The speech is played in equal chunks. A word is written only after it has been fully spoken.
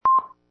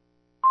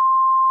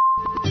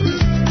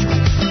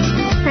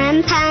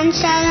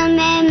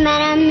سلامه،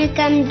 منم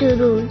میگم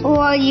درود.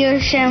 رادیو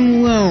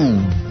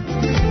شمرون.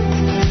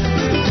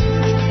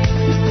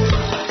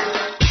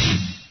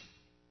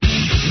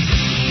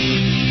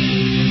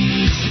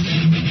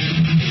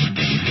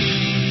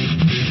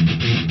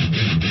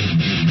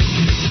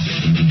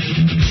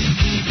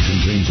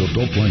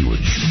 Adult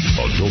language,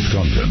 adult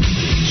content,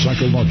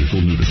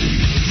 psychological nudity.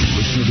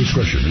 Listener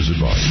discretion is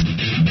advised.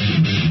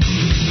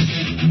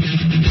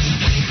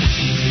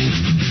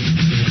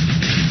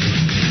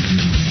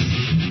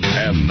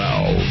 And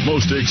now,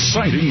 most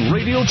exciting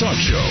radio talk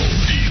show,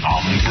 the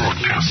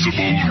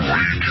Unbroadcastable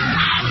Radio.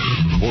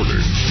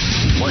 Order,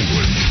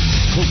 language,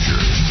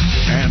 culture,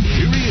 and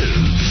here he is,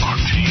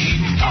 Martin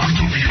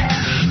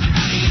Partovian.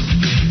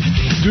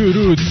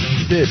 درود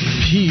به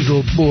پیر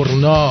و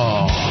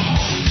برنا،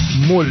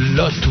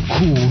 ملا تو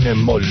کون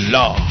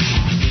ملا.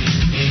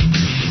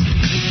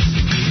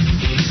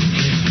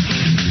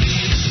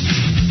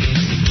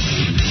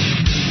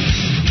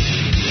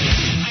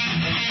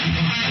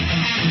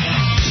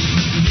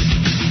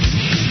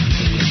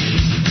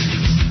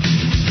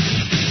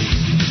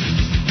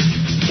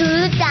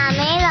 درود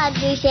همه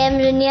رادیو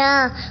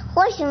شمرونیا،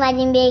 خوش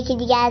اومدین به یکی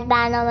دیگه از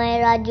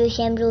برنامه رادیو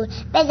شمرون.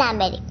 بزن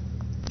بریم.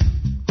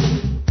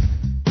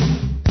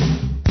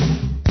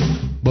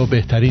 با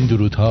بهترین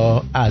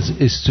درودها از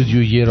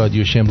استودیوی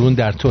رادیو شمرون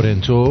در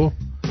تورنتو،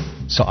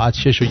 ساعت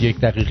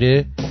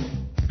 6:01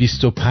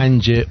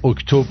 25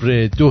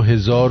 اکتبر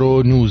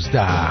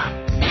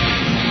 2019.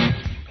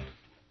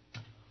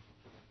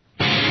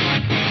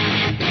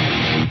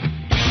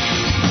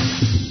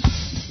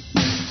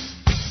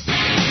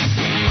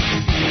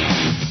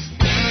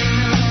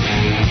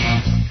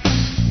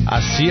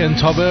 از CN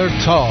تاور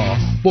تا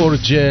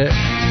برج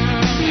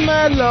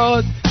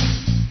ملاد،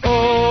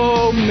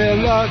 او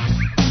ملاد،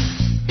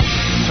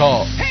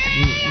 تا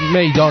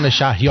میدان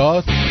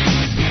شهیات،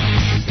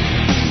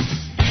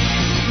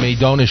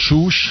 میدان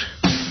شوش،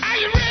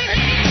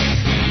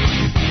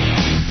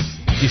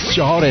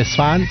 24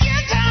 اسفند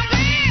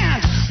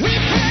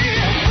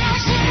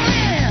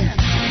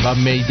و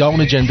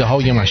میدان جنده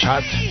های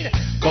مشهد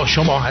با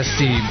شما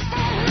هستیم.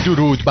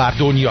 درود بر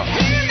دنیا.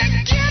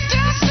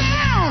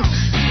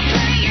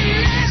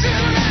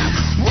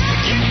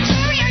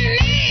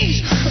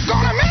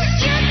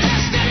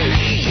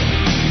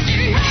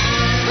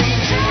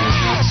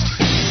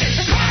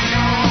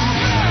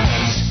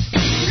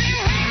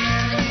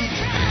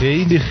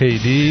 خیلی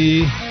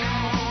خیلی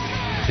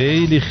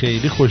خیلی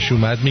خیلی خوش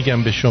اومد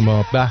میگم به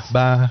شما. به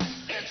به،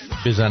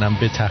 بزنم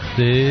به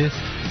تخته،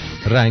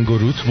 رنگ و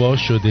روت وا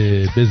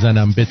شده،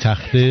 بزنم به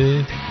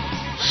تخته،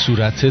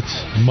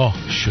 صورتت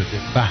ماه شده.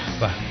 به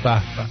به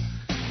به به،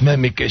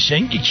 من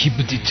قشنگی کی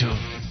بودی تو؟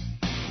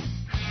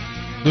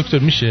 دکتر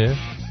میشه؟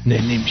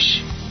 نه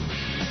نمیشه.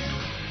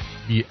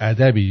 بی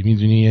ادبی،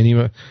 میدونی،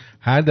 یعنی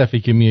هر دفعه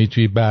که میای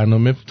توی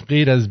برنامه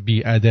غیر از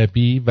بی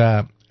ادبی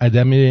و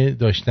عدم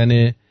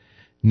داشتن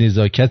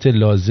نزاکت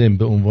لازم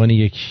به عنوان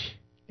یک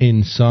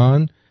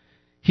انسان،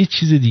 هیچ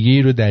چیز دیگه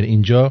ای رو در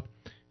اینجا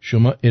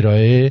شما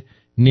ارائه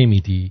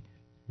نمیدی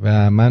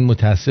و من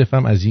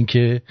متاسفم از این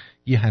که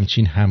یه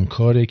همچین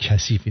همکار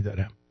کثیفی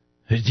دارم.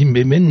 هردیم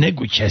به من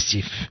نگو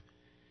کثیف،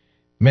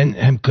 من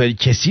همکار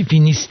کثیفی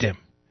نیستم،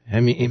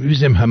 همین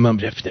امروزم حمام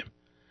رفتم.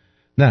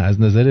 نه،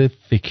 از نظر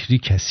فکری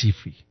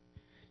کثیفی،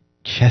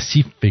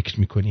 کثیف فکر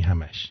میکنی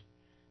همش.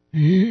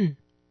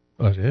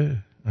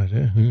 آره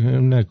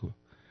نگو،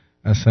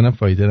 اصلا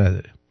فایده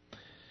نداره.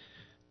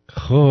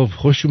 خب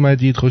خوش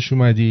اومدید، خوش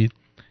اومدید.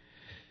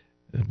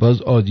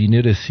 باز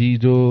آدینه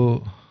رسید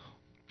و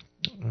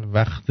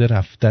وقت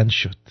رفتن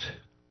شد.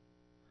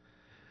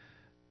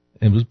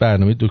 امروز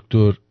برنامه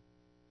دکتر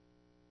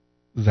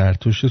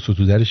زرتشت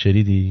ستوده رو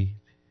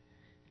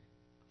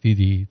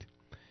دیدید؟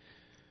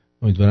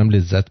 امیدوارم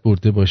لذت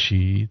برده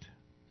باشید.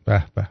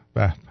 به به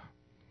به،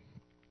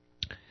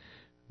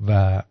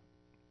 و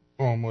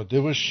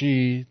آماده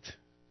باشید.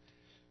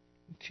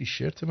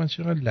 تیشرت من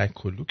چقدر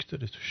لک و لوک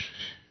داره توش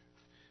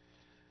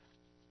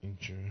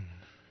اینجا.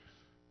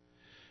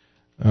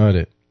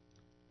 آره،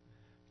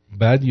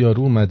 بعد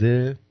یارو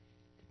اومده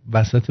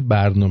وسط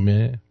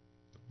برنامه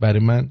برای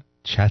من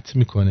چت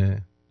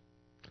میکنه،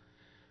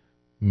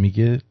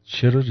 میگه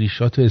چرا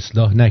ریشاتو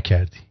اصلاح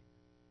نکردی؟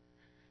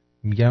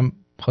 میگم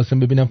خواستم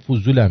ببینم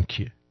فضولم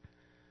کیه.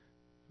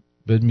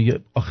 بعد میگه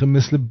آخه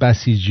مثل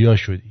بسیجیا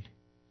شدی.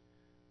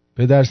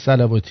 پدر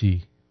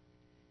صلواتی،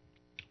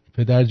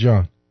 پدر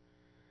جان،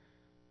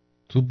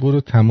 تو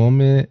برو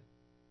تمام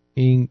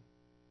این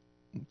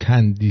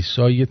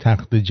تندیسای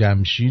تخت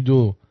جمشید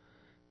و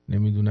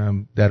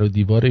نمیدونم در و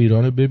دیوار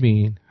ایران رو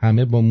ببین،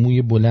 همه با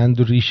موی بلند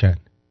و ریشن.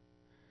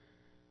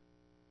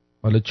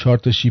 حالا 4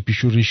 تا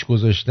شیپیشو ریش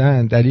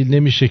گذاشتن، دلیل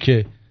نمیشه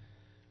که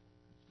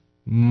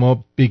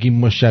ما بگیم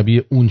ما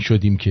شبیه اون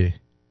شدیم که.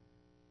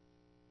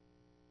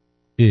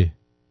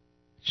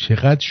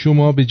 چقدر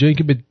شما به جایی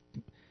که به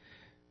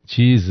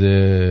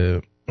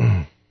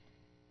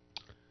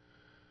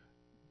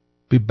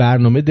به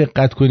برنامه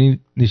دقت کنی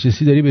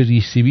نشستی داری به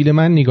ریش سیبیل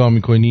من نگاه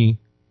میکنی؟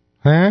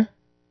 ها؟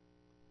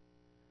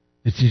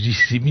 ریش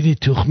سیبیل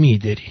تخمی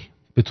داری؟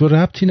 به تو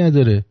ربطی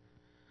نداره.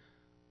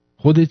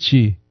 خودت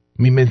چی؟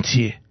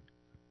 میمنتیه.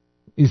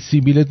 این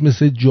سیبیلت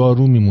مثل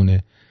جارو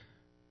میمونه.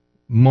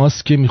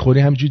 ماس که میخوری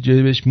همجور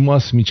جلبش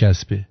ماس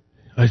میچسبه.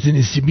 اصلا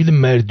این سیبیل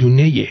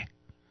مردونه‌یه.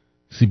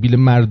 سیبیل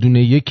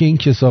مردونه‌یه که این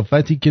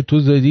کثافتی که تو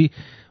زدی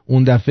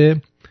اون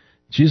دفعه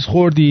چیز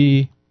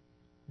خوردی،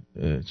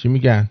 چی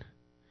میگن،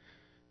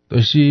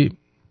 داشتی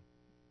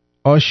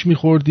آش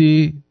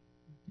میخوردی،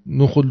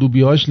 نخود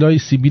لوبیاش لای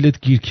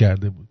سیبیلت گیر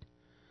کرده بود.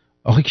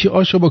 آخه کی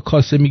آشو با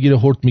کاسه میگیره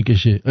هورت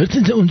میکشه؟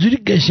 البته اونجوری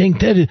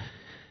قشنگتره.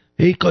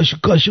 ای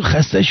کاشو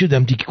خسته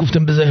شدم دیگه،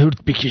 گفتم بذار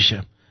هورت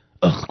بکشم.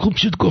 آخ خوب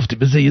شد گفتی،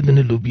 بذار یه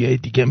دونه لوبیای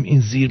دیگه این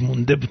زیر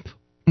مونده بود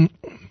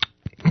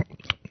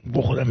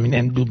بخورم.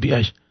 این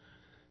لوبیاش،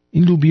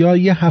 این لوبیا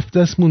یه هفته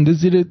است مونده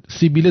زیر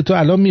سیبیل، تو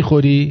الان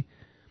میخوری؟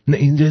 نه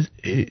این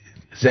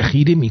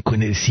ذخیره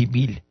میکنه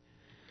سیبیل.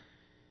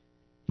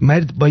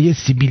 مرد باید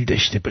سیبیل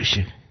داشته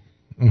باشه.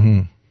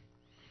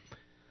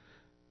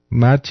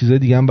 مرد چیزای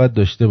دیگه هم باید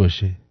داشته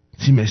باشه.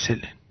 چی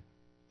مثلا؟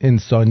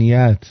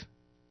 انسانیت،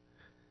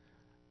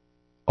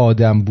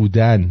 آدم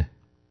بودن.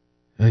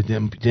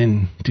 آدم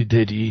بودن تو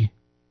داری؟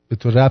 به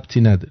تو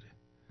ربطی نداره.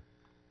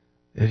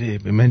 اره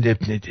به من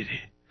ربط نداره.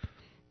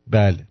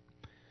 بله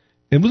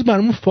امروز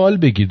برامون فال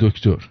بگیر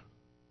دکتر.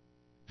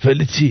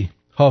 فال چی؟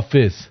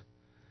 حافظ.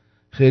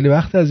 خیلی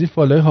وقت از این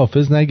فالای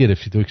حافظ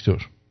نگرفتی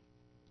دکتر.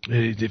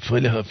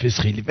 فال حافظ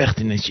خیلی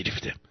وقت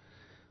نگرفتم.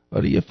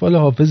 آره یه فال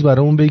حافظ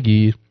برامون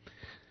بگیر،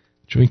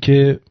 چون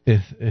که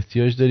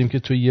احتیاج داریم که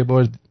تو یه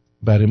بار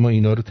برای ما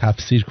اینا رو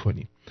تفسیر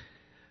کنیم.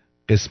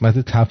 قسمت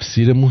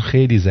تفسیرمون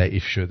خیلی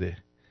ضعیف شده.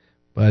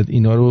 باید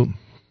اینا رو،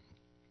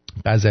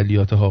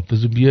 غزلیات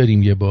حافظ رو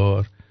بیاریم یه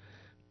بار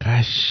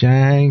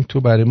قشنگ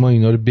تو برای ما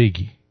اینا رو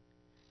بگی.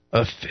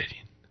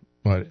 آفرین.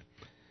 آره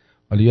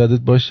حالا یادت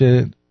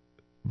باشه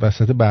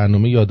وسط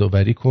برنامه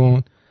یادآوری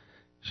کن،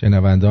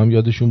 شنونده هم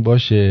یادشون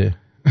باشه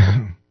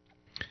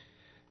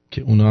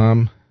که اونا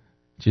هم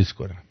چیز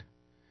کنن،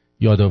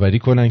 یادآوری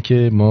کنن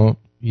که ما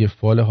یه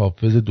فال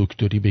حافظ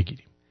دکتری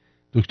بگیریم.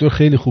 دکتر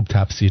خیلی خوب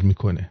تفسیر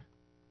میکنه.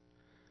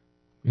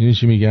 میدونی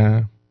چی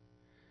میگم؟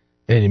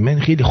 یعنی من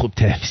خیلی خوب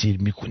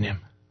تفسیر میکنم.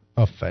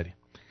 آفرین.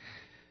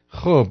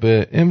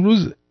 خب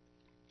امروز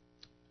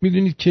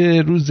میدونید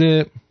که روز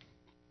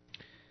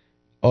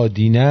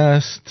آدینه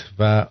است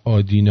و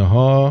آدینه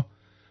ها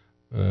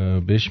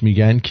بهش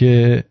میگن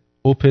که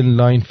Open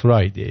Line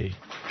Friday.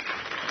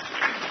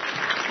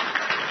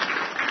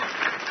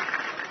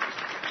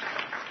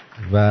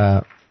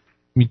 و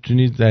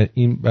میتونید در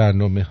این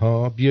برنامه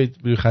ها بیاید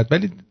روی خط،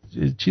 ولی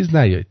چیز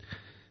نیاید،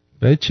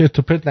 ولی چرت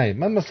و پرت نیاید.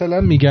 من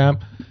مثلا میگم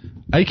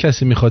اگه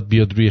کسی میخواد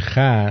بیاد روی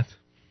خط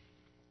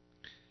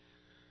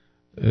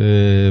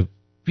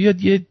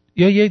بیاد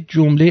یه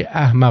جمله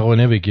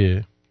احمقانه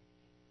بگه،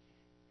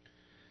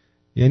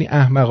 یعنی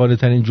احمقانه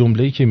ترین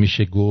جمله‌ای که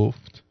میشه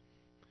گفت،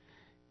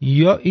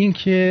 یا این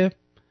که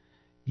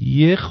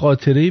یه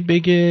خاطره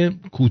بگه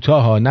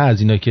کوتاه ها، نه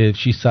از اینا که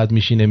 600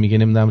 میشینه میگه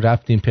نمیدونم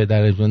رفتیم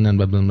پدر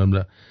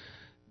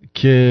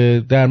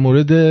که در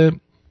مورد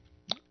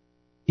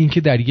این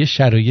که در یه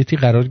شرایطی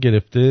قرار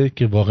گرفته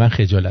که واقعا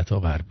خجالت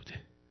آور بوده،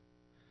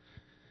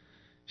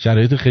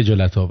 شرایط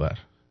خجالت آور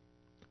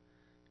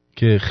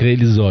که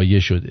خیلی ضایع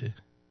شده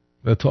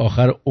و تا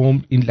آخر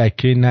عمر این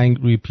لکه ننگ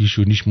روی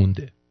پیشونیش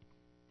مونده.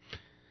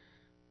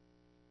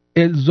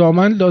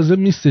 الزاماً لازم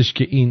نیستش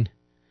که این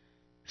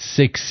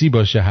سکسی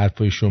باشه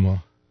حرفای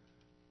شما،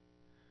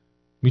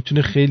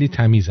 میتونه خیلی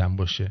تمیزم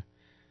باشه.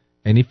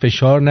 یعنی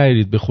فشار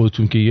نیارید به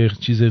خودتون که یه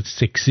چیز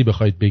سکسی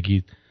بخواید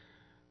بگید،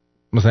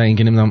 مثلا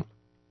اینکه نمیدونم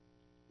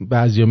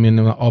بعضیا میگن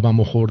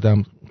آبمو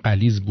خوردم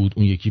غلیظ بود،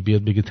 اون یکی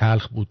بیاد بگه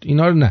تلخ بود.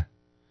 اینا رو نه،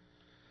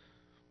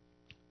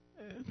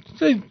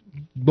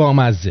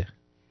 بامزه.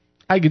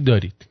 اگه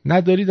دارید،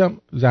 نداریدم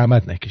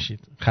زحمت نکشید،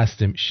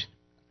 خسته میشید.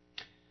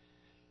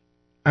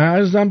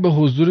 عرضم به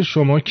حضور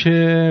شما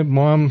که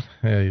ما هم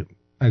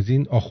از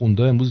این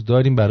آخوندا امروز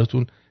داریم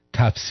براتون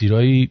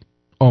تفسیرایی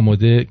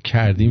آماده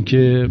کردیم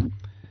که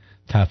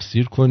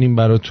تفسیر کنیم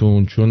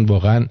براتون، چون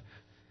واقعا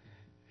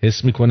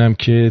حس میکنم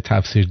که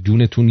تفسیر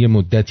دونتون یه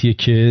مدتیه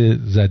که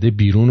زده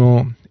بیرون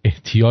و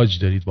احتیاج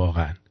دارید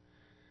واقعا.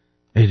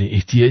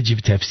 احتیاجی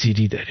به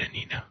تفسیری دارن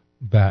اینا.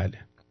 بله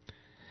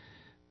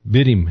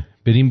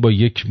بریم با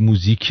یک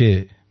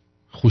موزیک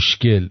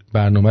خوشگل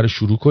برنامه رو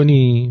شروع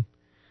کنیم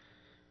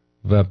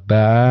و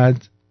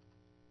بعد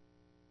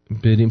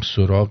بریم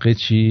سراغ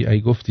چی؟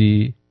 ای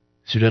گفتی؟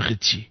 سراغ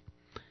چی؟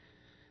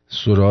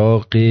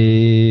 سراغ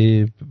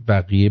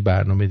بقیه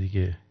برنامه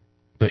دیگه.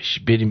 باش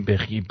بریم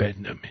بقیه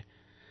برنامه.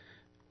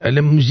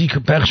 الان موزیک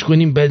رو پخش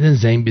کنیم بعدن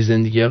زنگ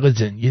بزن دیگه. آقا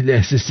زن یه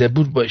لحظه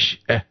صبور باش.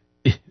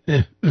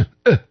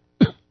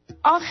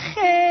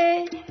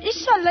 آخه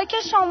ایشالله که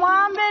شما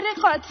هم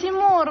بری قاطی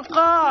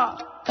مرغا.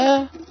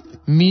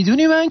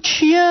 میدونی من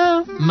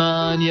کیم؟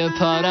 من یه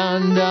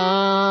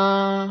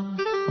پرندم.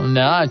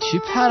 نه چی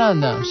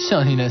پرندم،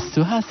 شاهین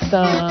استو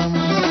هستم.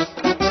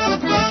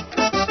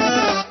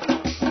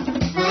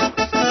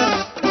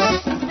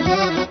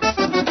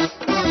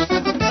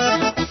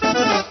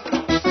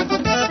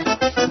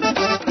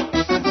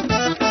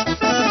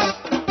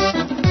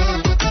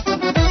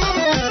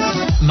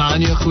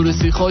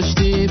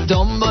 خوشتیب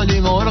دنبالی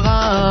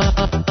مرغم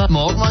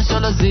مرغ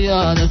ماشالله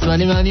زیاد است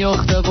ولی من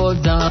یخت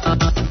قدم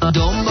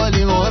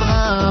دنبالی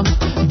مرغم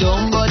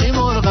دنبالی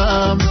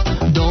مرغم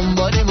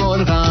دنبالی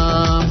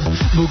مرغم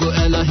بگو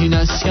الهی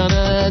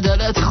نشکنه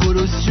دلت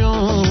خروس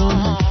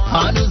جون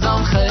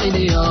هنوزم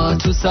خیلی ها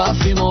تو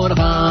صفی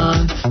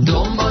مرغن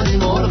دنبالی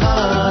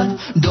مرغن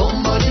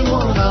دنبالی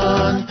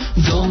مرغن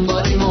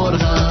دنبالی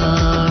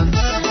مرغن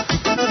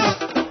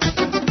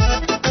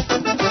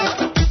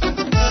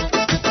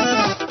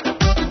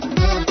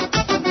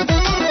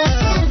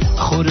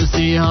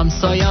خروسی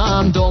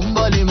همسایم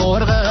دنبالی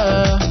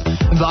مرغه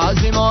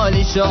بعضی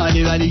مالی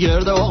شالی ولی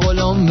گرده و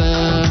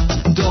قلمه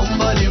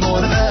دنبالی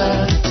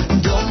مرغه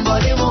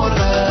دنبالی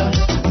مرغه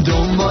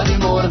دنبالی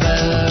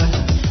مرغه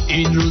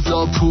این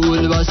روزا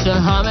پول باشه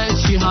همه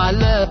چی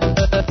حله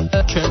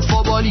کتف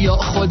و بال یا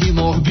خودی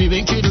مرغ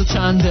بیبین کیلو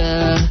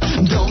چنده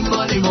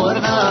دنبالی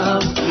مرغم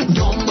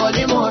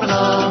دنبالی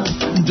مرغم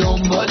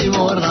دنبالی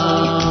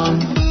مرغم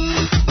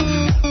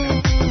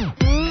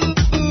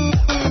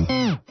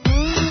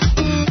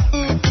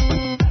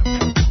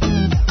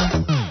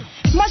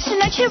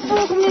ماشینا که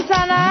بوق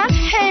میزنن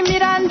هی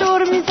میرن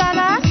دور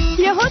میزنن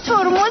یهو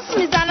ترمز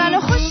میزنن و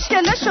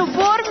خوشگلاشو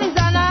بر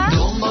میزنن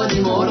دنبالی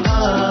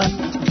مرغم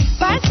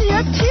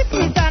بعضیا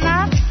تیپ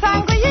میزنن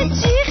رنگای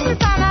جیغ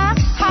میزنن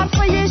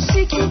حرفای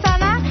شیک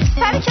میزنن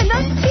سر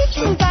کلاس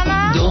تیک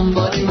میزنن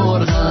دنبالی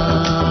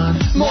مرغن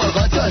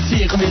مرغا تا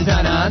تیغ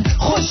میزنن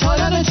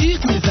خوشحالن و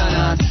جیغ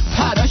میزنن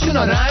پراشون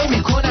رو رنگ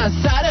میکنن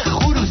سر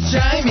خروس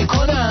جنگ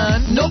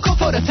میکنن نوکو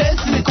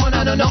پروتست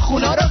میکنن و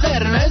ناخونا رو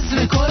قرمز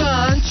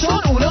میکنن چون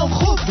اونا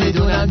خوب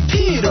میدونن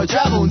پیر و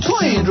جوون تو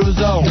این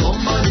روزا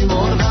دنبالی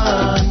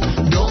مرغن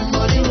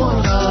دنبالی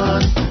مرغن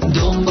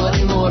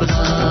دنبالی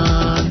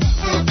مرغن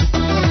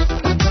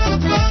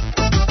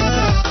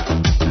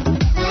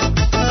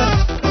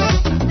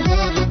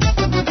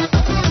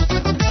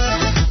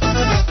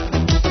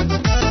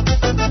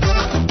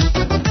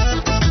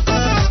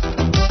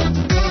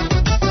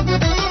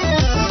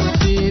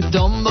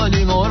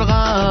دنبالی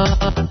مرغم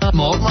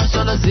مرغ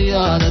ماشالله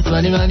زیاد است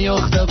ولی من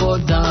یخت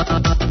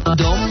قدم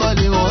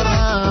دنبالی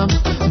مرغم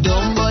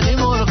دنبالی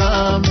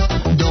مرغم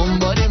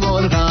دنبالی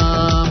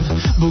مرغم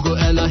بگو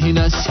الهی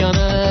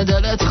نشکنه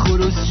دلت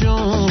خروس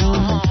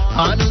جون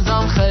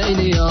هنوزم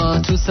خیلی ها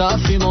تو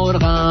صفی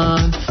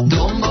مرغن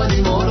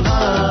دنبالی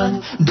مرغن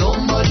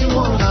دنبالی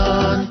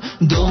مرغن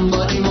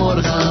دنبالی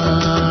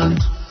مرغن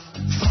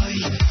وای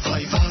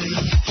وای وای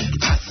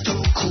پس تو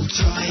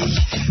کوچای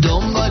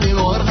دنبالی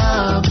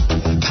مرغم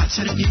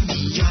پچر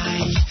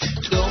بیایی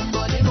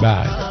دنبالی مرغم.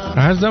 بعد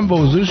عرضم با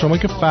حضور شما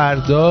که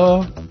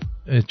فردا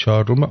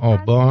 4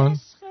 آبان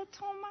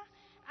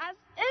از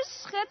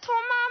عشق تو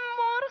من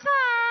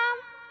مرغم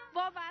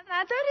باور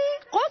نداری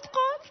قط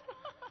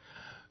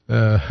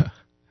قط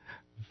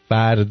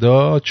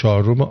فردا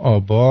 4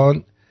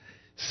 آبان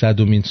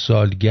 100مین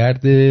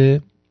سالگرد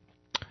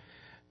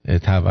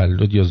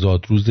تولد یا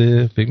زادروز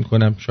فکر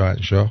میکنم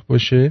شاهنشاه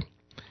باشه.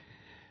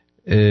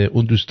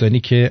 اون دوستانی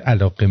که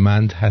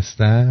علاقه‌مند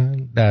هستن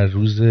در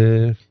روز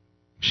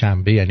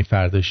شنبه یعنی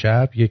فردا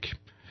شب یک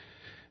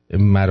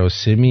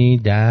مراسمی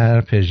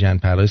در پرژن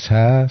پلاس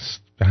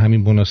هست به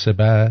همین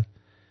مناسبت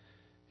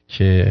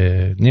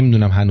که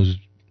نمیدونم هنوز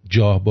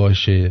جا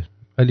باشه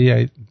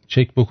ولی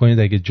چک بکنید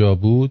اگه جا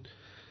بود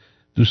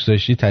دوست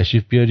داشتی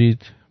تشریف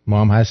بیارید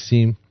ما هم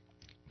هستیم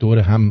دور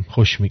هم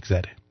خوش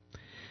میگذره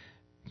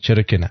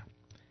چرا که نه.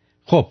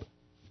 خب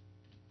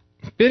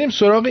بریم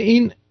سراغ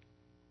این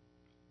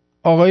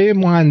آقای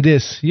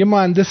مهندس. یه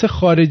مهندس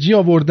خارجی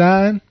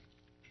آوردن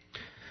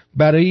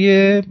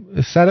برای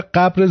سر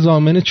قبر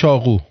ضامن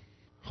چاقو.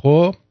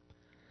 خب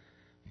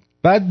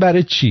بعد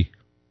برای چی؟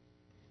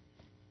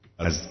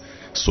 از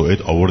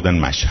سوئد آوردن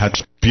مشهد.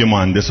 یه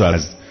مهندس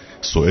از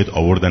سوئد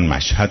آوردن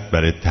مشهد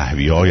برای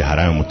تهویه‌های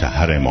حرم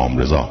مطهر امام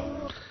رضا.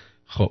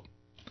 خب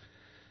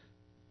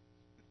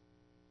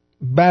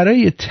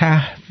برای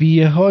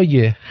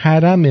تهویه‌های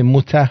حرم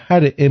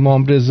مطهر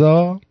امام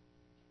رضا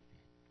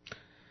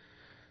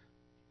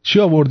چی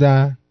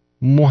آوردن؟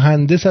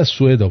 مهندس از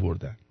سوئد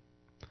آوردن.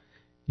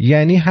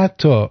 یعنی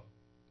حتی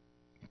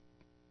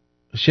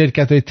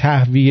شرکت‌های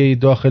تهویه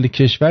داخل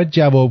کشور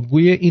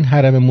جوابگوی این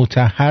حرم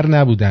مطهر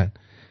نبودن.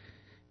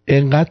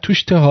 انقدر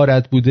توش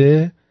طهارت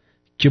بوده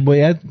که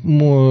باید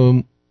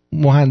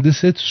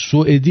مهندس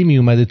سوئدی می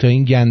اومده تا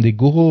این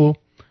گندگوهو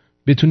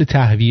بتونه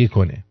تهویه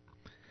کنه.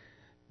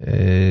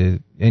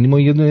 یعنی ما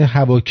یه دونه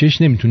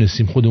هواکش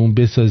نمیتونستیم خودمون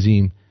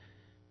بسازیم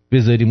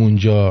بذاریم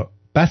اونجا،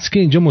 بس که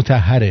اینجا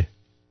مطهره،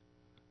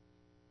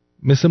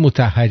 مثل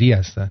مطهری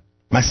هستن.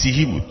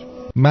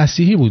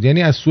 مسیحی بود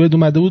یعنی از سوئد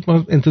اومده بود،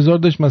 ما انتظار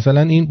داشت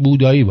مثلا این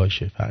بودایی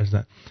باشه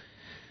فرضاً،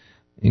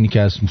 اینی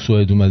که از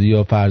سوئد اومده،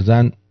 یا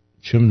فرضاً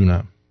چه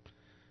میدونم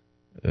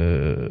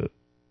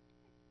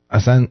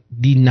اصلا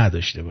دین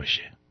نداشته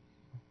باشه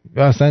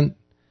یا اصلا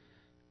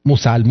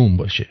مسلمون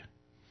باشه،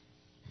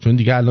 چون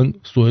دیگه الان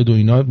سوئد و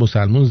اینا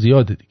مسلمون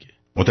زیاده دیگه.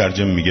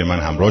 مترجم میگه من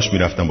همراهش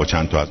میرفتم با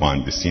چند تا از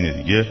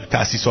مهندسین دیگه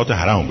تأسیسات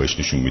حرمو بهش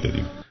نشون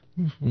میدادیم.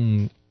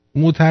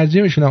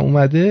 مترجمشون هم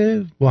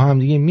اومده با هم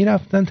دیگه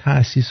میرفتن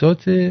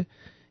تأسیسات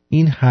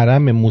این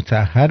حرم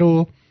مطهر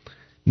رو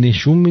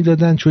نشون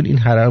میدادن، چون این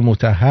حرم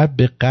مطهر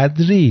به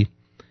قدری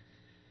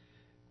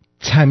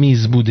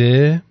تمیز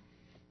بوده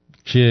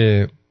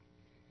که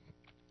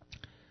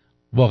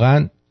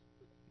واقعا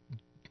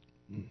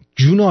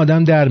جون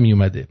آدم در می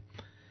اومده.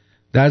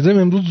 در ضمن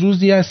امروز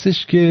روزی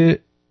هستش که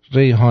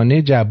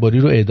ریحانه جباری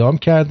رو اعدام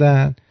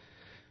کردن،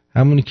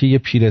 همونی که یه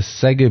پیر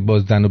سگ با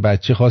زن و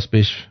بچه خواست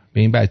به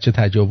این بچه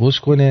تجاوز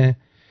کنه،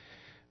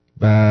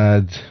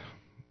 بعد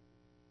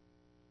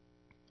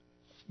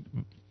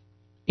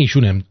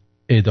ایشون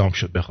اعدام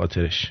شد به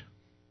خاطرش.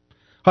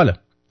 حالا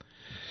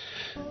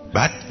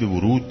بعد به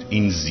ورود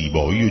این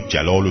زیبایی و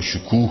جلال و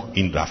شکوه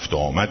این رفت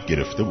آمد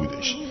گرفته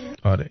بودش.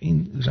 آره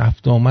این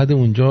رفت آمد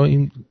اونجا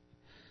این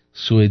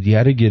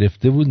سوئدیه رو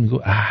گرفته بود.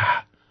 میگو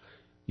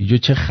اینجا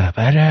چه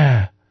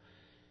خبره،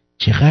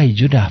 چقدر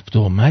اینجا رفت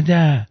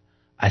آمده،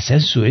 اصلا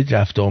سوئد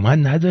رفت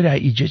آمد نداره،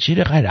 اینجا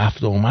چرا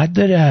رفت آمد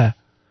داره،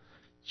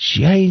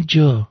 چیه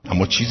اینجا؟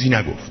 اما چیزی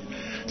نگفت،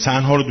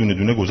 صحنه‌ها رو دونه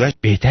دونه گذشت.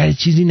 بهتر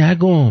چیزی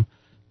نگم.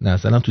 نه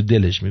اصلا تو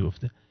دلش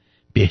میگفته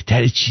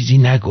بهتر چیزی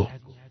نگم،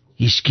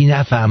 هیچکی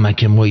نفهمه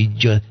که ما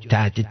اینجا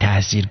تحت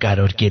تاثیر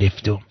قرار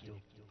گرفتیم.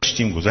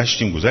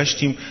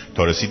 گذشتیم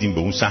تا رسیدیم به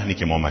اون صحنی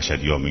که ما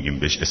مشهدی‌ها میگیم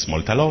بهش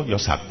اسمال طلا یا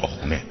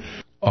سقاخونه.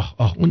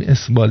 اون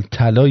اسمال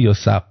طلا یا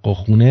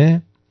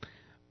سقاخونه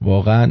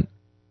واقعا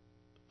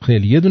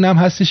خیلی. یه دونه هم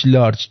هستش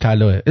لارج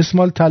طلاه.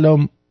 اسمال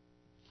طلا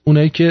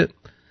اونایی که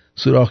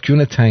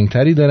سوراخ‌کیون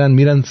تنگتری دارن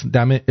میرن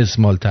دم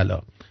اسمال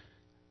طلا،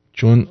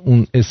 چون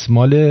اون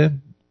اسمال،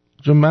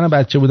 چون من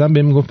بچه بودم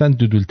بهم میگفتن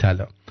دودول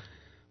طلا،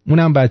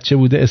 اونم بچه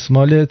بوده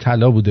اسمال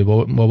طلا بوده،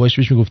 باباش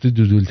بهش میگفته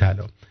دودول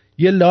طلا.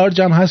 یه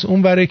لارج هم هست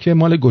اون وره که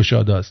مال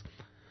گشاداست،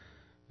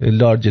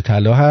 لارج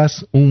طلا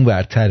هست اون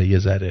ورتره یه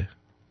ذره.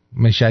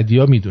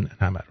 مشهدی‌ها میدونن،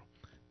 همه رو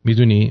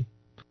میدونی،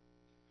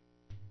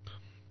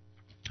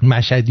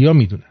 مشهدی‌ها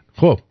میدونن.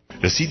 خب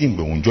رسیدیم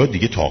به اونجا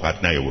دیگه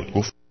طاقت نیاورد،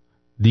 گفت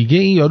دیگه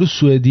این یارو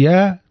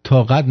سوئدیه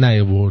طاقت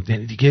نیاورد،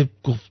 یعنی دیگه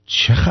گفت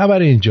چه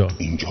خبره اینجا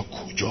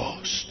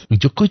کجاست؟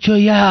 اینجا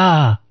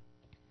کجایه؟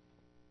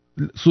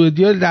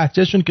 سوئدی‌ها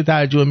لهجهشون که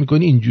ترجمه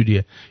میکنی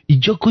اینجوریه،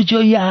 اینجا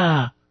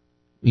کجایه؟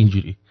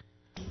 اینجوری.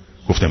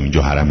 گفتم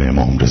اینجا حرم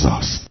امام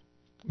رضاست.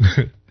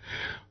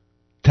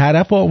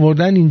 طرف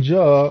آوردن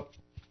اینجا،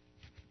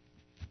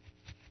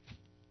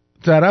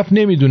 طرف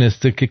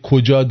نمیدونسته که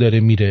کجا داره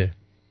میره.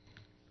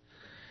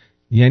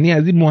 یعنی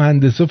از این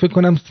مهندسا فکر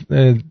کنم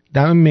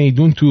دم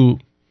میدون تو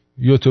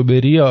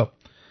یوتوبری یا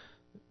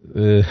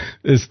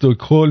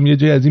استکهلم یه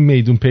جای از این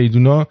میدون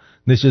پیدونا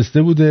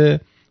نشسته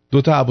بوده،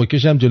 2 تا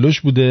هواکش هم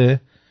جلوش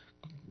بوده.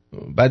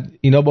 بعد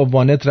اینا با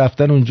وانت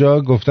رفتن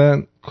اونجا،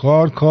 گفتن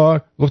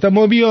کار گفتن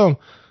ما بیام،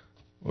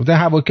 گفتن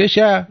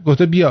هواکشه،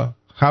 گفته بیا.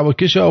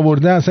 هواکش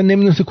آورده، اصلا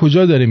نمیدونسته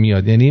کجا داره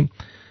میاد، یعنی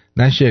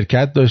نه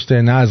شرکت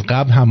داشته نه از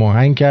قبل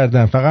هماهنگ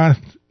کردن، فقط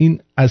این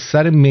از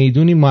سر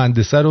میدونی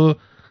مهندسه رو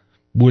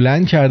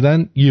بلند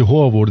کردن یهو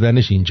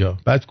آوردنش اینجا.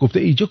 بعد گفته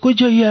اینجا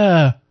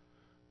کجایه؟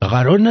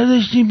 قرار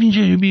نداشتیم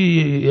اینجا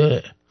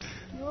بیایه.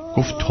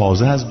 گفت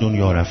تازه از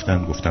دنیا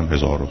رفتن. گفتم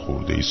 1000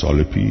 خورده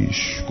سال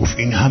پیش. گفت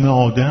این همه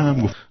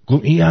آدم.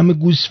 گفت این همه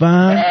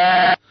گوسفند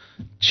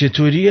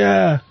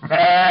چطوریه؟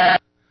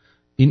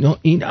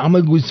 این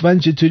همه گوسفند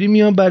چطوری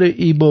میان برای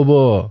ای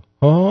بابا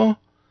ها؟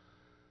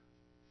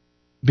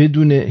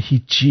 بدون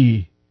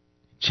هیچی.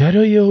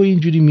 چرا یهو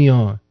اینجوری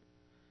میان؟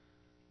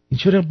 این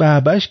چرا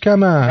بهبش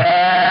کمه؟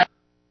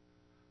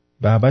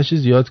 بهبش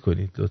زیاد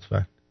کنید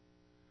لطفا،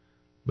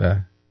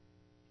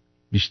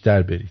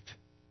 بیشتر برید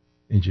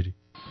اینجوری.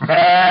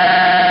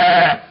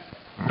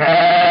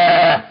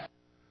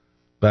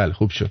 بله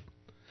خوب شد.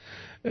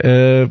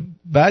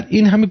 بعد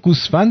این همه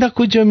گوسفند از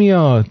کجا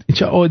میاد؟ این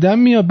چه آدم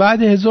میاد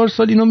بعد 1000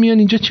 سال اینا میان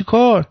اینجا چی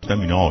کار؟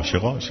 اینا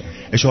عاشقاشه.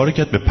 اشاره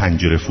کرد به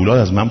پنجره فولاد.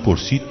 از من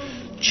پرسید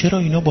چرا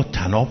اینا با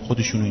طناب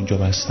خودشونو اینجا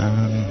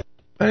بستن؟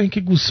 برای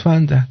اینکه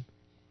گوسفندن.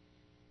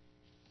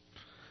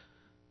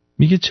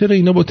 میگه چرا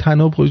اینا با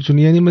طناب خودشون،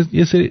 یعنی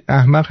یه سری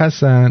احمق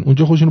هستن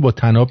اونجا خودشونو با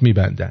طناب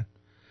میبندن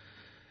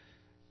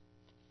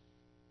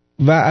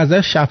و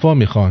ازش شفا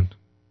میخوان.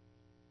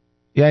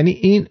 یعنی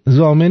این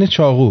ضامن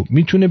چاقو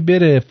میتونه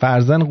بره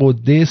فرزن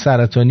غده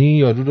سرطانی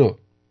یارو رو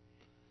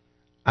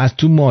از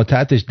تو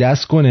ماتحتش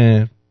دست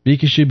کنه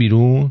بکشه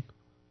بیرون.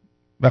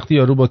 وقتی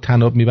یارو با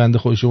طناب میبنده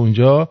خودشو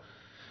اونجا،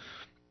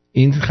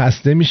 این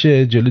خسته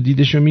میشه، جلو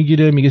دیدشو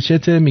میگیره، میگه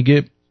چته؟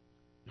 میگه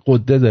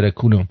غده داره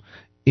کونم.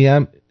 این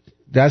هم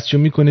دستشو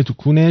میکنه تو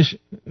کونش،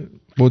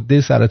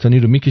 غده سرطانی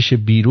رو میکشه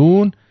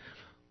بیرون.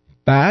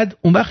 بعد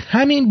اون وقت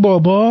همین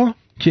بابا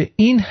که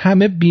این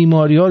همه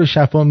بیماری ها رو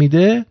شفا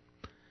میده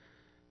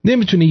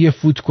نمیتونه یه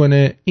فوت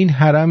کنه این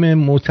حرم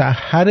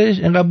مطهرش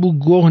اینقدر بو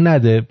گوه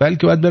نده،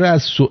 بلکه باید بره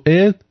از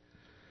سوئد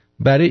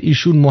برای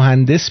ایشون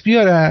مهندس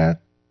بیارن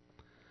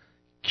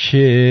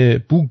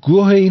که بو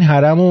گوه این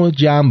حرم رو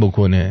جمع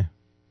بکنه.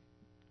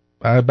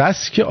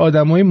 بس که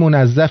آدمای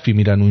منظفی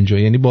میرن اونجا،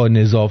 یعنی با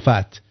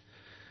نظافت،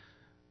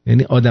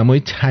 یعنی آدمای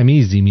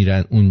تمیزی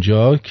میرن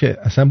اونجا که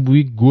اصلا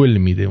بوی گل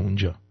میده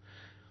اونجا.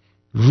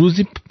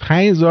 روزی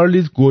 5000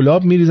 لیتر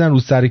گلاب میریزن رو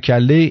سر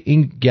کله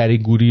این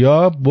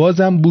گریگوریا،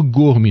 بازم بو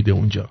گوه میده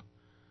اونجا.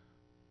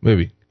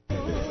 ببین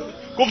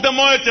گفتم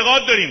ما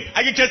اعتقاد داریم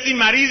اگه کسی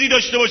مریضی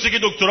داشته باشه که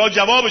دکترها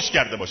جوابش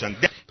کرده باشن.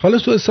 حالا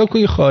تو حساب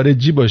کن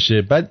خارجی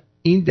باشه، بعد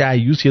این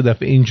دعیوس یه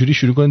دفعه اینجوری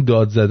شروع کنه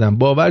داد زدن،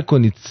 باور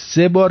کنید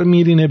 3 بار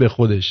میرینه به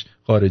خودش.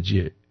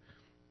 خارجیه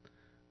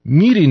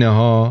میرینه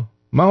ها،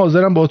 من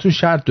حاضرم باهاتون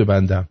شرط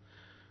ببندم.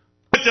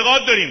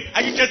 اعتقاد داریم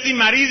اگه کسی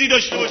مریضی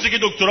داشته باشه که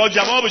دکترها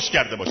جوابش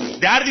کرده باشن،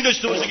 دردی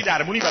داشته باشه که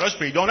درمونی براش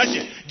پیدا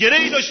نشه،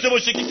 گرهی داشته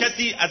باشه که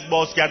کسی از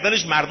باز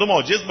کردنش مردم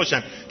عاجز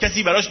باشن،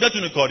 کسی براش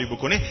نتونه کاری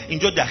بکنه،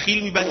 اینجا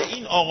دخیل میبنده.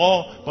 این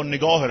آقا با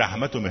نگاه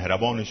رحمت و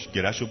مهربانش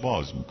گرهشو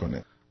باز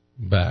میکنه.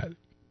 بله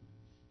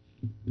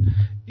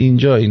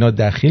اینجا اینا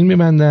دخیل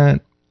میبندن.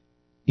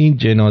 این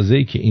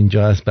جنازه‌ای که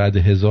اینجا هست بعد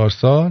 1000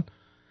 سال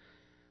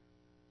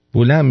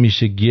بلند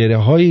میشه، گره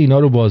های اینا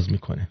رو باز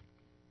میکنه.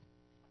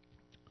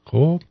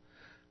 خب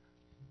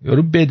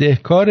یارو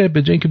بدهکاره،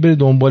 به جای اینکه بره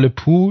دنبال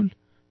پول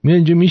میاد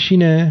اینجا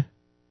میشینه،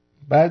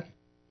 بعد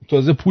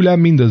تازه پولم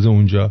میندازه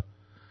اونجا،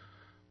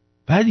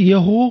 بعد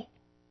یهو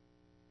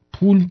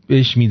پول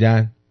بهش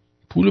میدن،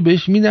 پولو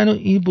بهش میدن و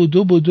این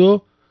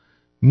بدو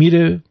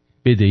میره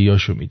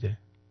بدهیاشو میده.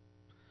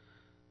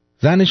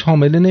 زنش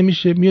حامله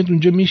نمیشه، میاد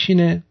اونجا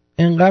میشینه،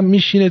 انقدر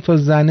میشینه تا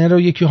زنه رو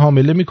یکی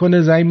حامله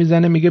میکنه، زنگ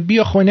میزنه میگه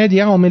بیا خونه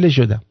دیگه حامله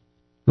شدم.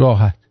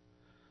 راحت،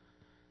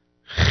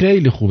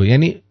 خیلی خوبه.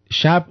 یعنی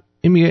شب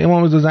این میگه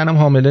امام رضا زنم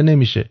حامله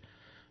نمیشه،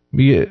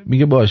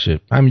 میگه باشه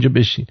همینجا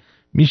بشین،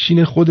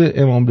 میشینه. خود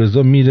امام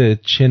رضا میره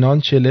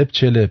چنان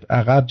چلپ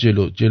عقب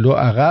جلو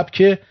عقب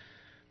که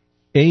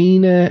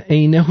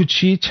عینه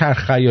چی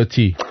چرخ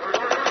خیاطی،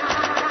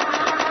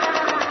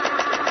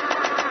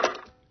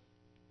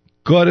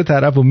 کار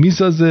طرفو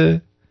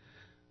میسازه.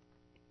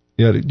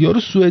 یارو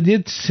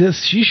سوئدی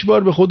 6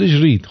 بار به خودش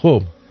رید.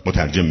 خب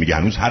مترجم میگه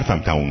هنوز حرفم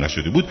تموم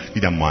نشده بود،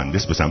 دیدم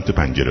مهندس به سمت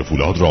پنجره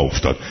فولاد راه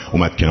افتاد،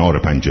 اومد کنار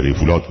پنجره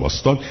فولاد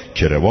واسطاد،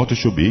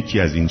 کرواتشو به یکی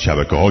از این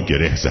شبکه‌ها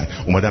گره زد.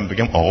 اومدم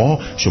بگم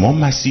آقا شما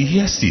مسیحی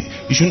هستید،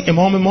 ایشون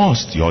امام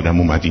ماست. یادم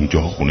اومد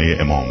اینجا خونه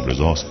امام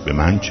رضاست، به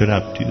من چه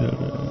ربطی داره؟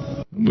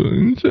 به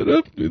این چه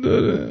ربطی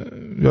داره؟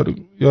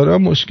 یارو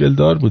مشکل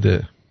دار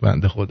بوده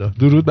بنده خدا.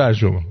 درود بر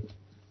شما.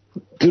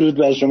 درود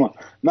بر شما.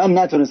 من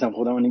نتونستم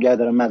خودمو نگه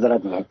دارم،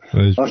 معذرت میخوام.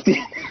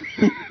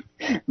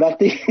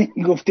 وقتی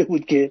گفته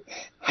بود که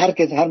هر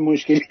کس هر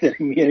مشکلی داره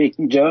میاره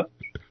اینجا،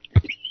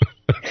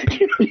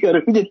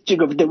 یارو میده چی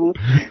گفته بود؟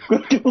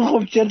 گفته بود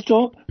خب چرا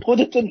تو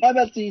خودتون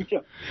نبستی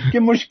اینجا که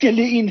مشکل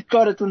این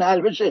کارتون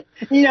حل بشه؟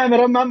 این همه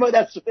را من باید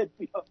از سوئد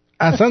بیام.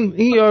 اصلا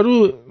این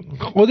یارو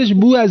خودش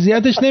بو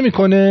اذیتش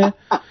نمیکنه.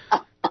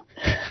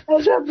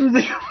 عجب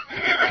روزه.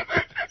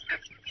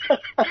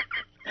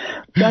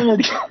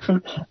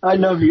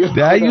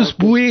 دعیوس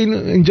بوی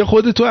اینجا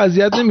خودتو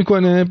اذیت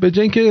نمیکنه؟ به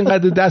جای اینکه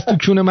اینقدر دست تو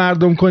کون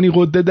مردم کنی،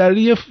 قده در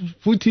یه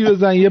فوتی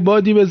بزن، یه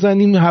بادی بزن،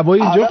 این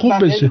هوای اینجا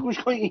خوب بشه.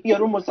 این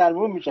یارو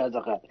مسلمان میشه از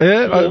آخر.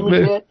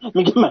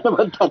 میگه منو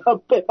باید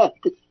طلاق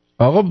ببنده.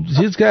 آقا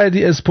چیز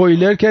کردی،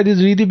 اسپویلر کردی،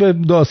 ریدی به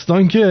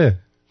داستان که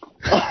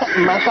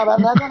من خبر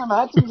ندارم.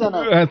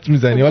 حد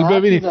میزنی. حالا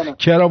ببینی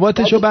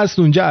کراواتشو بست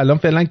اونجا، الان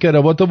فعلا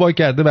کراواتو با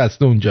کرده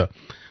بسته اونجا،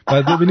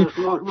 بعد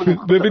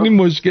ببینی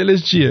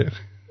مشکلش چیه.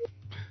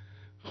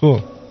 خب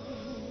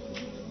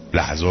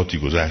لحظاتی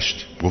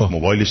گذشت، گفت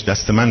موبایلش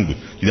دست من بود،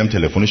 دیدم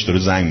تلفنش داره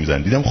زنگ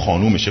میزنه، دیدم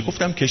خانومشه،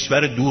 گفتم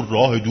کشور دور،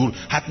 راه دور،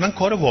 حتما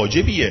کار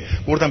واجبیه.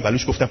 بردم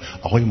بلوش گفتم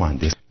آقای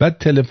مهندس. بعد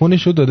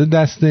تلفنشو داده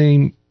دست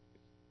این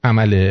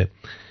عمله.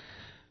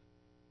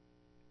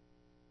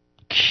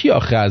 کی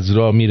آخه از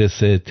راه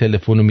میرسه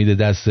تلفنو میده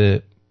دست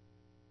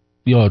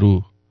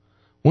یارو؟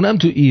 اونم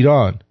تو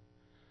ایران.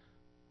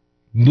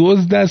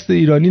 دزد دست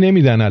ایرانی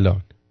نمیدن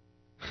الان،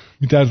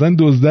 میترسن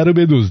دزده رو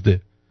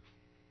بدزده.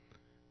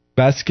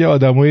 بس که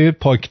آدمای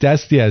پاک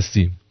دستی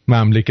هستیم،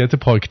 مملکت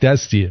پاک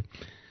دستیه.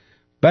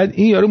 بعد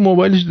این یارو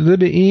موبایلش داده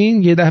به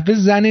این، یه دفعه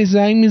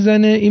زنگ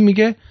میزنه، این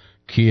میگه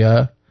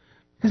کیه؟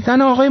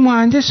 زن آقای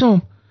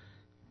مهندسم.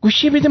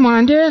 گوشی بده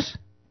مهندس.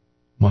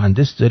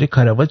 مهندس داره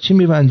کراوات چی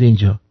میبنده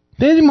اینجا؟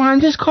 بده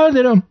مهندس کار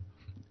دارم.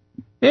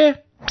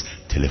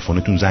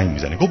 تلفنتون زنگ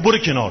میزنه. گفت برو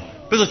کنار،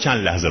 بذار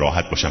چند لحظه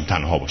راحت باشم،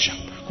 تنها باشم.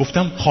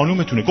 گفتم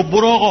خانومتونه. گفت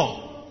برو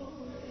آقا.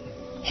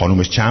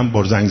 خانومش چند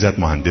بار زنگ زد،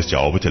 مهندس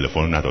جواب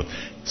تلفن نداد.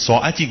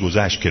 ساعتی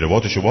گذشت،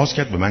 کرواتشو باز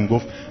کرد، به من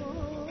گفت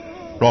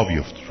راه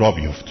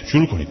بیفت.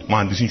 شروع کنید.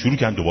 مهندسین شروع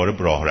کردن دوباره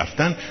به راه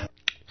رفتن.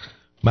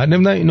 من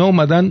نمیدونم اینا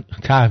اومدن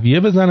تهویه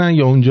بزنن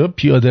یا اونجا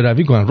پیاده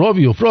روی کنن.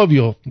 راه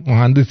بیفت.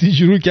 مهندسی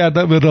شروع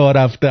کردن به راه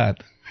رفتن.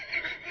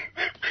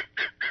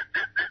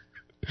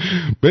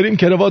 بریم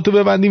کرواتو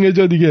ببندیم یه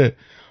جا دیگه.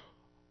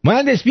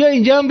 مهندس بیا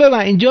اینجا هم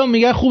ببند. اینجا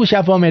میگه خوب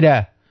شفا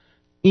میره.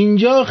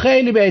 اینجا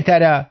خیلی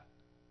بهتره.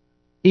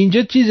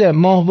 اینجا چیزه،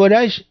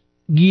 ماهوارش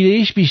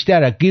گیرهش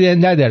بیشتره،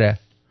 گیرنده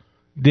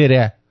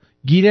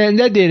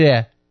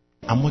داره.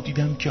 اما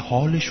دیدم که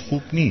حالش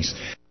خوب نیست.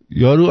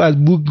 یارو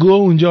از بو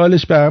اونجا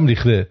حالش به هم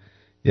ریخته،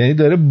 یعنی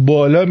داره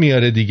بالا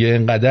میاره دیگه،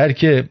 اینقدر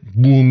که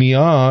بو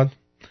میاد.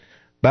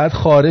 بعد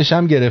خارش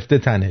هم گرفته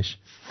تنش.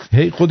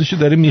 هی خودشو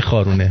داره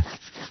میخارونه.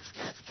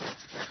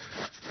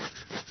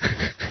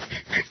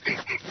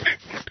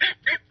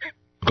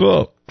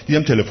 خب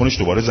دیدم تلفنش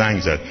دوباره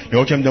زنگ زد،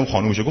 نگاه کردم دیدم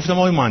خانومشه. گفتم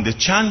آقای مهندس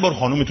چند بار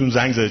خانومتون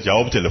زنگ زده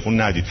جواب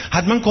تلفن ندید،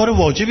 حتما کار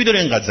واجبی داره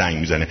اینقدر زنگ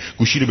میزنه.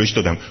 گوشی رو بهش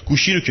دادم،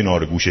 گوشی رو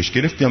کنار گوشش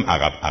گرفتم،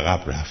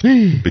 عقب رفت،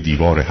 به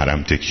دیوار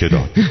حرم تکیه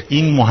داد.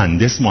 این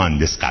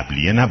مهندس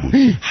قبلیه نبود،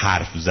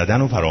 حرف زدن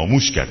رو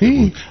فراموش کرده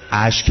بود،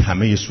 اشک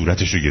همه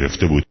صورتش رو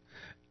گرفته بود.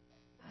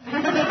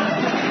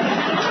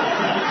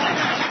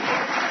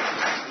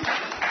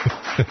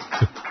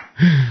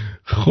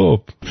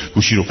 خب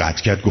گوشی رو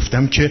قطع کرد.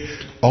 گفتم که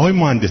آقای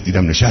مهندس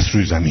دیدم نشست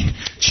روی زمین،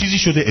 چیزی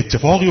شده،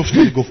 اتفاقی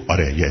افتاده؟ گفت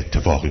آره یه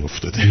اتفاقی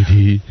افتاده.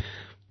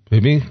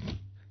 ببین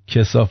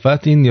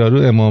کثافت این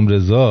یارو امام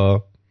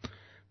رضا،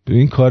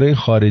 ببین کار این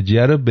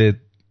خارجیه رو به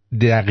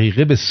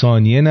دقیقه به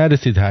ثانیه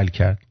نرسید حل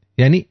کرد.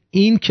 یعنی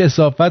این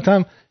کثافت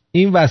هم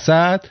این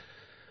وسط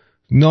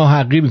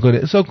ناحقی میکنه.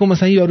 حساب کن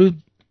مثلا یارو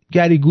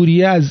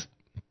گریگوریه از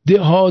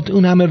دهات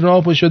اون همه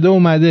راه پا شده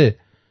اومده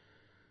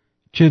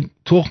که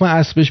تخم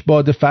اسبش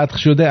باد فتح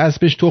شده،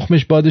 اسبش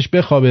تخمش بادش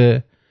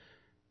بخوابه،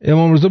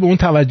 امام رضا به اون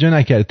توجه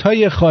نکرده. تا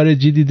یه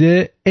خارجی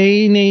دیده،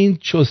 عین این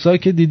چوسا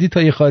که دیدی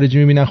تا یه خارجی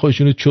میبینن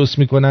خودشونو چوس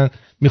میکنن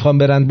میخوان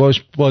برن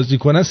باش بازی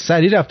کنن،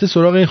 سریع رفته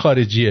سراغ این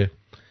خارجیه،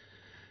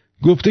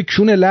 گفته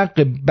کون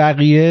لق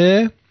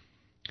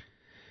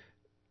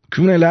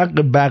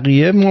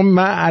بقیه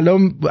من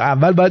الان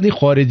اول باید این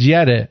خارجیه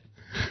ره،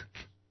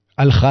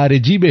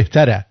 الخارجی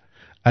بهتره،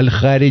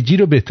 الخارجی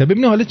رو بهتره.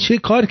 ببینه حالا چه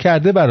کار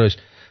کرده براش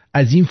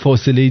از این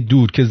فاصله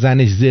دور که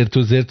زنش زرت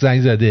و زرت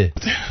زنگ زده.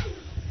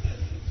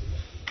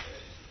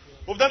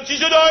 گفتم چی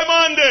شده آقای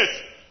مهندس؟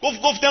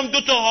 گفتم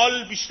 2 تا حال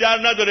بیشتر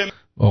نداره.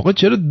 آقا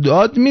چرا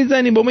داد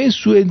میزنی بابا؟ این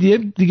سوئدیه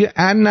دیگه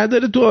ان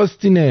نداره تو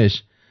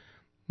آستینش.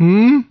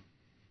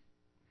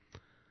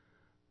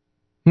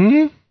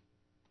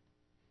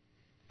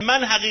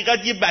 من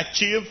حقیقت یه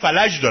بچه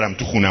فلج دارم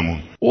تو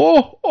خونمون.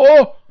 اوه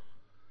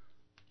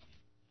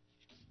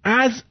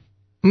از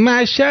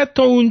مشهد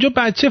تا اونجا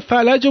بچه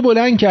فلج رو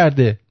بلند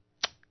کرده.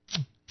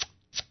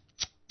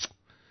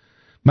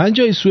 من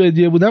جای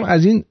سوئدیه بودم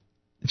از این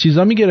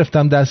چیزا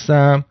میگرفتم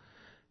دستم،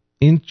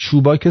 این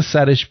چوبا که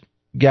سرش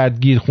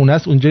گردگیر خونه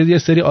است، اونجا یه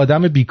سری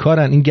آدم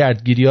بیکارن، این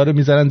گردگیری ها رو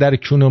میذارن در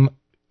کون و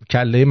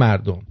کله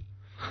مردم.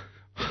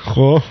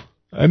 خب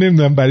من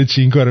نمیدونم برای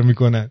چی این کارو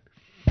میکنن،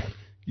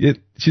 یه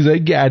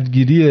چیزای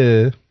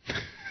گردگیریه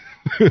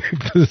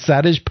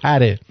سرش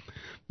پره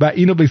و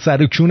اینو به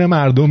سر کون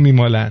مردم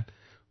میمالن.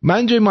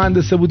 من جای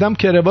مهندسه بودم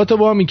کرواتو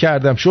با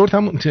میکردم، شورت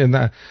هم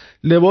نه،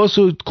 لباس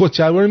و کت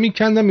شلوار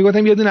میکندم،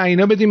 میگفتم یه دونه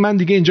عینه بدیم من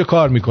دیگه اینجا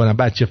کار میکنم،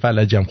 بچه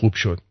فلجم خوب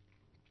شد.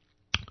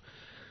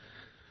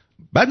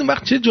 بعد اون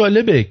وقت چه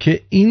جالبه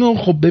که اینو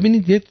خب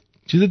ببینید یه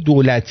چیز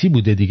دولتی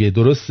بوده دیگه،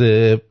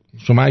 درسته؟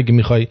 شما اگه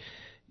میخوای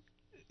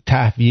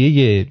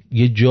تهویه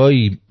یه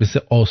جایی مثل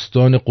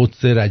آستان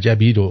قدس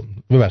رجبی رو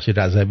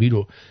رضوی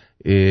رو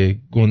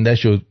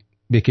گندش رو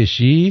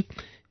بکشی،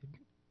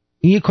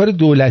 این یه کار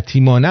دولتی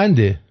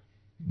ماننده.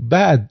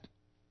 بعد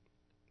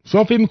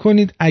شما فکر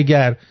میکنید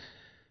اگر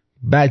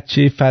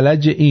بچه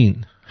فلج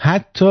این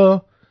حتی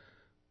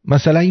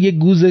مثلا یه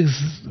گوز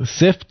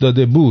سفت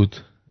داده بود،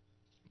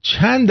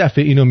 چند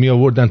دفعه اینو می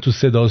آوردن تو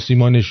صدا و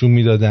سیما نشون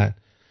میدادن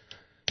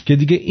که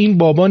دیگه این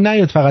بابا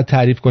نیاد فقط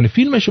تعریف کنه،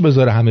 فیلمشو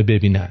بذاره همه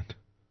ببینن.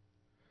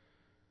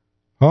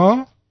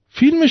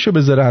 فیلمشو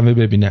بذاره همه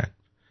ببینن.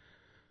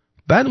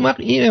 بعد اون وقت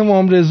این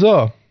امام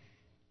رضا،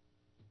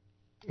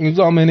 این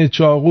زامن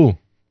چاقو،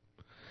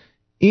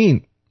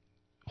 این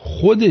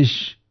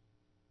خودش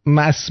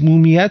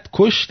مسمومیت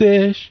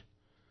کشتش،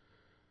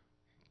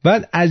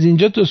 بعد از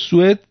اینجا تا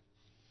سوئد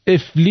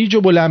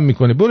افلیجو بلند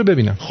میکنه. برو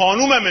ببینم.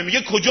 خانوممه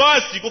میگه کجا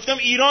هستی؟ گفتم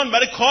ایران،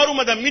 برای کار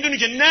اومدم. میدونی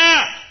که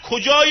نه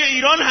کجای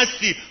ایران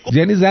هستی؟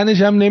 یعنی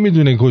زنش هم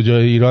نمیدونه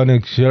کجای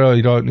ایرانه، چرا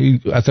ایران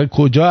اصلا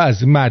کجا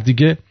هست. مردی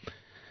که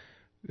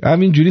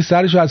همینجوری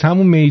سرشو از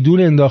همون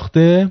میدون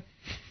انداخته،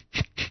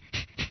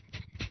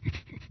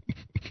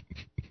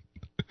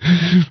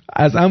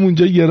 از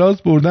همونجا یه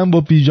راست بردن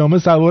با پیژامه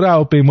سوار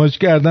هواپیماش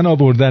کردن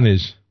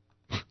آوردنش.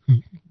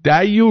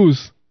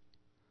 دیوس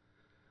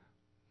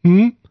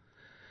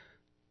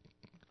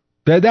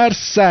پدر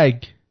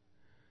سگ،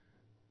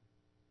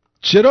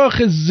 چرا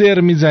آخه زر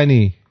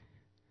میزنی؟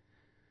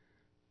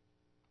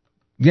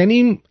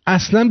 یعنی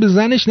اصلا به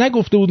زنش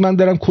نگفته بود من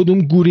دارم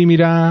کدوم گوری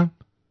میرم؟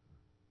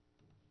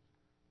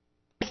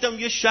 گفتم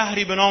یه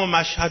شهری به نام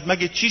مشهد،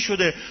 مگه چی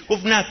شده؟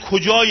 گفت نه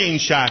کجای این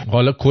شهر.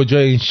 حالا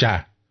کجای این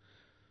شهر؟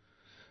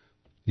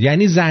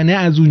 یعنی زنه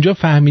از اونجا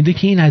فهمیده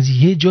که این از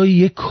یه جایی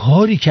یه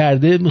کاری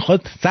کرده،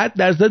 میخواد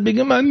 100%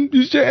 بگه من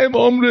پیش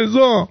امام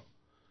رضا.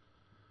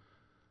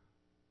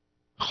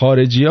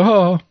 خارجی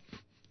ها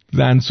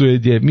زن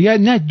سوئدیه میگه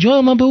نه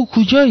جا من به او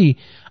کجایی؟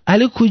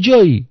 اله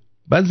کجایی؟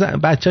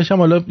 بعد بچه‌ش هم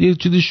حالا یه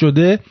چیزی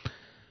شده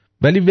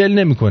ولی ول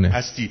نمیکنه.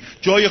 هستی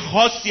جای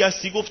خاصی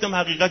هستی؟ گفتم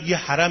حقیقت یه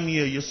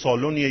حرمیه، یه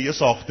سالونیه، یه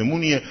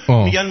ساختمونیه.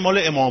 میگن مال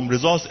امام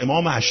رضاست،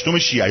 امام 8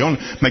 شیعیان.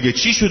 مگه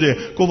چی شده؟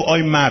 گفت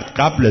آی مرد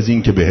قبل از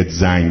این که بهت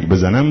زنگ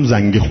بزنم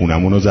زنگ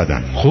خونمونو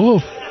زدن.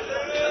 خب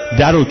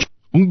درو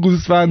اون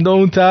گوسفندا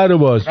اون ته رو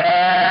باز.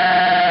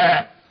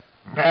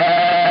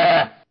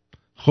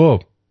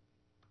 خب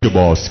که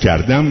باز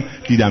کردم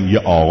دیدم یه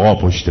آقا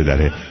پشت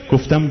دره.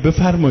 گفتم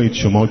بفرمایید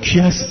شما کی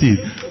هستید؟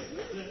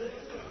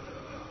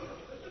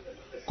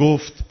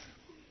 گفت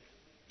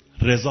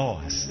رضا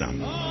هستم.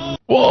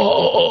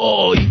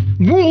 وای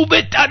مو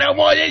به تن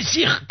مال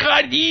سیخ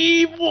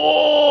کردی.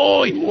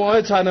 وای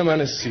موه تن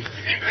من سیخ،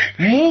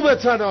 مو به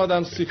تن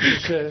آدم سیخ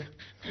میشه،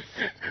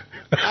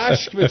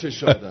 عشق به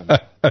چش آدم.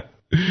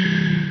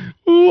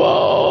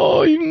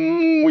 وای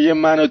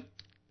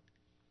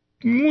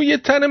موی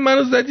تن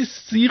منو زدی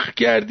سیخ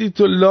کردی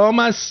تو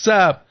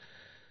لامصب.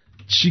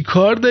 چی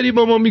کار داری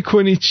با ما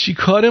میکنی؟ چی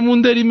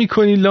کارمون داری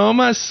میکنی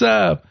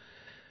لامصب؟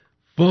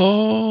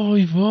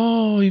 وای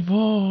وای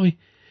وای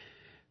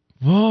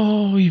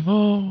وای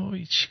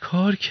وای چی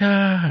کار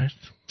کرد؟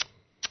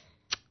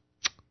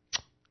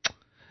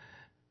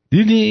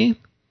 دیدین؟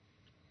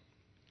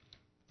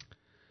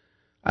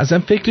 اصلا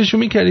فکرشو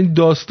میکردین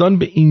داستان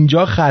به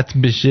اینجا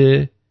ختم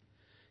بشه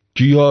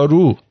که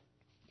یارو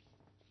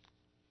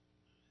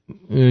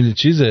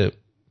چیزه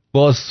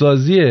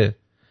بازسازیه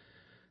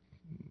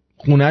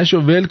خونهشو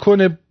ول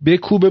کنه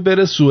بکوبه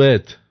بره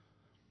سوئد.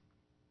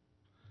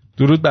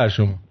 درود بر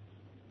شما.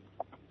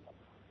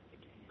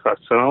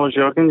 خسته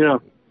نباشی حاکم جان.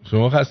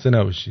 شما خسته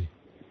نباشی.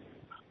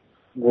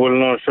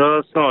 گلناشا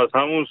هستم از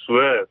همون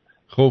سوئد.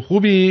 خب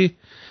خوبی؟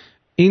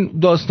 این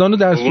داستانو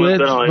در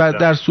سوئد و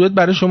در سوئد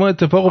برای شما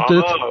اتفاق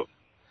افتاده؟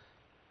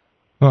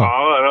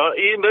 آقا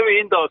این ببین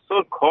این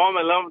داستان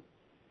کاملا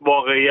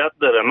واقعیت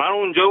داره. من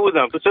اونجا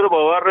بودم. تو چرا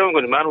باور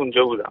نمی‌کنی؟ من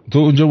اونجا بودم. تو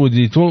اونجا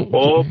بودی؟ تو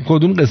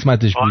کدوم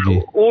قسمتش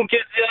بودی؟ اون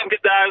کسی هم که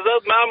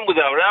درزاد من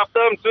بودم.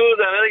 رفتم تو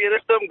زنه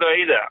گرفتم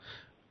گاییدم.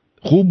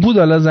 خوب بود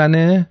حالا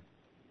زنه؟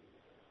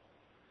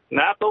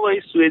 نه بابا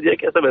این سوئدی‌ها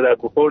که اصلا به درد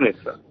بخور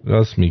نیستن.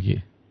 راست میگی.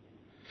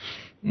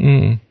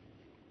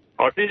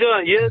 آرتین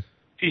جان یه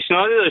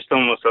پیشنهادی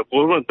داشتم واسه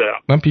قربونت برم.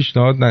 من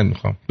پیشنهاد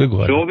نمیخوام.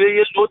 بگو. شما بیا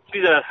یه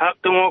لطفی در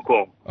حق ما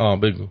کن.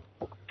 بگو.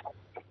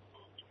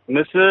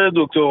 مثل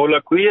دکتر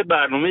هولکویی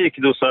برنامه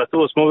 1-2 ساعته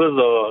واسه ما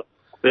بذار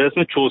به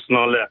اسم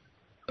چوسناله.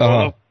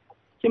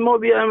 که ما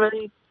بیایم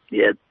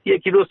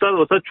 1-2 ساعت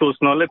واسه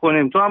چوسناله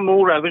کنیم. تو هم به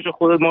اون روش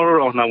خودت ما رو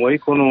راهنمایی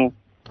کن.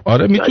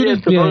 آره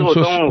میتونید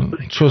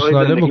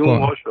چوسناله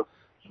بکن.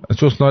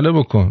 چوسناله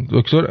بکن.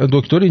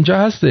 دکتر اینجا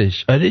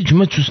هستش. آره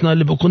شما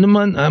چوسناله بکنه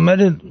من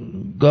عمل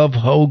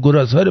گاوها و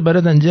گرازها رو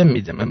برات انجام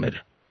میدم. امر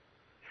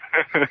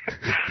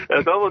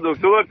اصلا با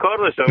دکتر من کار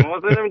داشتم.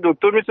 مثلا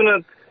دکتر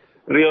میتونه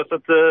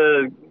ریاست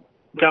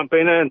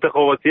کمپین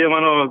انتخاباتی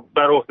منو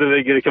بر عهده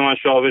بگیره که من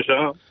شاه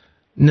بشم؟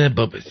 نه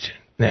بابا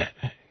نه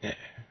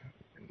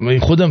من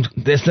خودم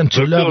دستم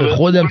چلاقه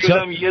خودم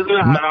یه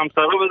دونه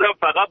حرمسرا بدم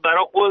فقط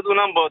برای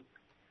خودتونم با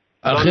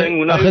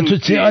آخه تو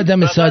چه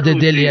آدم ساده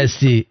دلی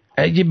هستی؟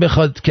 اگه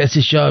بخواد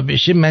کسی شاه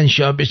بشه من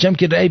شاه بشم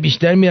که رأی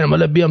بیشتر میارم.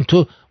 حالا بیام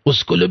تو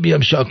اسکولو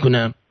بیام شاه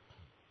کنم.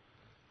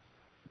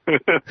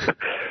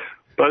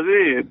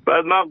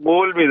 بعد من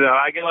قول میدم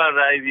اگه من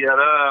رأی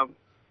بیارم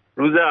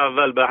روز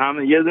اول به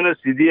همه یه دونه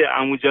CD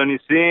عمو جانی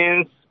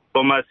سینز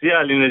با مسیح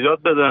علی نجات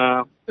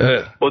بدم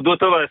با 2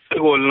 تا بسته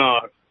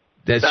گلنار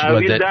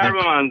تحویل در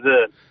به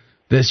منزل.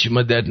 دست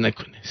شما درد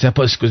نکنه.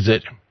 سپاس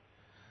گذارم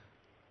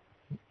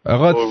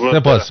آقا.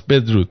 سپاس.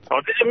 بدرود.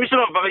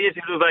 میشونم فقط یه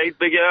چیز رو وحید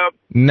بگم؟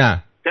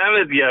 نه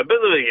دمت گرم.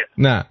 بذار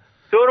بگم. نه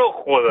تو رو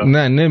خدا.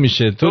 نه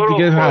نمیشه. تو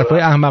دیگه حرفای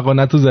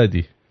احمقانه تو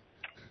زدی.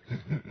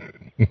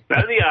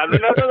 نه دیگه الان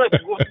ندادم.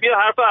 گفت بیا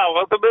حرف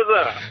احمقانه تو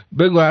بزن.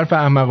 بگو حرف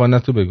احمقانه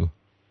تو بگو.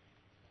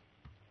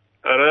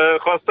 آره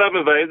خواستم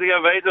به وحید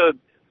بگم وحید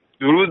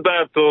درود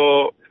بر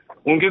تو.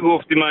 اون که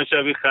گفتی من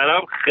شبیه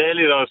خرم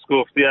خیلی راست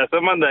گفتی. اصلا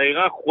من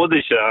دقیقا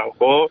خودشم.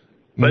 خب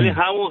ولی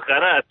همون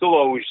خره از تو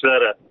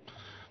باهوش‌تره.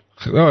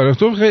 آره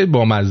تو خیلی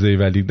بامزه‌ای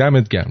ولی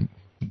دمت گرم.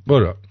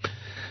 برو.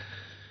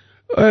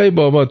 ای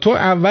بابا تو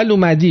اول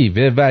اومدی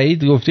و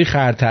وحید گفتی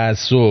خر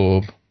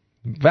تعصب،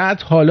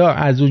 بعد حالا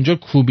از اونجا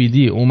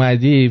کوبیدی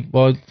اومدی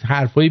با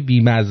حرفای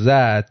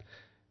بیمزه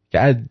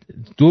که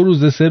 2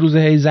 روز 3 روز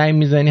هی زنگ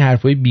میزنی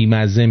حرفای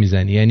بیمزه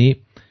میزنی. یعنی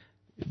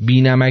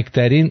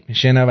بی‌نمک‌ترین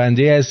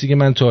شنونده هستی که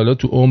من تا حالا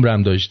تو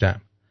عمرم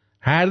داشتم.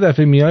 هر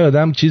دفعه میای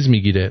آدم چیز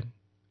میگیره،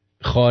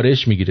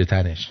 خارش میگیره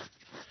تنش.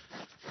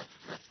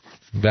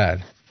 بله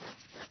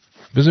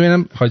بذار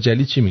ببینم حاج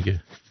علی چی میگه.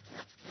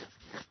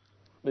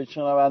 به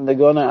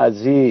شنوندگان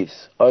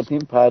عزیز، آرتین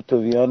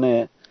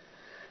پرتویان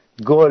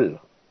گل،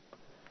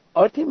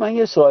 آرتین من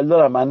یه سوال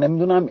دارم. من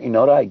نمیدونم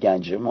اینا رو از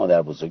گنج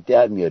مادر بزرگ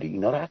در میاری،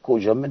 اینا رو از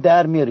کجا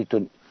در میاری؟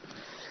 تو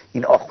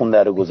این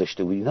آخونده رو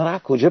گذاشته بودی، اینا رو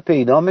از کجا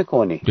پیدا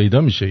میکنی؟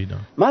 پیدا میشه اینا.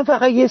 من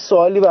فقط یه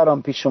سوالی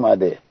برام پیش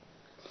اومده.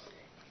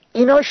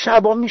 اینا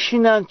شبا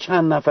میشینن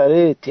چند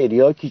نفره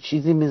تریاکی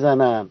چیزی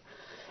میزنن،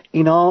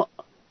 اینا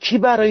کی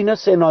برای اینا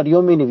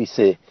سناریو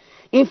مینویسه؟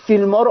 این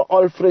فیلم ها رو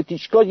آلفرد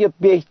هیچکاک یه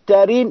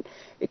بهترین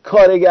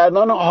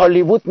کارگردان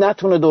هالیوود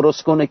نتونه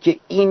درست کنه که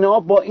اینا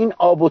با این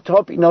آب و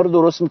تاب اینا رو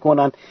درست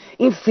میکنن.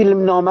 این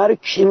فیلم نامه رو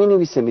کی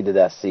مینویسه میده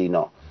دست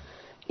اینا؟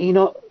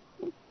 اینا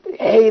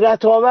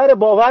حیرت آور.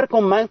 باور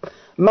کن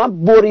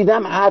من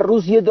بریدم، هر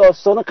روز یه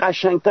داستان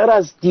قشنگتر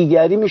از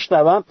دیگری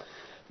میشنوم.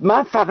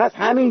 من فقط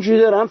همینجوری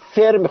دارم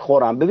فر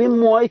میخورم. ببین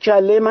موهای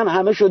کله من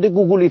همه شده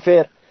گوگلی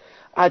فر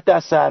از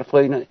دست حرفا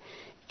اینا.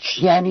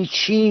 یعنی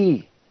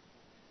چی؟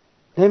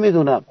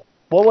 نمیدونم.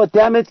 بابا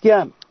دمت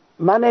گرم.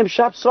 من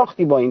امشب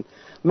ساختی با این.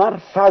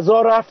 من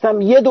فضا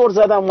رفتم یه دور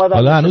زدم اومدم.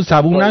 حالا هنوز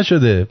تموم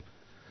نشده.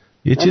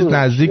 یه چیز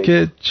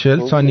نزدیک 40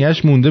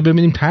 ثانیهش مونده،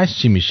 ببینیم تهش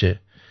چی میشه.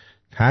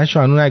 تهش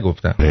هنوز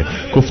نگفتم.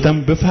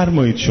 گفتم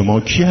بفرمایید شما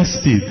کی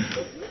هستید؟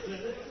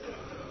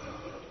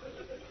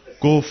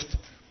 گفت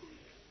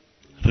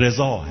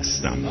رضا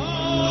هستم.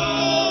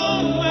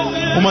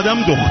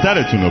 اومدم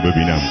دخترتون رو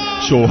ببینم،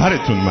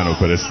 شوهرتون منو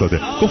فرستاده.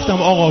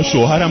 گفتم آقا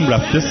شوهرم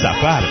رفته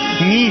سفر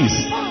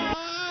نیست.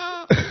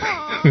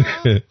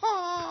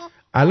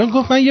 الان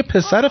گفت من یه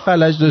پسر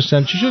فلج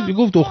داشتم. چی شد؟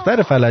 گفت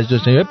دختر فلج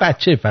داشتم یا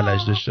بچه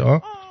فلج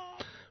داشته.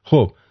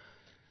 خب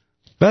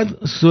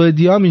بعد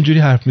سوئدی هم اینجوری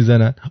حرف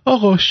میزنن،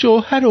 آقا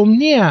شوهرم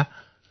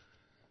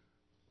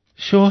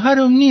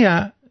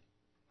نیه.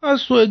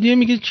 از سوئدی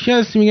میگه چی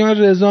هستی؟ میگه من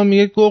رضا.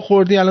 میگه گو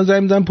خوردی، الان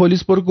زنگ میزنم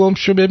پلیس، برو گم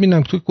شو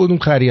ببینم تو کدوم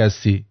خری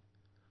هستی.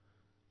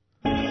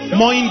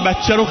 ما این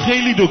بچه رو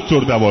خیلی دکتر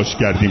دواش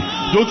کردیم.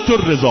 دکتر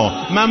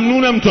رضا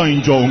ممنونم تا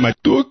اینجا اومد.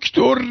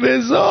 دکتر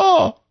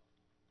رضا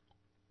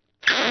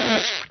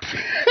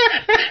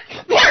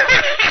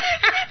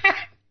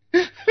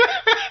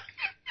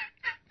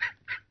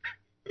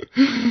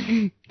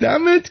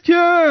دمت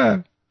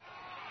گرم.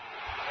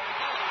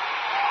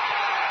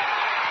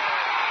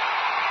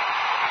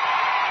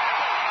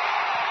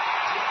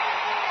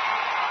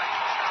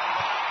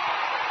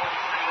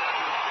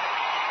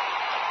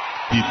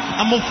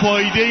 اما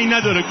فایده ای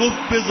نداره.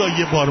 گفت بذار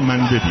یه بار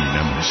من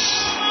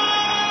ببینمش.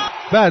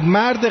 بعد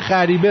مرد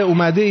غریبه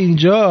اومده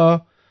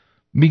اینجا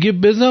میگه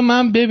بذار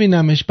من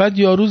ببینمش. بعد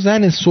یارو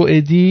زن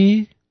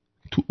سوئدی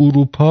تو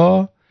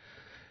اروپا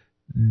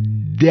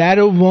در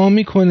رو وا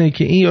میکنه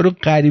که این یارو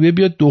غریبه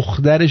بیاد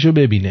دخترشو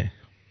ببینه.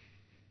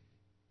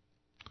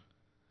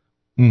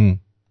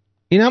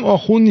 این هم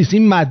آخون نیست،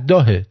 این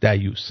مداحه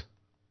دیوس.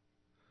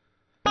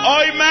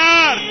 آی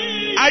مرد،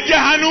 اگه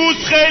هنوز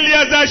خیلی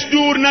ازش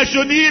دور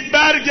نشدی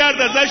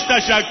برگرد ازش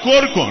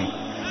تشکر کن.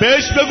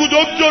 بهش بگو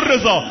دکتر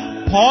رضا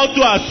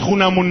پاتو از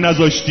خونمون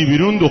نذاشتی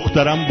بیرون.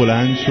 دخترم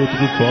بلند شد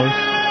رو پاش.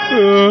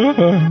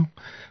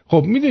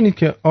 خب میدونید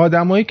که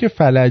آدمایی که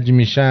فلج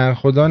میشن،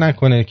 خدا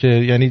نکنه که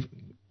یعنی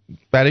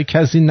برای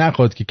کسی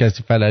نخواد که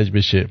کسی فلج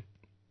بشه،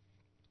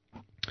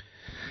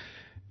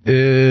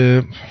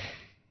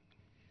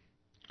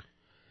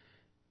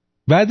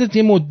 بعد از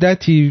یه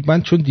مدتی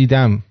من چون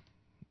دیدم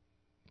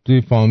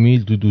توی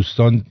فامیل دو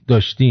دوستان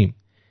داشتیم،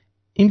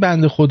 این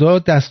بنده خدا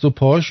دست و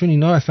پاهاشون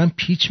اینا اصلا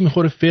پیچ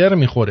میخوره، فر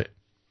میخوره.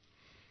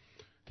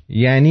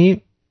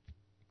 یعنی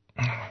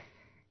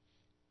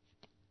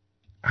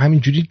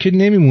همینجوری که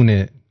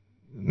نمیمونه،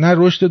 نه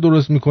رشد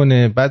درست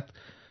میکنه. بعد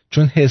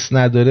چون حس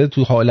نداره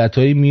تو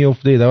حالتهایی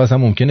میفته، در اصلا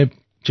ممکنه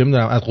چه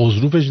میدونم از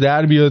قضروفش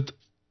در بیاد،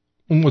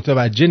 اون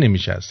متوجه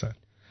نمیشه اصلا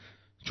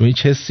چون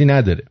هیچ حسی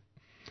نداره.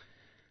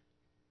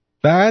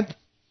 بعد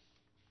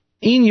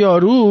این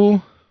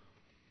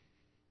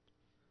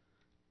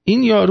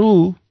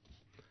یارو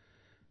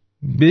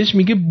بهش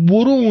میگه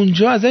برو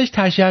اونجا ازش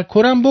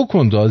تشکرم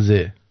بکن،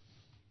 تازه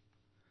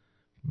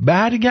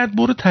برگرد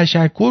برو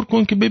تشکر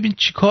کن که ببین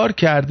چی کار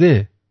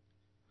کرده.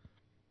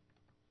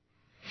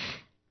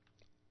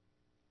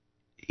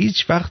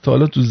 هیچ وقت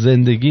حالا تو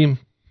زندگیم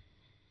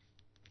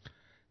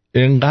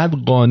انقدر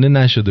قانع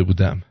نشده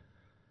بودم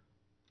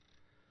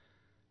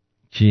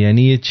که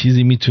یعنی یه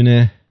چیزی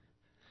میتونه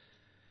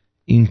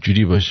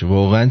اینجوری باشه.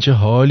 واقعا چه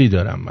حالی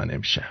دارم من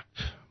امشب.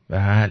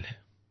 بله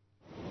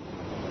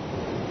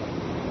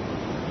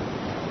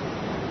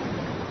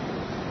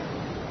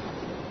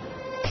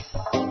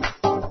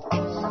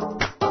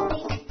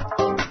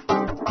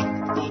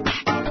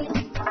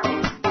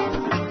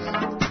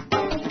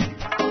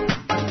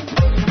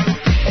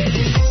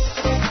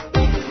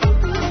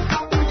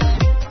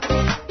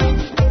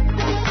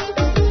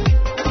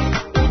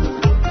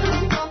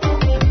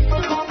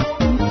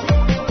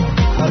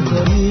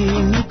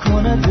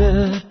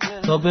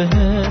تا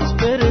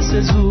بهت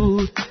برسه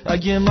زود.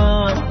 اگه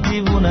من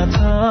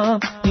دیوونتم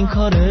این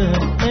کار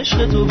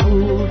عشق تو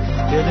بود.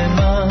 دل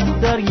من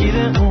درگیر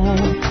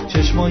اون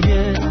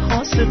چشمای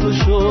خاص تو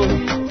شد.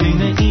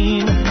 بین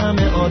این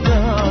همه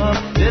آدم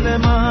دل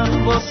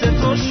من واسه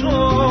تو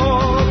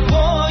شد.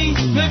 وای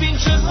ببین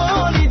چه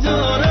حالی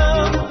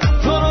دارم،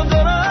 تو رو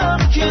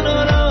دارم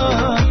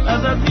کنارم.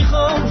 ازت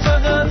میخوام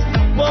فقط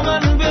با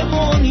من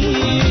بمونی.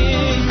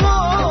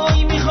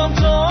 وای میخوام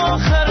تا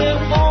آخر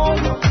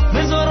عمر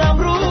بذارم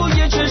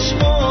روی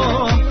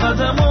چشمام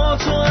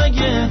قدماتو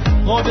اگه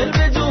قابل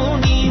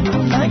بدونی،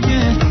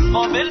 اگه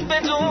قابل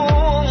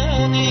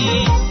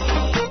بدونی.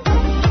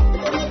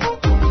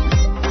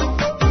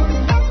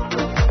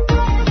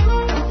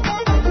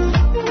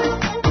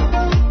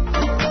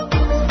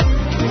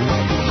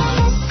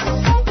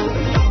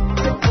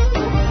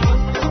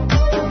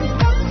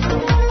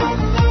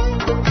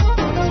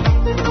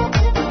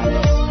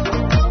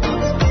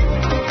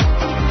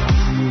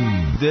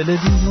 دل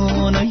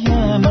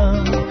دیوانه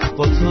من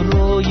با تو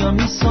رویا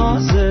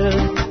میسازه،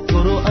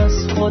 تو رو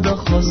از خدا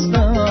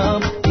خواستم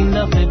این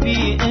دفعه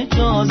بی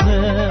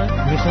اجازه،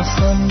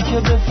 میخواستم که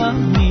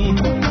بفهمی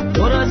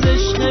پر از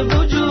عشق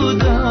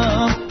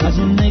وجودم، از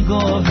اون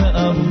نگاه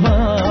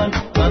اول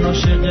من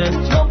عاشق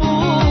تو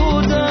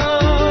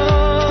بودم.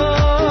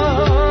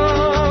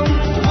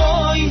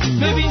 وای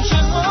ببین چه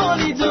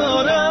حالی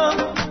دارم،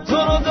 تو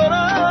رو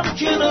دارم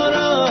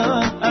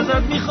کنارم،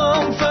 ازت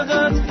میخوام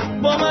فقط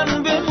با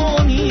من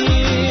بمونی.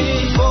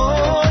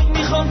 وای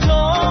میخوام تا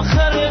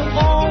آخر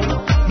عمر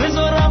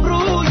بذارم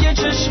روی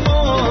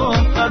چشمام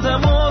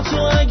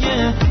قدماتو،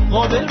 اگه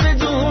قابل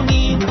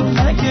بدونی،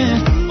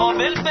 اگه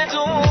قابل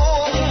بدونی.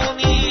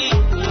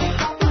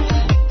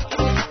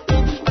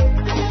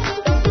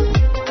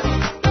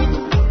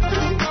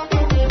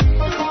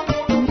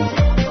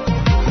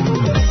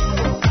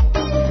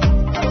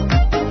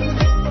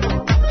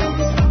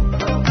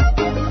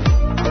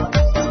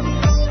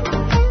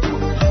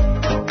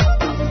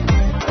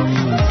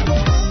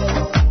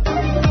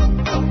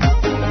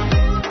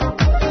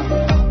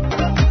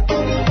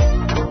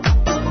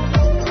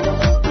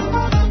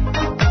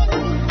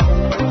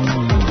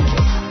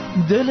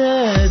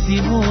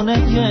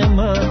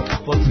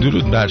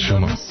 درود بر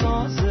شما.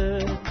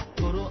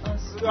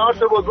 آرت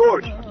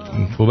بزرگ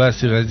خوب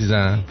هستی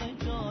عزیزم؟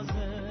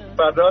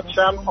 فدات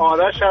شم.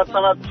 آرش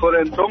هستم از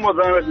تورنتو،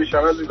 مزاحمت میشم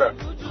عزیزم.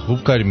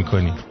 خوب کاری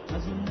میکنی.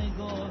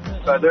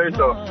 فدای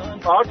تو.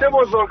 آرت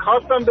بزرگ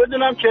خواستم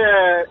بدونم که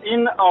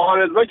این آقا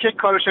رضا که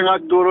کارش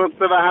انقدر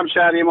درسته و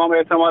همشهری ما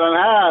احتمالاً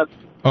هست،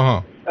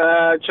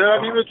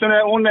 چرا نمیتونه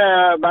اون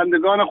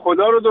بندگان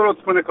خدا رو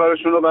درست کنه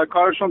کارشون رو، و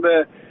کارشون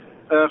به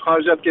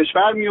خارج از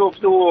کشور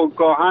میفته و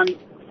گاهن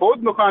فوت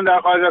میکنن در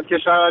خارج از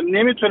کشور،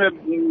 نمیتونه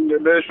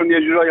بهشون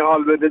یه جورایی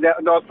حال بده.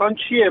 داستان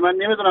چیه؟ من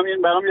نمیدونم.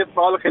 این برام یه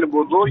سوال خیلی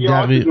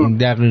بزرگه.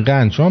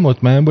 دقیقاً شما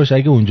مطمئن باش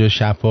اگه اونجا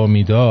شفا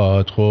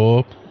میداد،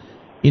 خب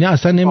اینا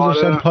اصلا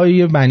نمیذاشتن پای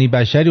یه بنی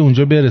بشری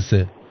اونجا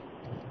برسه،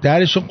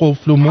 درشو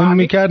قفل و موم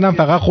میکردن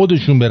فقط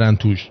خودشون برن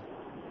توش.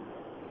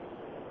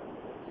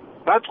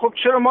 بعد خب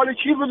چرا مال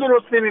کی رو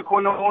درست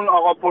نمیکنه اون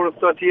آقا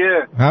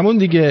پروستاتیه؟ همون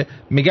دیگه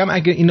میگم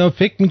اگه اینا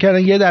فکر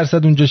میکردن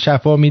 1% اونجا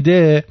شفا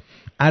میده،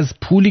 از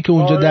پولی که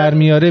اونجا در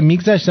میاره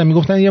میگذشتن،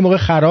 میگفتن یه موقع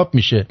خراب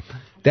میشه،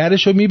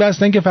 درشو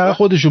میبستن که فقط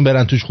خودشون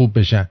برن توش خوب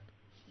بشن.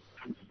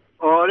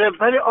 آره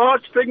ولی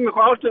آرت فکر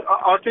میکنم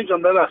آرت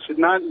جان ببخشید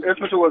من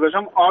اسمشو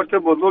گذاشتم آرت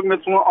بزرگ،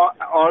 مثل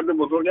آرت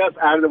بزرگ است،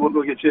 ارد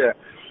بزرگ چیه؟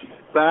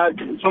 بعد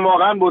چون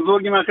واقعا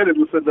بزرگی من خیلی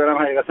دوست دارم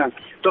حقیقتا.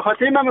 به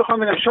خاطر من میخوام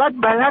ببینم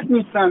شاید بلد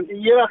نیستن،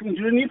 یه وقت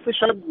اینجوری نیست،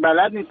 شاید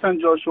بلد نیستن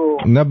جاشو.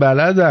 نه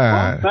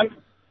بلدن. من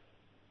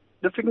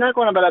فکر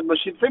نکنم بلد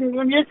باشید. فکر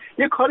میکنم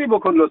یه کاری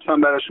بکن لطفا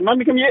براشون. من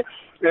میگم یه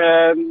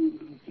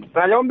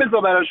پیام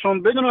بذار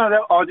براشون، بدون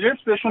آدرس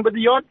بهشون بده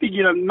یاد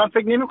بگیرن. من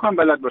فکر نمیکنم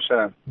بلد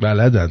باشن.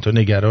 بلدن، تو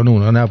نگران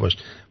اونا نباش.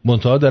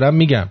 منتها دارم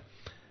میگم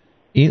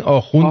این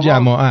آخوند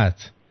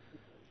جماعت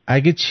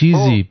اگه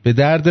چیزی به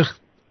درد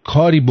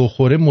کاری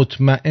بخوره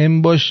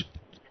مطمئن باش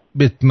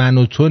به من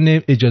و تو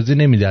اجازه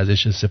نمیده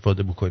ازش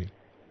استفاده بکنیم.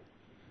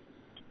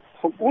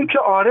 خب اون که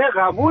آره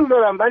قبول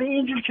دارم، ولی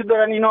اینجور که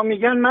دارن اینا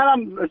میگن منم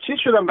چی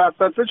شدم،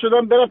 وسوسه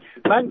شدم برم.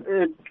 من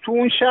تو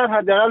اون شهر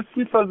حداقل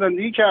 30 سال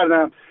زندگی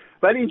کردم،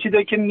 ولی این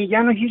چیزایی که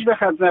میگن رو هیچ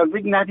وقت از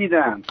نزدیک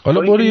ندیدم.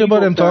 حالا برو یه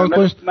بار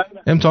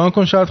امتحان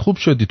کن شاید خوب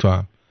شدی تو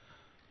هم.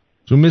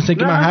 چون مثل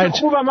که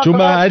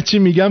من هر چی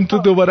میگم تو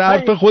دوباره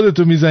حرف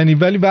خودتو میزنی،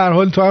 ولی به هر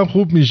حال تو هم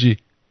خوب میشی.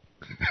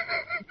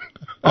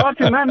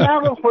 آره من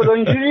نه خدا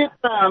اینجوری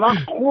من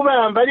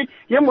خوبم، ولی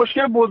یه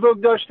مشکل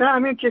بزرگ داشتم،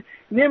 همین که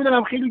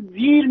نمیدونم خیلی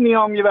دیر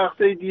میام، یه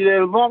وقتی دیر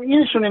الزام،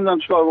 اینشو نمیدونم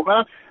چیکار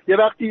بکنم. یه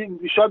وقتی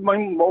شاید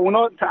با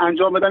اونا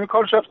انجام بدم این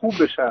کار شاید خوب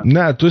بشه.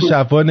 نه تو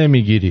شفا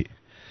نمیگیری.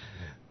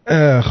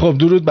 خب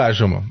درود بر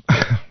شما.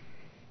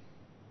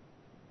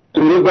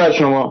 درود بر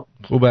شما.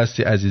 خوب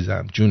هستی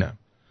عزیزم؟ جونم.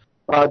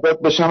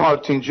 عادت بشم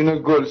آرتین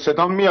جون گل.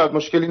 صدام میاد؟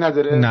 مشکلی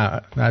نداره؟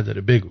 نه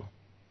نداره، بگو.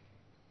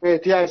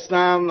 مهدی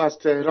هستم از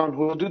تهران.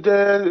 حدود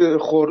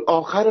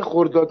آخر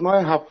خرداد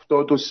ماه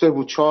 73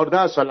 بود،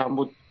 14 سالم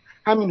بود،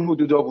 همین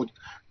حدودا بود.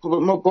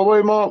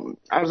 بابای ما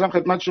عرضم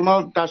خدمت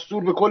شما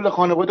دستور به کل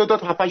خانواده داد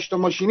 7-8 تا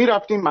ماشینی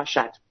رفتیم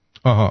مشهد.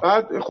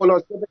 بعد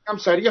خلاصه بگم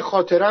سریع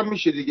خاطرم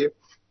میشه دیگه،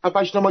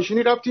 7-8 تا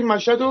ماشینی رفتیم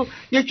مشهد و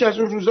یکی از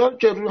اون روزا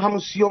که همون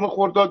 30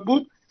 خرداد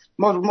بود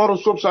ما رو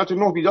صبح ساعت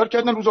 9 بیدار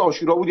کردن، روز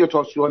عاشورا بود یا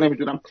تاسوعا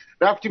نمیدونم،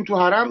 رفتیم تو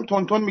حرم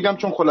تون میگم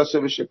چون خلاصه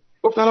بشه.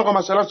 گفتن آقا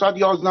مثلا ساعت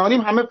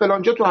 11:30 همه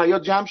فلانجا تو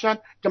حیاط جمع شن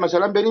که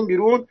مثلا بریم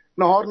بیرون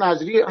نهار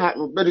نظری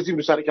بریزیم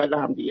رو سر کله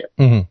هم دیگه.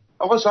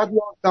 آقا ساعت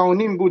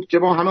 11:30 بود که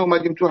ما همه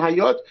اومدیم تو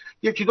حیاط،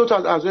 یکی دو تا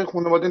از اعضای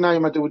خانواده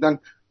نیومده بودن.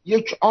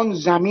 یک آن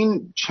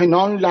زمین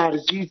چنان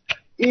لرزید،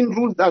 این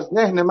روز از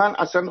ذهن من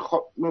اصلا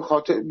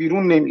خاطر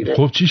بیرون نمیره.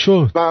 خب چی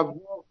شد؟ و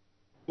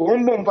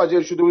بمب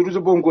منفجر شده بود، روز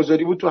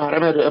بمبگذاری بود تو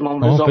حرم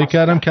امام رضا. فکر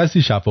کردم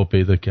کسی شفا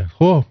پیدا کرد.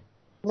 خب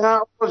نه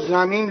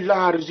زمین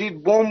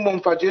لرزید، بمب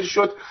منفجر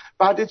شد.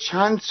 بعد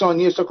چند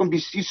ثانیه ساکن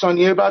 20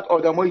 ثانیه بعد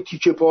آدمای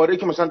تیکه پاره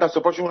که مثلا دست و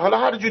پاشون حالا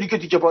هر جوری که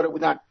تیکه پاره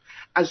بودن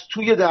از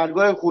توی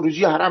درگاه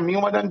خروجی حرم می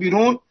اومدن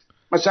بیرون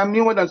مثلا می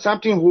اومدن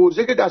سمت این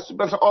حوزه که دست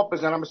مثلا آب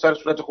بزنن به سر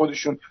صورت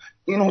خودشون،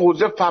 این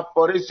حوزه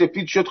فواره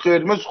سفید شد،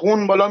 قرمز،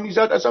 خون بالا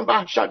میزد، اصلا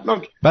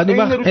وحشتناک. بعد اون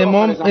وقت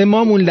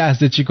امام اون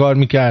لحظه چی کار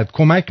میکرد؟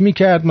 کمک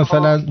میکرد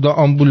مثلا دا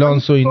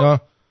آمبولانس و اینا؟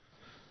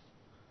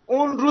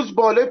 اون روز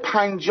بالای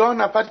 50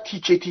 نفر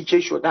تیکه تیکه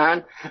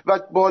شدن و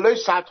بالای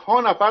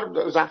صدها نفر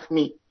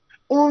زخمی.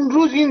 اون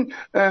روز این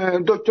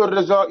دکتر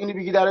رضا اینی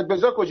بگی درت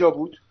بزا کجا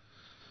بود؟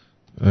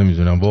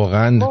 نمیدونم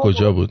واقعا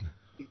کجا بود.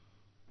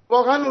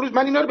 واقعا اون روز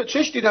من اینا رو به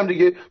چشم دیدم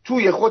دیگه،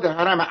 توی خود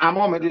حرم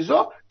امام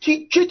رضا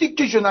تیکه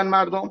تیکه شدن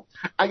مردم.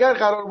 اگر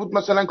قرار بود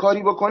مثلا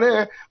کاری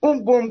بکنه،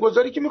 اون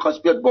بمبگذاری که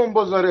می‌خواست بیاد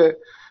بمبگذاره،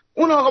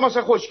 اون آقا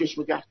مثلا خشکش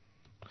می‌کرد.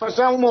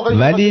 مثلا اون موقع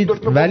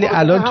ولی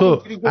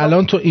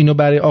الان تو اینو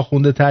برای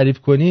آخونده تعریف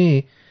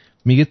کنی،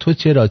 میگه تو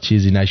چرا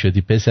چیزی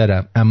نشدی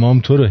پسرم، امام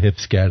تو رو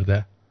حفظ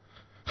کرده.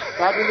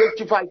 بعد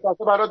یکی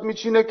فلسفه برات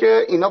میچینه که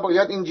اینا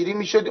باید اینجوری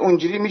میشد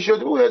اونجوری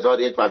میشد، او هزار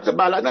یک فلسفه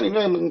بلدن اینا،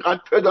 اینقدر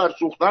پدر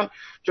سوختن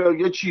که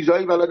یه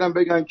چیزایی بلدن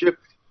بگن. که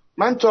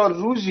من تا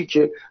روزی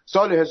که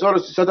سال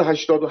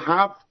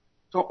 1387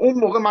 تا اون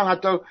موقع من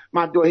حتی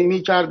مدعی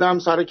میکردم،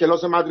 سر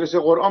کلاس مدرسه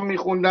قرآن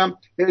میخوندم.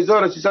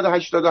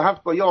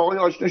 1387 با یه آقای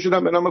آشنا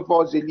شدم به نام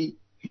فاضلی.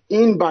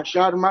 این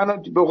بشر منو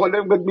به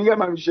قول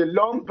میگم همیشه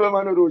لامپ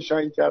منو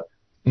روشن کرد.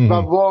 و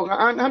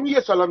واقعا هم یه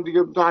سالم دیگه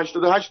تا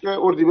 88 که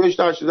اردیبهشت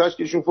 88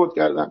 که ایشون فوت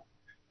کردن،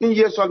 این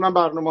یه سال من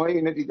برنامه‌های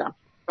اینو دیدم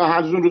و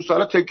از اون روز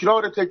سالا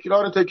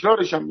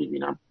تکرارش هم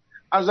میبینم.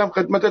 ازم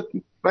خدمتت.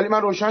 ولی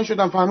من روشن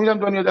شدم، فهمیدم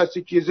دنیا دست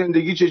کیه،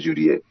 زندگی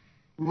چجوریه.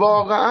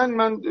 واقعا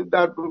من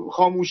در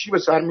خاموشی به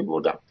سر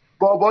میبردم.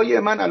 بابای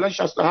من الان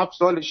 67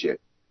 سالشه،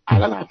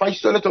 الان 7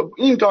 ساله تا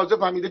این تازه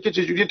فهمیده که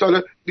چجوریه،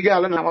 تا دیگه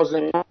الان نماز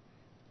نمیخونه.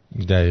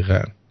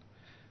 دقیقاً.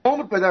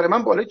 اون پدر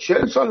من بالای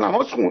 40 سال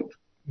نماز خوند،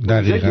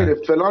 دقیقاً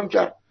گرفت فلان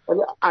کرد، ولی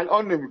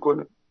الان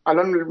نمیکنه.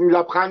 الان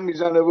لبخند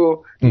میزنه و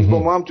با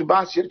ما هم تو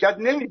بحث شرکت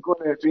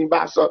نمیکنه تو این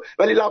بحثا،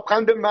 ولی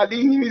لبخند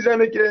ملیحی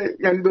میزنه که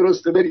یعنی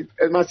درسته، برید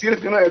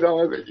مسیرتون رو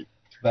ادامه بدید.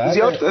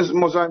 زیاد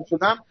مزاحم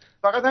شدم،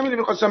 فقط همین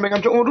میخواستم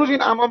بگم که اون روز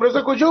این امام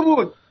رضا کجا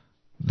بود؟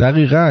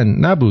 دقیقاً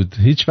نبود،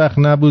 هیچ وقت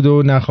نبود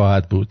و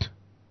نخواهد بود.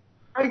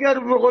 اگر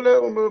به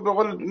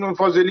قول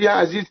فاضلی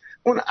عزیز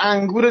اون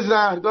انگور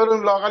زهردار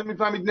رو لااقل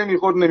میفهمید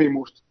نمیخورد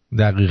نمیمرد.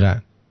 دقیقاً.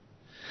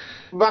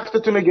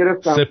 وقتتون رو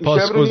گرفتم.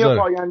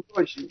 سپاسگزارم.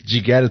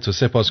 جیگر تو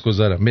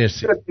سپاسگزارم.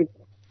 مرسی.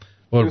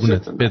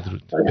 قربونت.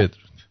 بدرود.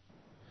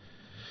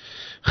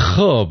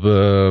 خب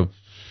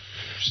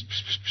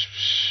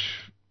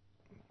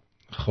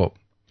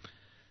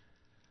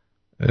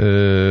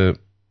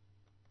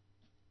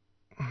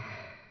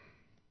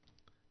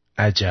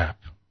عجب.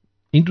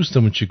 این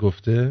دوستمون چی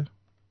گفته؟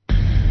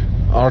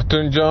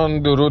 آرتون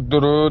جان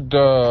درود.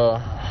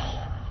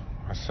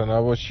 خسته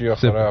نباشی،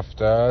 آخر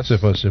هفته است.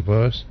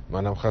 سپاس.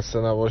 منم خسته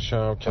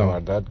نباشم،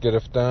 کمردرد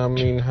گرفتم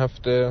این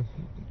هفته.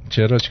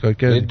 چرا چیکار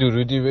کردی؟ یه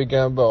درودی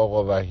بگم به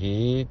آقا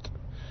وحید.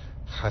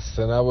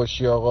 خسته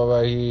نباشی آقا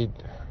وحید.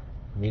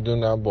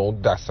 میدونم با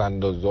اون دست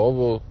اندازا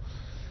و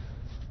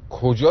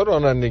کجا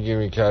رانندگی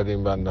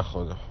میکردیم بنده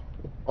خدا.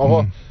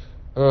 آقا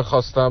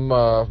خواستم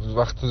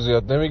وقت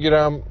زیاد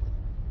نمیگیرم،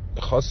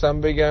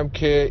 خواستم بگم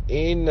که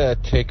این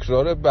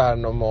تکرار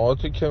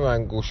برنامه‌هاتو که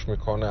من گوش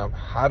میکنم،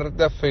 هر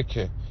دفعه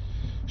که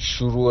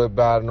شروع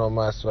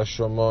برنامه است و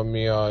شما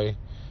میای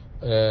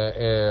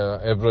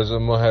ابراز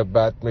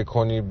محبت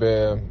میکنی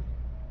به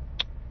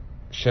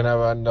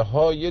شنونده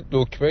ها، یه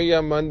دکمه‌ای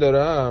هم من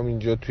دارم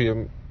اینجا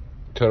توی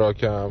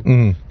تراکم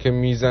که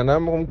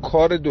میزنم، اون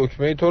کار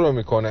دکمه تو رو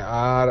میکنه،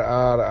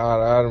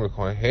 ار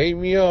میکنه، هی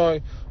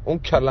میای اون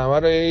کلمه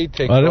رو هی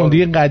تکرار. آره اون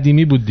دیگه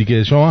قدیمی بود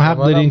دیگه، شما حق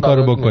داری این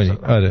کارو بکنی.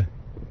 آره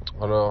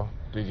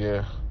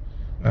دیگه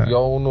یا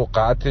اونو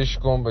قطعش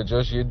کن، به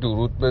جاش یه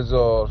درود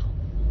بذار.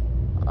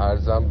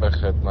 عرضم به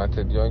خدمت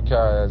دیان که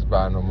از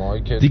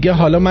برنامه‌هایی که دیگه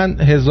حالا من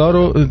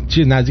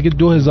نزدیک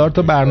 2000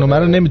 تا برنامه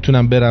رو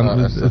نمیتونم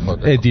برم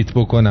ادیت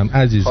بکنم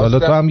عزیز. حالا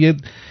تو هم یه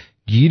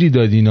گیری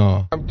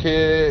دادینا.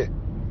 که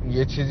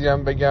یه چیزی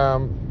هم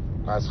بگم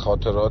از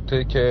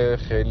خاطراتی که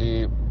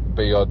خیلی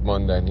به یاد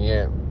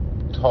ماندنیه.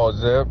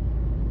 تازه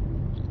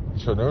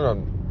شده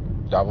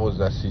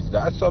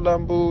 12-13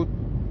 سالم بود،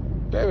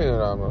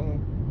 نمیدونم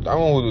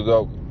همون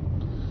حدودا بود،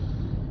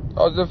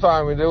 تازه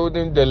فهمیده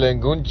بودیم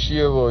دلنگون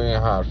چیه و این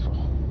حرفا.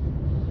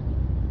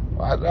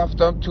 بعد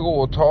رفتم تو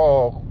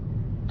اتاق،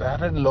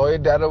 لای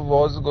در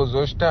واز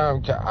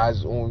گذاشتم که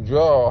از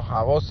اونجا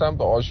حواسم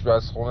به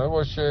آشپزخونه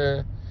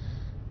باشه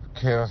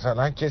که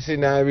مثلا کسی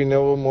نبینه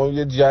و ما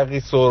یه جقی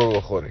سر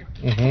بخوریم.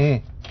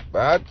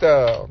 بعد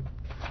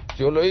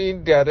جلوی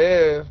این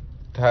دره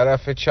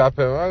طرف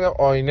چپ من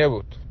آینه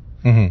بود،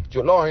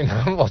 جلو آینه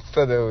هم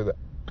واسطه بودم.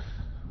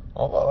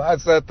 آقا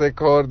وسط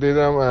کار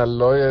دیدم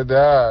اللای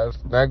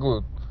دست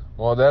نگود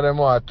مادر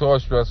ما تو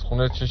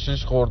آشپزخونه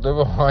چشش خورده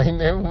به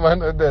آینه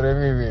منو داره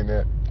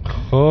میبینه.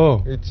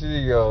 خب چی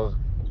دیگه،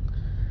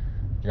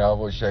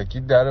 یواشکی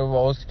در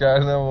واز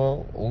کردم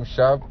و اون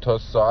شب تا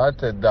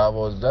ساعت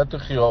 12 تو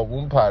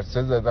خیابون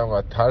پرسه زدم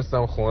و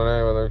ترسم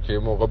خونه نمیدم که یه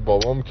موقع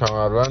بابام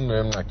کمربند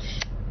بهم نکشه.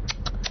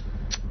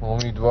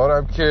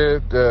 امیدوارم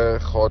که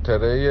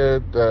خاطره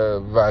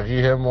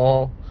وقیح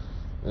ما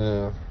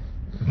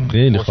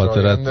خیلی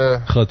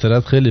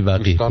خاطرت خیلی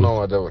وقیح بود.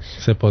 آمده باشه.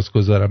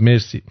 سپاسگزارم.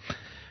 مرسی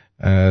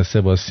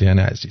سباستیان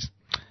عزیز.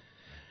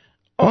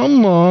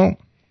 اما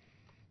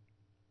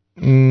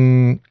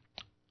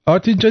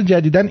آرتین جان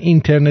جدیدن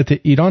اینترنت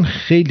ایران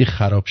خیلی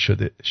خراب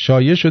شده.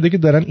 شایع شده که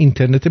دارن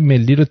اینترنت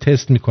ملی رو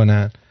تست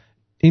میکنن.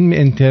 این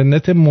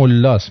اینترنت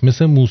ملاست،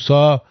 مثل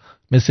موسی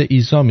مثل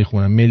عیسی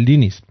میخونن، ملی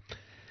نیست.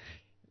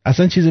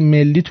 اصلا چیز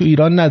ملی تو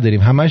ایران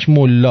نداریم، همش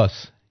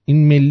ملاست.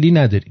 این ملی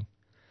نداریم.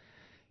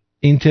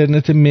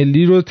 اینترنت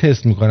ملی رو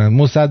تست میکنن.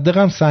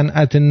 مصدقم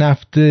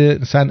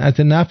صنعت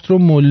نفت رو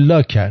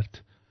ملا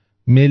کرد،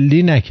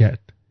 ملی نکرد.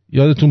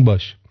 یادتون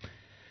باش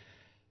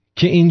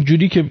که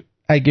اینجوری که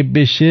اگه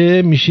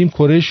بشه میشیم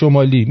کره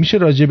شمالی. میشه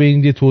راجع به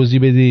این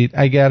توضیح بدید؟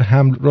 اگر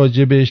هم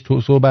راجع بهش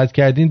صحبت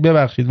کردین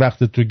ببخشید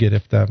وقتت رو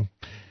گرفتم.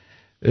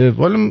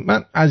 والا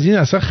من از این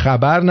اصلا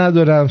خبر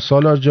ندارم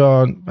سالار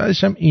جان.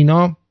 بعدشم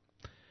اینا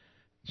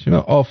شما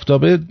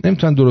آفتابه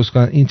نمیتونن درست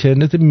کنن،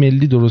 اینترنت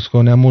ملی درست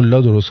کنن،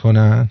 ملا درست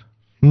کنن.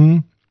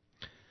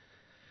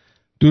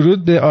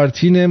 درود به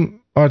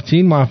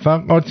آرتین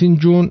موفق. آرتین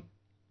جون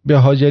به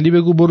حاجلی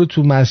بگو برو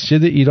تو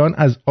مسجد ایران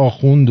از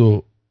آخوند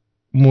و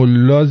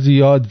ملا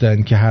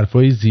زیادن که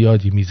حرفای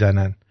زیادی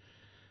میزنن.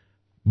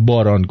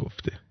 باران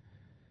گفته.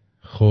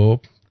 خب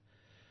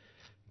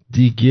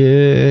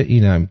دیگه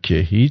اینم که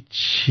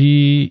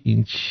هیچی.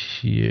 این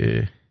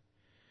چیه؟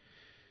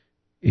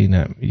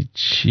 اینم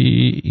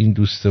هیچی. این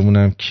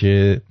دوستمونم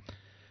که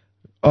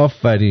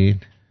آفرین.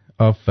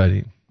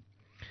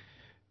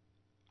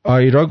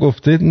 آیرا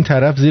گفته این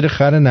طرف زیر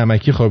خر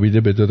نمکی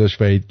خوابیده به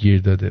داداش وحید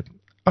گیر داده.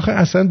 آخه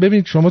اصلا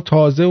ببین شما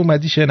تازه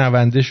اومدی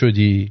شنونده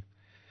شدی،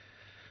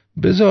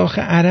 بذار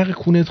آخه عرق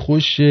کونت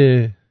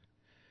خوشه،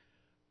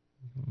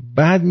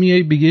 بعد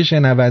میای بگی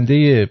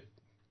شنونده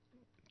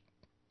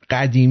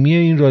قدیمی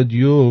این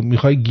رادیو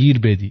میخوای گیر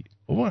بدی.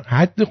 بابا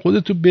حد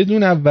خودتو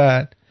بدون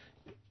اول.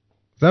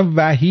 مثلا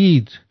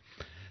وحید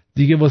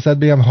دیگه واسط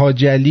بگم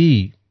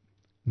حاجلی،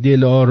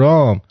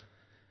 دلارام،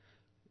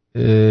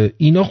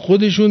 اینا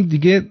خودشون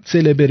دیگه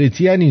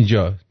سلبریتی هن،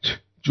 اینجا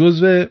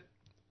جزو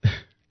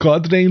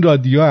کادر این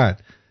رادیو هن.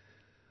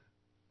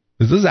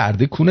 بذار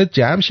زرده کونت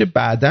جمع شه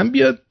بعدم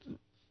بیاد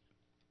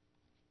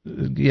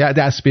یه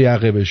دست به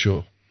یقه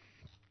بشو.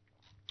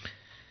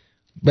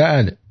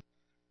 بله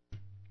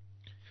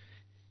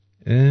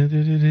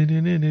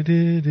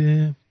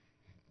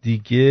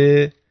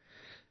دیگه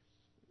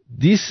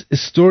This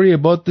story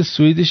about the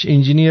Swedish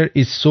engineer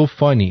is so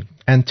funny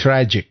and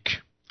tragic.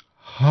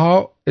 How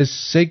a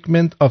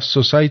segment of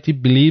society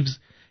believes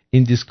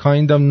in this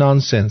kind of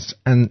nonsense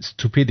and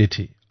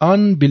stupidity.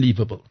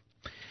 Unbelievable.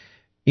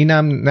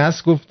 اینم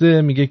نس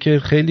گفته، میگه که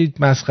خیلی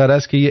مسخره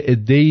است که یه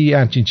عده‌ای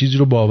همچین چیزی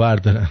رو باور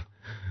دارن.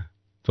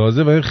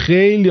 تازه باید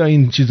خیلی ها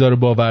این چیزا رو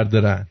باور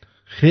دارن.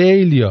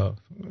 خیلی ها.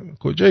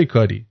 کجای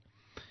کاری؟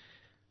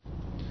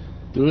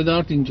 درود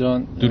آرتین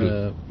جان.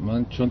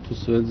 من چون تو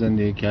سوئد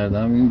زندگی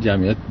کردم این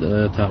جمعیت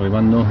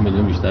تقریبا 9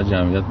 میلیون بیشتر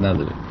جمعیت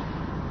نداره.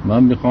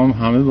 من میخوام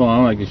همه با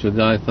هم اگه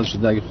شده احساس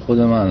شده اگه خود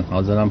من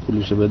حاضرم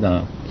پولشو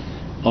بدم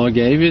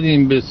آگهی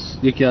بدیم به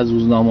یکی از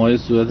روزنامه‌های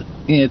سوئد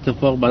این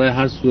اتفاق برای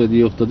هر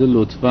سوئدی افتاده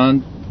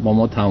لطفاً با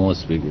ما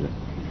تماس بگیره.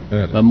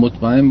 و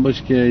مطمئن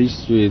باش که هیچ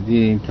سوئدی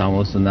این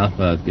تماس رو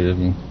نخواهد گرفت.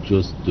 این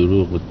جز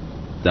دروغ و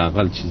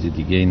دقل چیز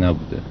دیگه ای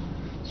نبوده.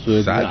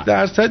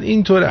 100%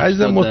 اینطوره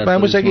عزیزم. مطمئن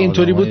باش اگه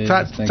اینطوری بود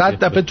 100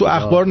 دفعه تو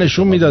اخبار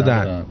نشون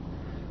میدادن.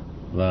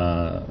 و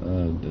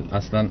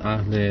اصلا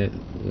اهل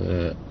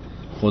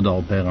خدا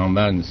و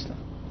پیغمبر نیستن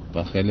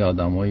و خیلی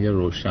آدمای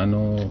روشن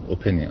و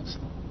اوپنی هستن.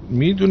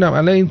 میدونم.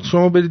 الان این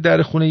شما برید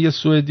در خونه یه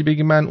سوئدی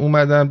بگی من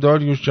اومدم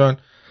داریوش جان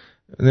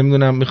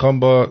نمیدونم میخوام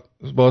با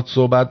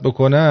صحبت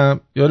بکنم،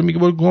 یارو میگه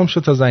برو گم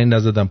شو تا زنگ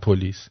نزدم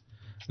پلیس.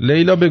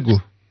 لیلا بگو.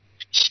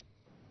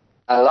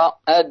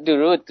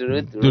 درود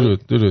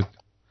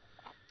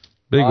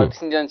بگو.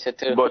 آرتین جان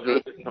چطور؟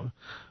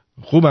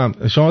 خوبم.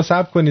 شما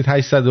صبر کنید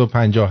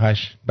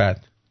 858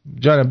 بعد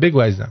جانم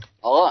بگو عزیزم.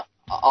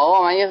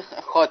 آقا من یه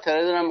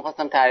خاطره دارم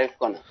میخواستم تعریف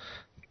کنم.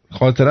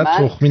 خاطرت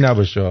تخمی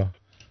نباشه.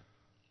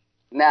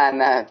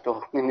 نه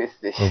تخمی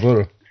نیستش.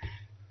 برو.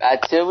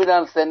 بچه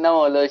بودم سنم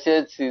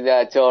حالاشه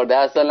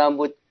 13-14 سالم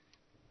بود.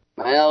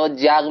 من آقا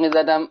جغ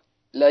میزدم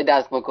لای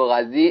دستمال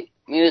کاغذی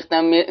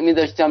میریختم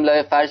میداشتم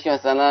لای فرش،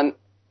 مثلا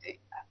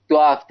 2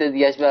 هفته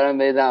دیگهش برام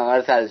بریدم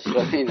هر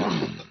سرشکاتی اینا.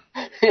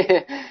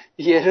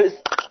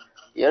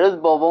 یه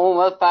روز بابام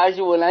اومد فرش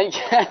بلند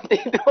کرد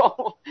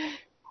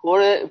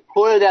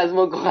پر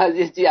دستمال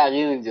کاغذی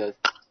جغی اونجاست.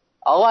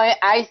 آقا این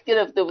عکس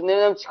گرفته بود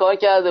نمیدونم چیکار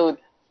کرده بود.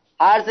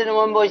 هر سری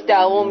من باش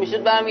دعوا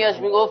میشد برمیگشت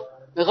میگفت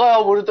میخوای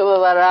آبروتو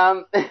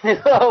ببرم.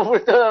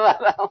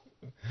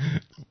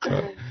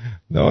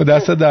 نه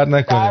دست در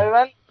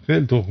نکنه.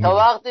 خیلی تخمی. تا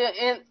وقتی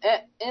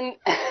این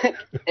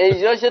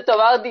اجرا شد تا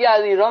وقتی دیگه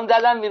از ایران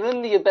زدم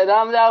بیرون دیگه.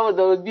 پدرم در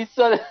بود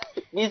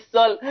 20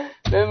 سال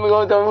بهم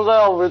میگفت تو میخوای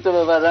آبروتو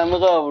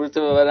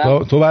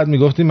ببرم. تو بعد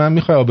میگفتی من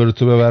میخوای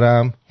آبروتو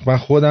ببرم. من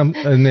خودم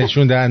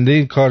نشون دهنده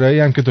این کارهایی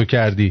هم که تو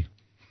کردی.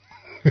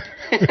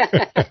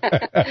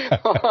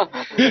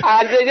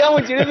 ارزدی هم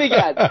اونجوری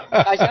میگرد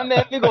قشنگ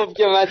بهم میگفت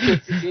که من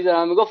چیزی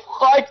دارم، میگفت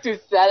خاک تو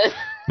سرت.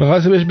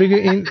 می‌خواست بهش بگه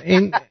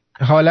این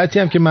حالتی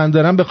هم که من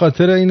دارم به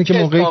خاطر اینه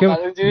که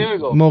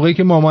موقعی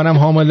که مامانم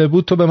حامله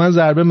بود تو به من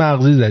ضربه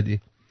مغزی زدی.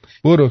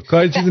 برو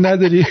کاری چیزی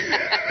نداری.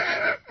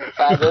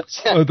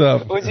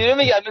 اونجوری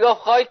میگفت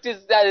خاک تو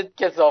سرت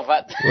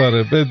کثافت.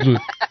 آره بدرود.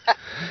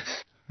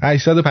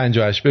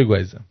 858 بگو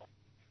عزیزم.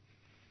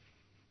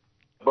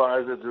 با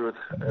عرض درود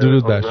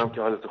امیدوارم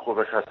که حالت خوب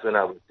خسته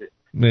نباشی.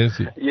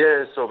 مرسی.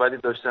 یه صحبتی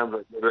داشتم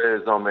راجع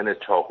به زامن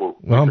چاقو.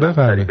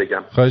 بفرمایید.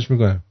 خواهش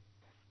میکنم.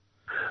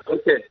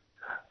 اوکی.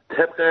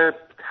 طبق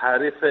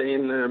تعریف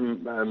این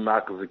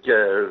مغز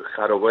که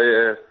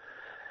خرابای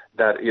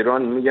در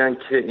ایران میگن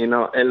که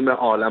اینا علم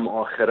عالم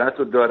آخرت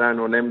رو دارن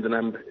و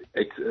نمیدونم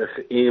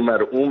این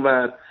ور اون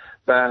ور.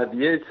 بعد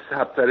یه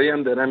سبتره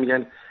هم دارن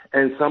میگن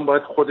انسان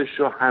باید خودش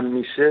رو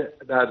همیشه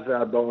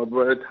در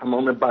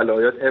تمام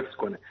بلایات حفظ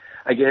کنه،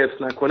 اگه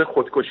حفظ نکنه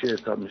خودکشی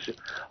حساب میشه.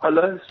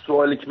 حالا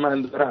سوالی که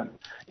من دارم،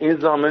 این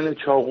زامن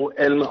چاقو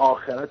علم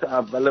آخرت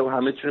اوله و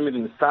همه چی رو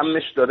میدونه،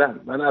 سمش دادن،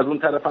 من از اون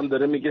طرفم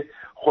داره میگه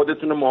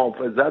خودتون رو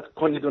محافظت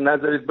کنید و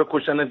نذارید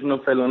بکشنتون و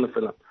فلان و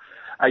فلان،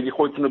 اگه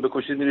خودتون رو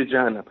بکشید میرید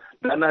جهنم.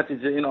 در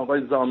نتیجه این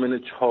آقای زامن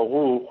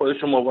چاقو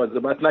خودش رو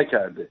مواظبت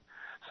نکرده،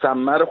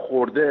 سمه رو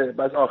خورده،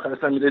 بعد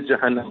آخرش هم میره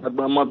جهنم.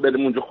 بعد ما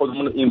بریم اونجا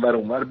خودمون رو این ور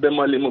اون ور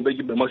بمالیم و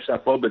بگی به ما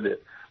شفا بده.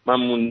 من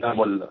موندم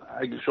والله.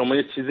 اگه شما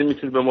یه چیزی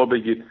میتونید به ما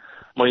بگید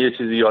ما یه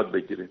چیزی یاد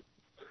بگیریم.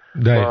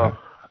 دقیقاً.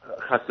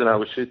 خسته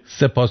نباشید.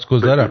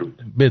 سپاسگزارم.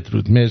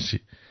 بدرود. مرسی.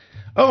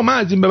 آقا من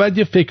از این به بعد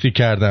یه فکری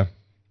کردم.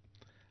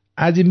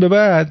 از این به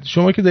بعد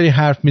شما که داری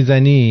حرف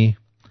میزنی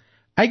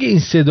اگه این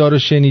صدا رو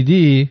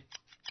شنیدی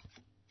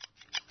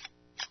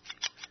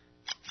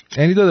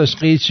یعنی داداش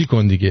قیچی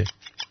کن دیگه.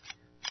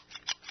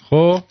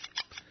 خب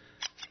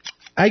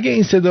اگه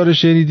این صدا رو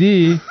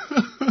شنیدی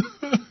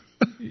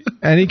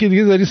یعنی که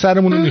دیگه داری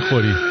سرمون رو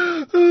میخوری.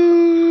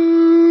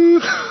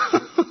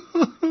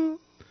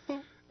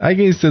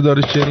 اگه این صدا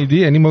رو شنیدی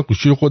یعنی ما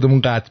گوشی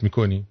خودمون قطع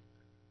میکنیم.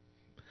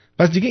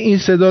 پس دیگه این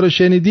صدا رو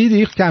شنیدی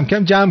دیگه کم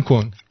کم جمع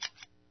کن،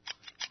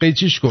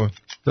 قیچیش کن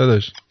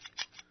داداش.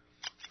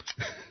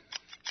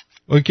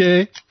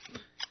 اوکی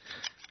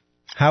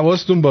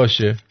حواستون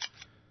باشه.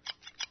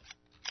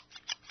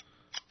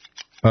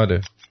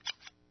 آره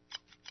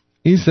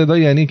این صدا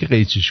یعنی که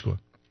قیچیش کن.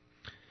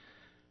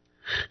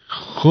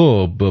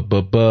 خب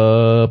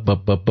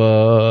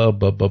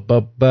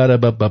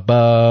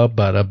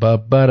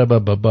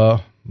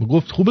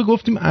گفت خوبه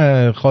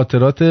گفتیم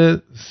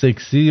خاطرات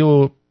سکسی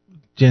و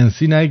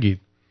جنسی نگید.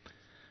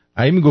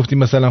 اگه میگفتیم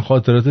مثلا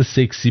خاطرات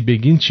سکسی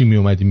بگین چی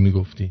میومدیم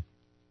میگفتیم؟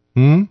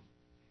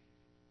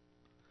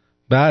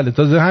 بله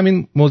تازه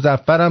همین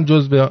مظفرم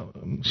جز به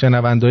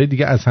شنونده‌های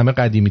دیگه از همه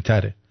قدیمی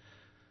تره.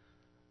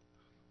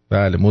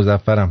 بله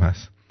مظفرم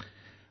هست.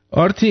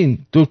 آرتین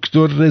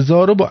دکتر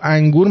رضا رو با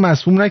انگور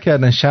مسموم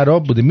نکردن،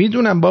 شراب بوده.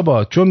 میدونم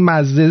بابا، چون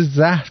مزه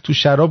زهر تو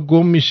شراب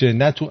گم میشه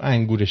نه تو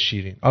انگور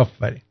شیرین.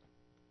 آفرین.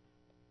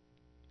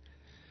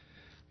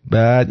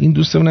 بعد این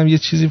دوستمونم یه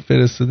چیزی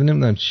فرستاده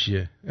نمیدونم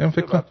چیه.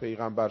 فکر کنم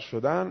پیغمبر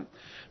شدن.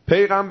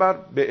 پیغمبر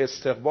به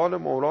استقبال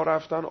مولا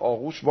رفتن،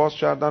 آغوش باز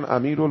کردن،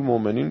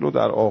 امیرالمومنین رو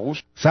در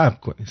آغوش صبر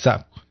کن.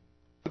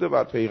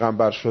 بر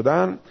پیغمبر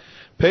شدن.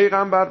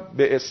 پیغمبر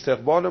به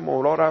استقبال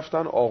مولا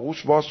رفتن،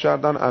 آغوش باز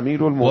کردن،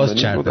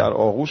 امیرالمومنین رو در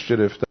آغوش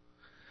گرفتن.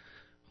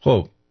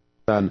 خب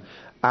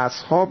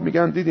اصحاب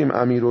میگن دیدیم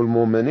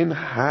امیرالمومنین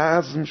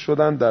هضم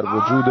شدن در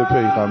وجود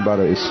پیغمبر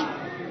اسم.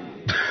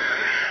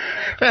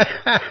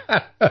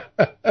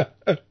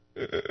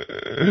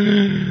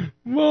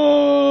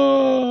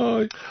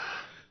 وای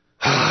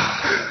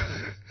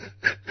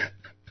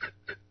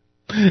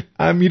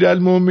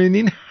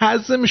امیرالمومنین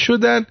هضم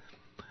شدن.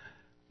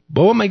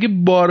 بابا مگه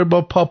بار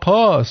با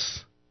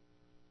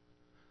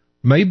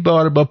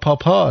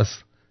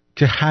پاپاس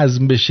که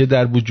هضم بشه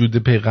در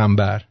وجود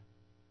پیغمبر؟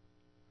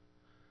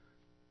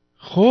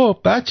 خب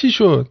بعد چی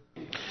شد؟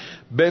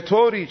 به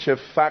طوری که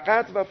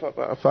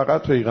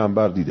فقط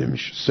پیغمبر دیده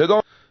میشه.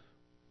 صدا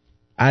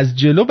از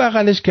جلو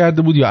بغلش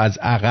کرده بود یا از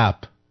عقب؟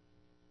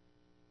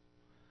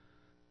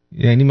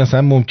 یعنی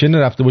مثلا ممکنه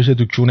رفته باشه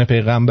تو کونه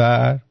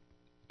پیغمبر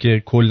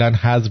که کلن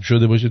حذف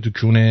شده باشه تو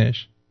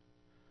کونش.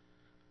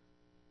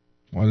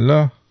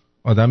 والله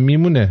آدم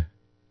میمونه.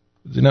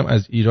 ببینم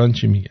از ایران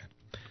چی میگن.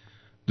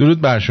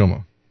 درود بر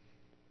شما.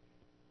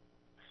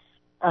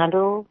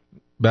 الو.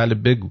 بله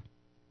بگو.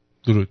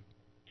 درود.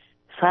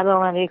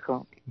 سلام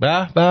علیکم.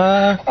 به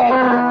به.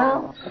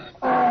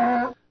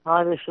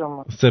 حال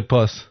شما؟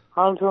 سپاس.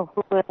 حالتون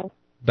خوبه؟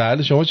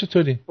 بله شما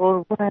چطوری؟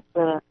 قربونت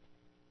برم.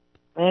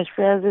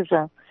 مرسی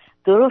عزیزم.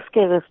 درست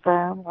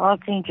گرفتم؟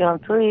 آرتین جان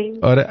تویی؟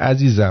 آره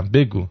عزیزم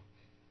بگو.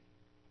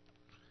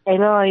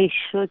 الهی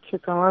شد که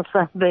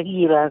تماسم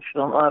بگیرم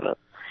شما رو.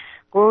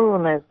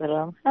 قربونت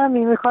برم.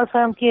 همین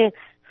میخواستم که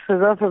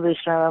صدا تو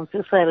بشنوم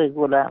تو سر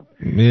گلم.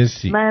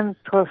 مرسی. من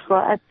تا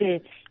ساعت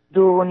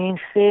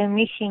 2:30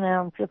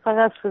 میشینم که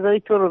فقط صدای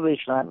تو رو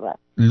بشنوم.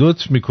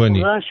 لطف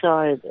میکنی. خدا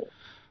شاهده.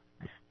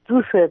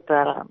 دوست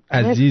دارم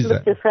عزیزم،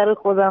 مثل پسر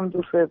خودم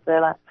دوست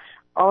دارم،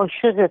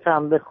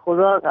 عاشقتم به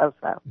خدا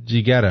قسم.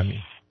 جیگرمی.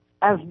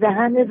 از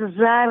دهنت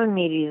زر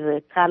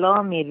میریزه،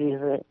 طلا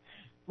میریزه.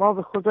 ما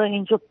به خدا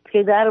اینجا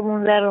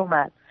پدرمون در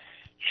اومد،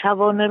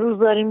 شبانه روز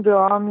داریم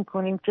دعا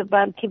میکنیم که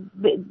بلکه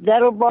در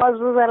رو باز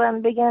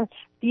بذارن بگن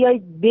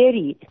بیایید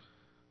برید.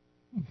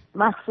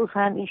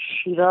 مخصوصا این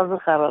شیراز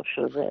خراب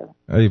شده.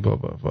 ای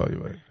بابا وای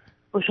وای.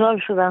 خوشحال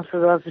شدم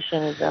صداتو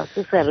شنیدم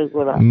تو سر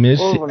گلم.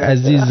 مرسی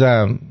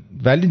عزیزم.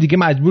 ولی دیگه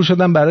مجبور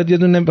شدم برات یه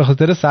دونه به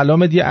خاطر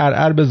سلامت یه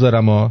ارعر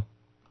بذارم ها،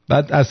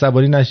 بعد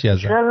عصبانی نشی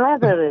ازم. چرا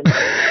نداره،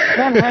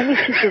 من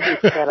همیشه تو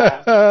دوست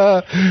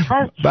دارم.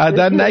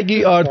 بعدا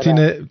نگی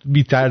آرتین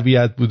بی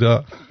تربیت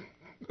بودا.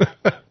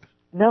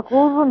 نه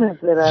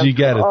قربونت برم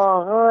جیگرت.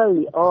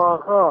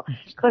 آقا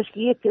کاش که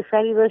یه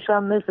پسری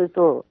داشتم مثل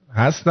تو.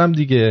 هستم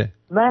دیگه.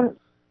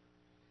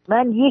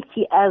 من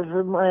یکی از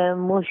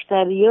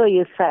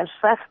مشتریای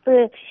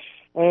سرسخت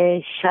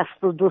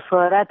 62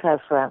 سالت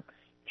هستم.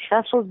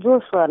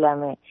 62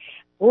 سالمه.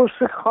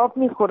 قرص خواب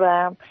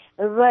میخورم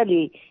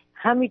ولی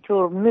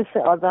همینطور مثل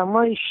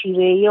آدمای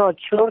شیره‌ای ها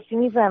چرت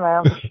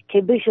میزنم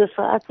که بشه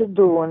ساعت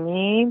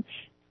 2:30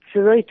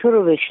 صدای تو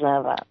رو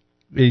بشنوم.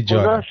 ای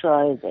جانم. خدا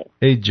شاهده.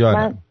 ای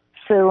جانم.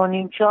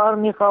 من 3:30 4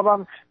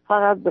 میخوابم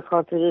فقط به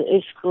خاطر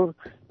عشق و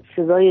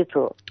صدای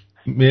تو.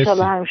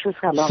 مرسی.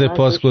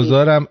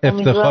 سپاسگزارم.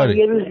 افتخاری.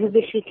 یه روزی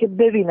بشه که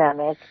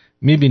ببینمت.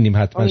 میبینیم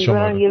حتما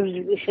شما رو. یه روزی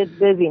بشه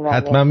ببینمت.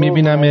 حتما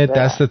میبینمت.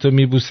 دستتو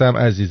میبوسم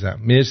عزیزم.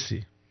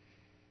 مرسی.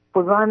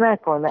 خدا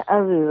نکنه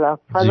عزیزم.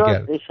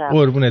 فدات بشم.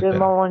 قربونت به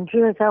مامان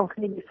جونت هم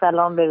خیلی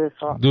سلام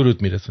برسون.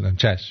 درود میرسونم.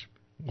 چشم.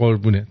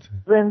 قربونت.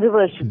 زنده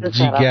باشی پسرم.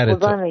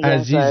 جیگرت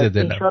عزیز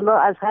دلم.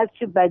 انشالله از هر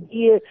چی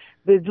بدی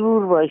به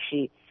دور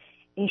باشی.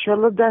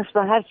 انشالله دست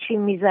به هر چی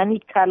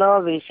میزنی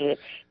طلا بشه.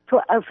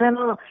 تو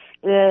اصلا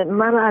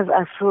من از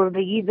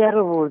افسردگی در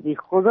آوردی.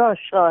 خدا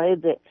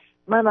شاهده.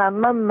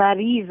 من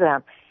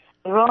مریضم،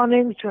 راه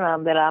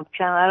نمیتونم برم،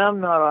 کمرم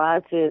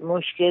ناراحته،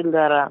 مشکل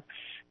دارم،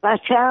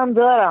 بچه هم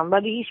دارم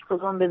ولی هیچ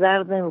کدوم به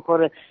درد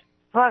نمیخوره.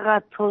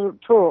 فقط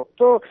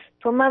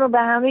تو منو به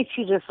همه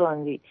چی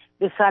رسوندی،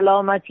 به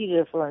سلامتی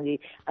رسوندی،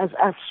 از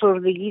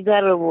افسردگی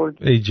در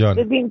آوردی. ای جان.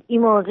 ببین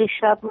این موقع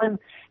شب من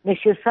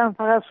نشستم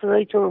فقط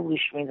صدای تو رو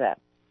گوش میدم.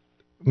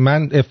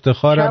 من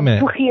افتخارمه.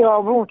 تو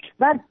خیابون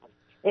من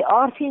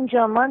آرتین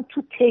جان من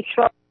تو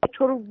تکرار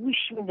تو رو گوش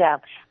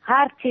میدم.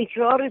 هر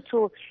تکرار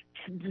تو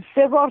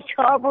 3 بار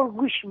 4 بار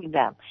گوش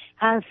میدم.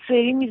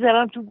 هنسفری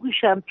میذارم تو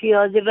گوشم،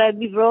 پیاده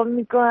روی راه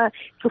میکنم،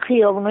 تو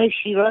خیابونای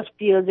شیراز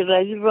پیاده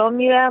روی راه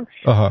میرم.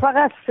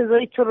 فقط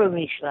صدای تو رو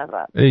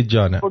میشنوم. ای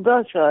جانم.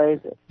 خدا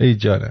شاهده. ای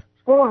جانم.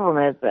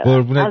 قربونت برم.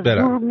 قربونت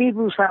برم. از دور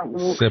میبوسم.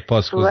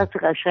 سپاسگزارم.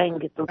 صورت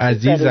قشنگ تو.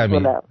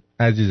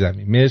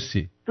 عزیزمی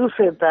مرسی. دوست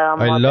دارم.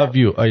 I love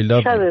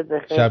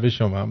you. شب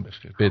شما هم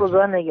بخیر.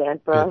 خدا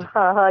نگهدار.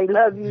 I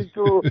love you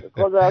too.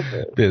 خدا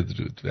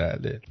بدرود.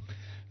 بله.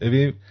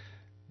 ببین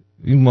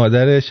این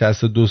مادر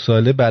 62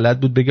 ساله بلد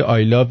بود بگه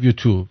I love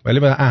you too، ولی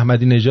به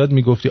احمدی نژاد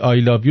میگفتی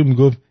I love you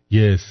میگفت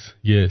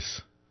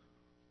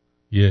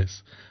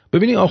yes.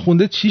 ببینی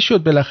آخونده چی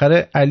شد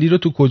بالاخره؟ علی رو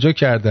تو کجا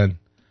کردن؟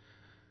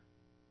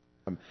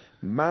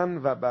 من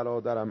و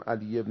برادرم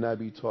علی ابن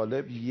ابی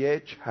طالب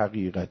یک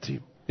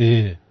حقیقتیم.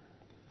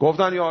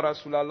 گفتن یا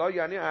رسول الله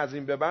یعنی از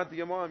این به بعد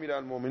دیگه ما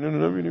امیرالمومنین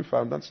رو نمی‌بینیم؟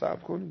 فرمودن صبر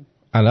کنیم.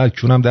 الان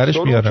چونم درش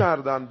میارم. شروع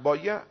کردن با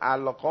یه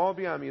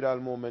القابی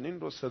امیرالمومنین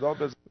رو صدا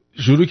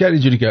شروع کرد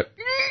اینجوری کرد.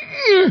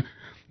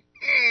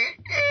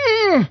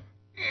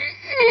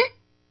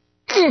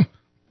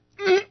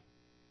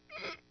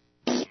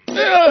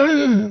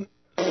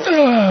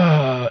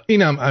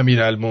 اینم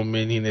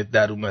امیرالمومنین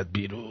در اومد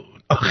بیرون.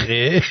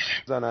 آخه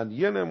زنن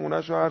یه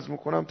نمونهشو عرض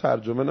میکنم،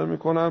 ترجمه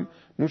نمیکنم،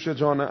 نوش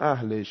جان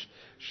اهلش.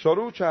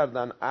 شروع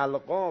کردن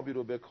القابی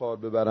رو به کار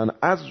ببرن،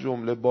 از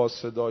جمله با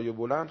صدای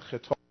بلند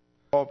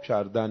خطاب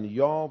کردن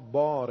یا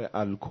بار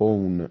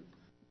الکون.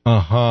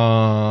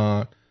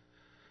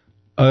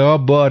 یا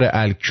بار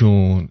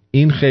الکون.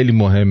 این خیلی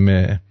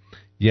مهمه،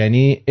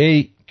 یعنی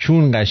ای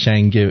کون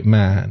قشنگ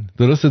من.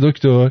 درسته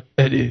دکتر؟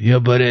 یا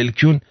بار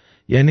الکون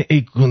یعنی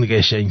ای کون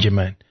قشنگ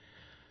من،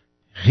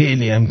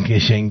 خیلی هم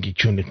قشنگی،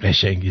 کون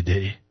قشنگی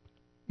داری.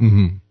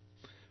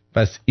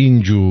 پس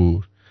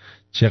اینجور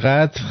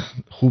چقدر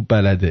خوب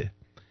بلده.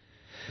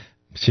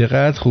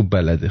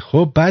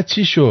 خب بعد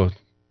چی شد؟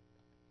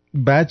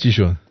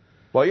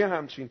 با یه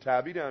همچین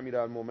تعبیر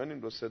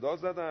امیرالمومنین رو صدا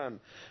زدن.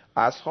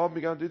 اصحاب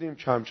میگن دیدیم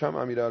کم کم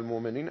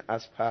امیرالمومنین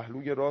از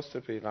پهلوی راست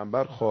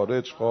پیغمبر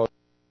خارج.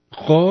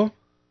 خب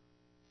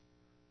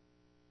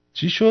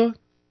چی شد؟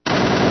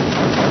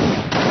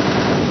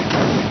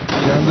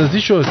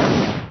 تیراندازی شد.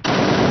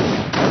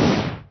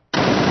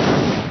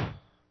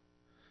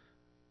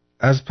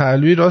 از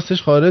پهلوی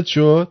راستش خارج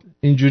شد.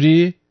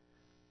 اینجوری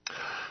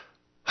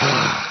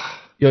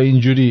یا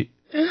اینجوری؟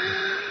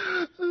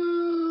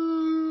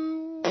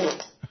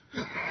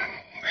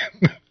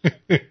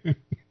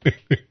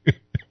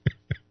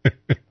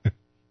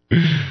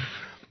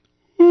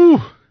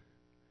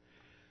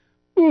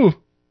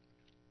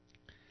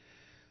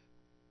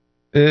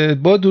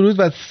 با درود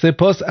و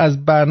سپاس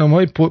از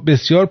برنامه‌های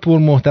بسیار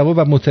پرمحتوا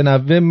و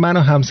متنوع. من و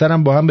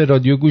همسرم با هم به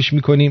رادیو گوش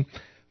میکنیم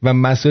و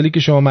مسائلی که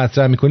شما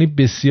مطرح میکنید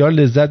بسیار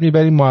لذت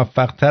میبریم.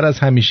 موفق‌تر از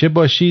همیشه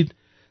باشید.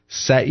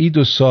 سعید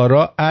و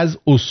سارا از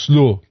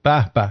اسلو.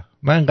 به به،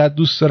 من انقدر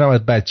دوست دارم،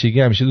 از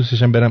بچگی همیشه دوست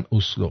داشتم برم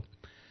اسلو.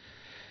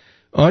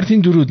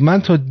 آرتین درود،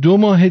 من تا 2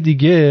 ماه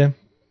دیگه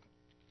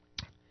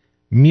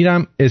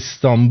میرم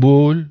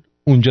استانبول،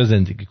 اونجا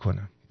زندگی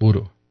کنم.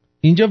 برو.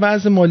 اینجا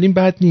وضع مالیم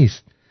بد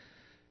نیست.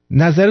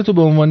 نظرتو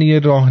به عنوان یه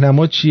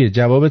راهنما چیه؟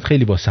 جوابت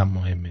خیلی واسم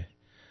مهمه.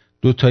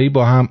 دوتایی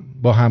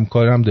با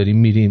همکارم داریم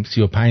میریم،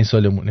 35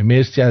 سالمونه.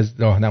 مرسی از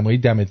راهنمایی،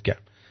 دمت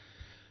گرم.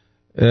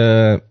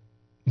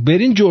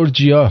 برین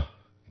جورجیا،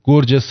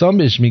 گرجستان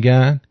بهش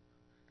میگن،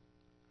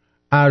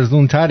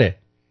 ارزون تره.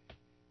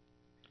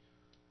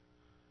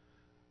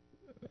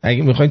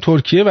 اگه میخواین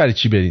ترکیه برای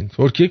چی برین؟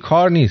 ترکیه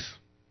کار نیست.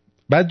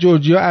 بعد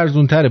جورجیا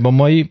ارزون تره، با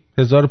مایی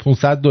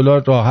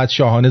 $1500 راحت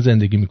شاهانه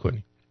زندگی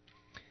میکنی.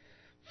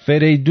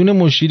 فریدون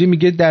مشیری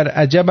میگه در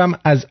عجبم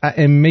از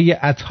ائمه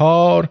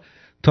اطهار،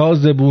 تا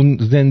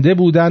زنده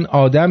بودن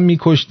آدم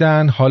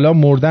میکشتن، حالا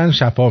مردن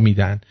شفا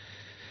میدن.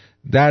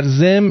 در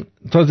ضمن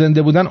تا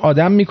زنده بودن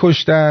آدم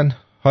میکشتن،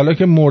 حالا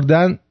که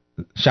مردن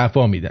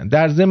شفا میدن.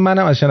 در ضمن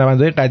منم از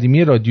شنونده‌های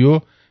قدیمی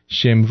رادیو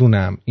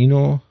شمرونم.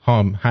 اینو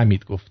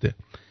حمید گفته.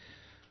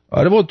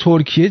 آره با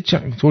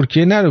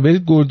ترکیه نرو،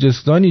 برید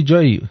گرجستانی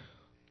جایی.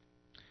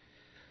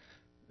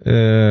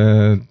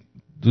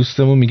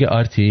 دوستمون میگه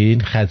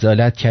آرتین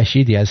خجالت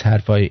کشیدی از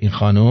حرفای این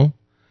خانم؟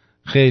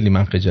 خیلی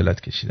من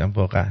خجالت کشیدم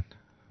واقعا،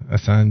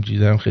 اصلا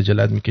جیدم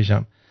خجالت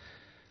میکشم،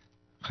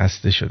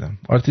 خسته شدم.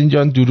 آرتین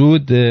جان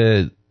درود.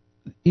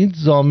 این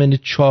زامن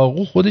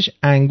چاقو خودش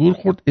انگور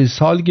خورد،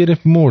 اسهال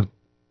گرفت، مرد.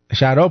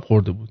 شراب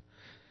خورده بود.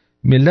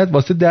 ملت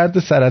واسه درد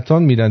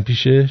سرطان میرن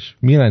پیشش،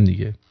 میرن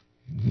دیگه،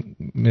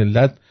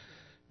 ملت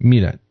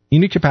میرن.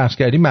 اینو که پخش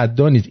کردی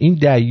مدعا نیست. این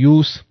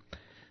دیوس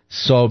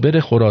صابر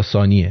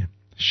خراسانیه،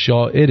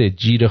 شاعر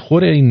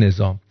جیره‌خور این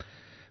نظام.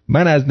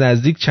 من از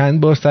نزدیک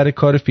چند بار سر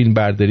کار فیلم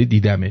برداری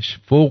دیدمش.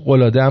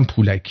 فوق‌العاده هم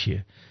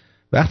پولکیه.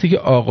 وقتی که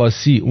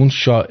آقاسی اون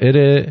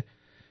شاعر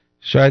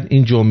شاید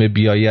این جمعه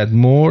بیاید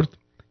مرد،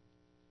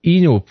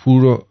 اینو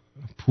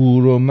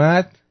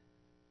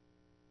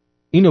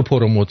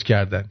پروموت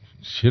کردن.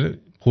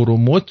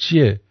 پروموت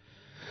چیه؟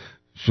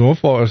 شما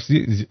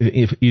فارسی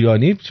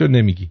ایرانی چرا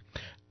نمیگی؟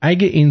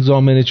 اگه این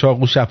زامن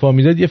چاقو شفا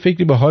میداد یه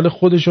فکری به حال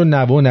خودش و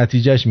نوه و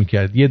نتیجهش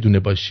میکرد. یه دونه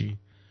باشی.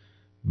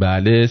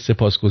 بله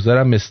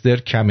سپاسگزارم مستر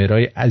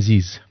کامرای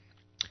عزیز.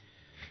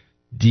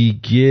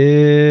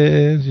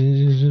 دیگه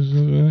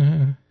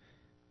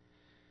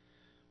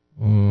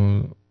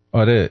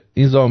آره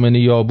این زامن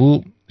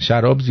یابو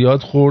شراب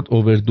زیاد خورد،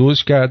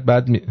 اووردوز کرد،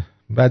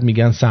 بعد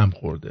میگن سم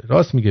خورده.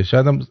 راست میگه،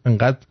 شاید هم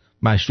انقدر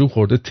مشروب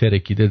خورده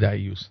ترکیده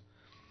دیوس.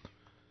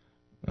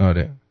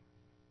 آره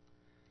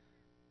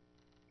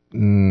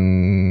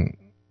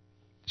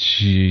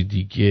چی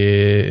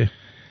دیگه؟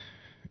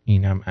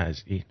 اینم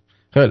از این.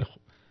 خیلی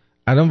خوب،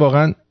 الان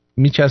واقعا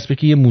میچسبه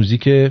که یه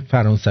موزیک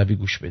فرانسوی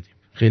گوش بدیم.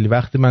 خیلی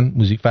وقت من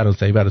موزیک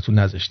فرانسوی براتون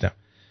نذاشتم.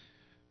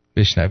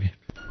 بشنویم.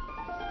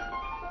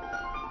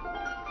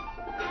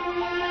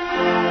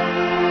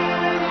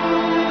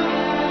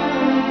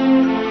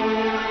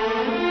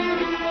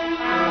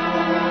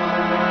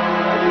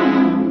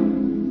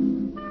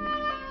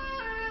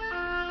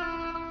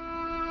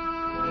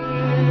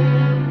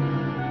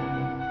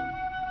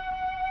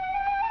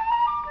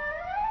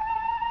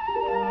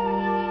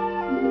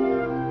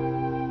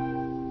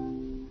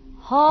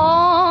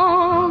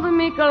 Hold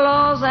me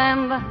close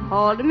and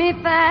hold me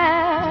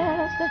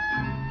fast,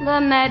 the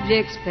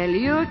magic spell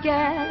you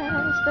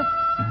cast,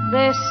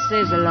 this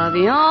is love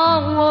your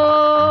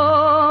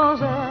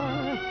rose.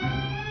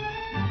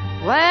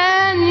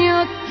 When you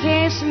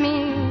kiss me,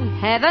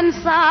 heaven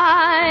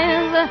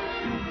sighs,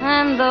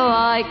 and though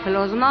I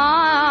close my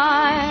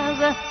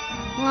eyes,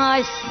 I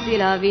still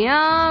love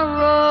your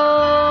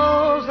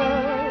rose.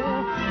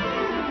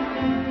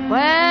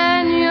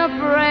 When you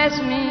press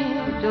me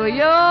to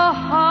your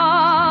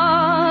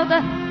heart,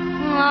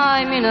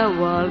 I'm in a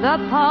world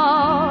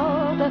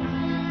apart,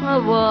 a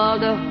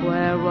world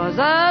where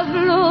roses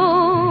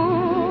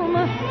bloom.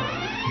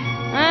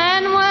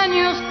 And when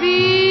you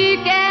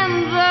speak,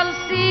 angels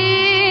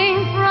sing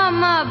from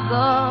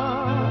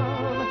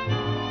above.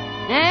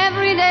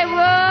 Everyday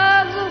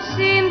words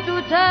seem to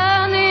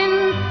turn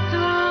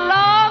into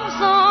love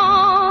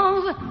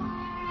songs.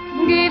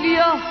 Give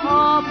your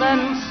heart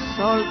and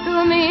soul to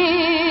me,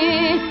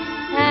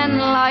 and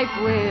life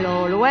will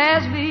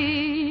always be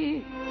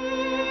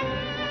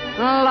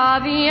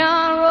love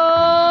your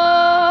rose.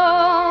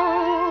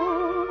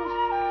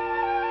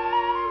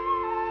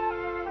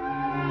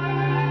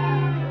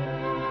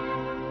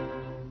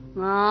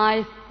 I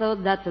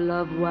thought that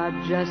love was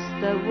just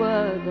a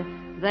word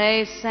they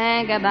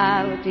sang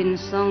about in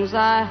songs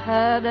I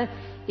heard.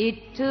 It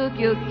took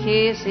your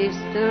kisses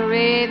to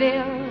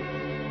reveal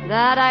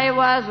that I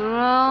was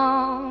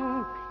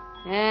wrong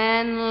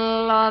and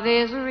love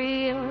is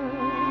real.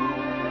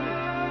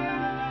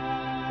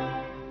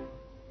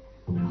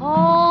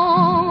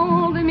 Oh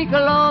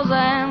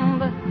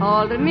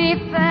hold me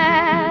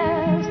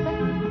fast.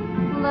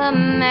 The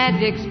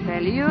magic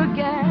spell you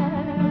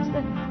cast.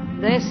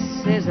 This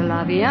is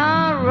la vie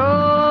en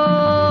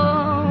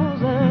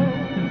rose.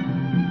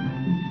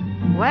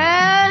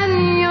 When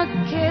you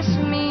kiss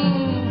me,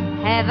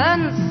 heaven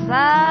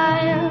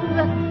sighs,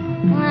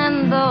 and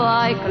though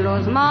I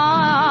close my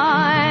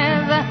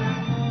eyes,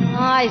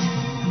 I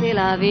see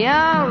la vie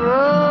en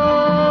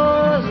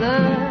rose.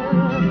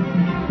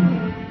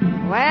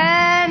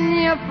 When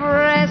you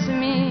press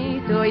me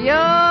to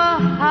your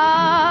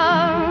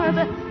heart,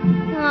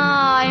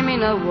 I'm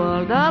in a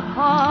world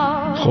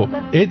apart. خب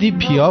ادی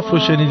پیاف رو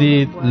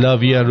شنیدید.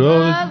 لاویا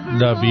روز،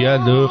 لاویا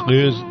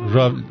لوز،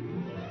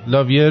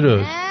 لاویا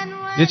روز،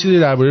 یه چیزی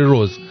درباره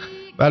روز.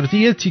 البته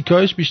یه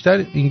تیکایش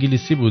بیشتر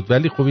انگلیسی بود،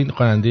 ولی خب این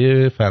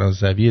خواننده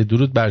فرانسویه.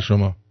 درود بر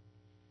شما.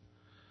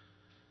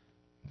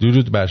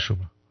 درود بر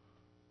شما.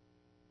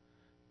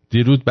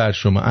 درود بر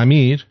شما.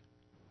 امیر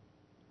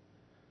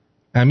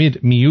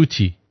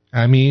میوتی.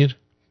 امیر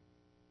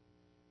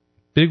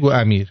بگو.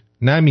 امیر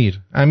نمیر.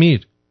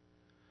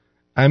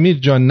 امیر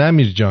جان.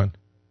 نمیر جان.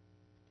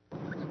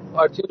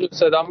 آرتین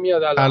صدا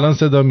میاد الان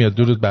صدا میاد.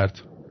 درود بر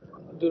تو.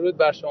 درود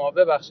بر شما.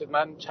 ببخشید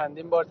من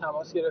چندین بار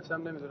تماس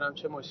گرفتم، نمیدونم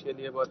چه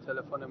مشکلیه با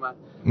تلفن من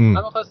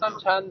می‌خواستم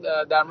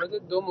در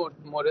مورد دو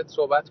مورد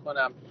صحبت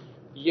کنم.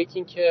 یکی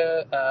این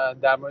که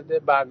در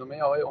مورد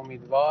برنامه آقای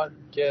امیدوار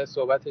که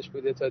صحبتش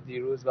بوده تا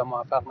دیروز و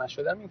موفق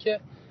نشدم. این که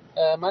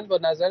من با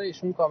نظر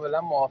ایشون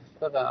کاملا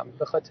موافقم،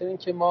 به خاطر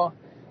اینکه ما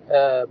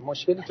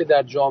مشکلی که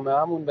در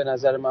جامعهمون به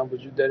نظر من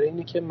وجود داره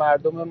اینه که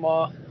مردم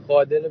ما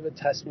قادر به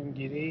تصمیم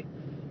گیری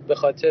به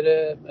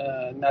خاطر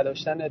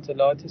نداشتن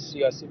اطلاعات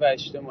سیاسی و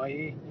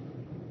اجتماعی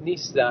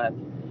نیستن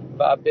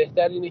و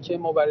بهتر اینه که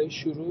ما برای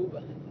شروع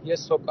یه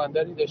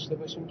سکانداری داشته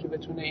باشیم که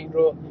بتونه این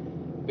رو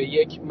به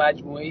یک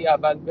مجموعه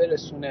اول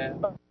برسونه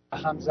و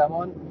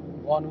همزمان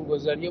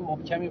قانونگذاری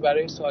محکمی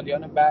برای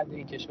سالیان بعد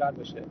این کشور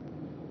باشه.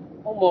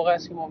 اون موقع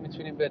است که ما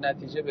میتونیم به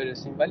نتیجه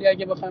برسیم. ولی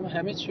اگه بخوایم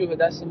همه چی رو به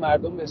دست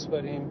مردم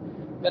بسپاریم،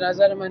 به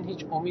نظر من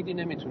هیچ امیدی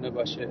نمیتونه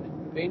باشه.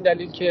 به این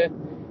دلیل که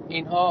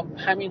اینها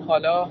همین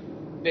حالا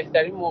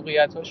بهترین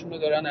موقعیت‌هاشون رو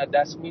دارن از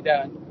دست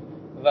میدن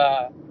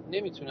و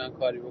نمیتونن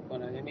کاری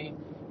بکنن. یعنی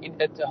این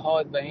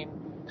اتحاد و این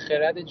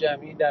خرد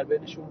جمعی در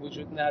بینشون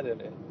وجود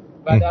نداره.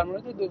 و در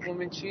مورد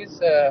دومین چیز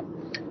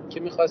که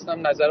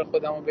میخواستم نظر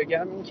خودم رو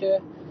بگم این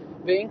که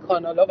به این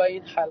کانال‌ها و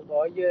این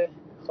حلقه‌های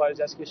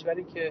خارج از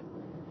کشوری که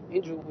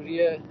این جمهوری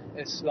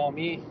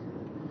اسلامی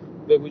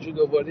به وجود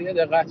آورده یه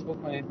دقت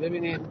بکنید.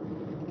 ببینید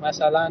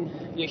مثلا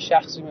یک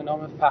شخصی به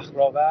نام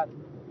فخرآور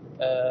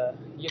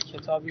یک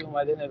کتابی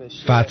اومده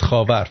نوشته.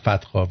 فتخاور.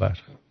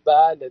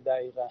 بله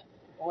دقیقاً.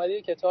 اومده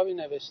یک کتابی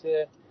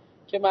نوشته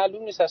که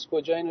معلوم نیست از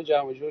کجا اینو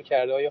جمع جور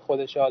کرده، آیا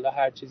خودشه حالا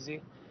هر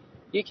چیزی.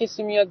 یک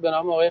کسی میاد به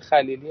نام آقای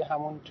خلیلی،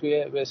 همون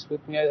توی وست‌فود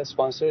میاد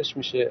اسپانسرش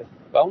میشه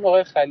و اون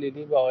آقای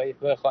خلیلی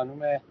به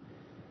خانم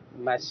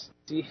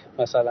مسیح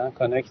مثلا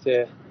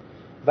کانکت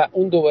و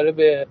اون دوباره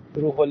به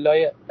روح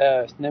الله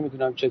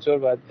نمیدونم چطور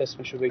باید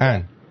اسمشو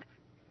بگم.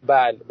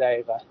 بله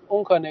دقیقاً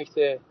اون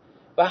کانکت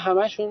و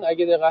همشون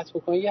اگه دقت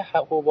بکنید یه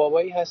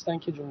حبابایی هستن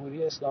که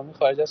جمهوری اسلامی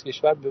خارج از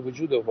کشور به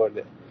وجود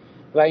آورده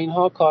و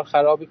اینها کار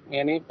خراب،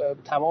 یعنی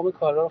تمام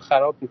کارا رو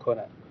خراب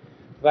میکنن.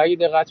 و اگه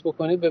دقت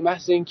بکنید به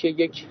محض اینکه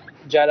یک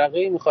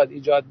جرقه‌ای میخواد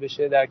ایجاد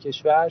بشه در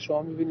کشور،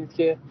 شما میبینید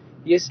که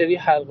یه سری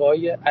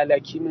حلقه‌های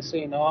الکی مثل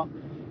اینا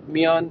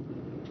میان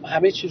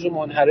همه چیز رو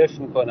منحرف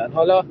میکنن.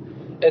 حالا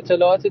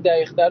اطلاعات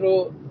دقیق‌تر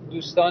رو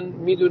دوستان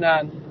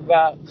میدونن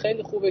و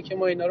خیلی خوبه که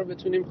ما اینا رو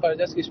بتونیم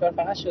خارج از کشور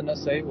فقط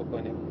شناسایی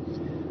بکنیم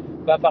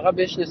و فقط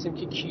بشناسیم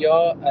که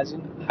کیا از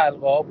این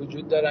حلقه‌ها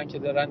وجود دارن که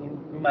دارن این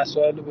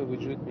مسائل رو به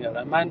وجود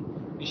میارن. من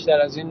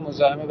بیشتر از این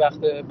مزاحم وقت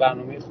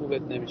برنامه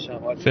خوبت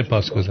نمیشم.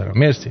 سپاسگزارم.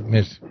 مرسی.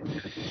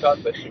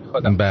 شاد باشید.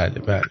 خدا.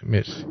 بله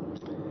مرسی.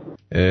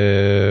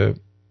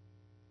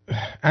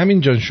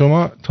 امین جان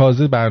شما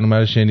تازه برنامه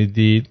رو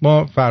شنیدید.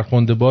 ما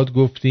فرخنده باد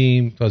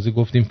گفتیم، تازه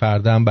گفتیم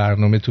فردا هم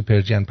برنامه تو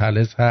پرژن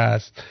پلس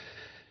هست.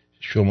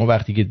 شما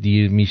وقتی که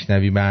دیر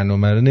میشنوی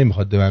برنامه رو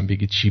نمیخواد به من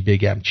بگی چی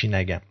بگم چی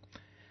نگم.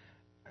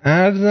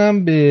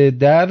 عرضم به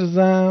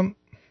درزم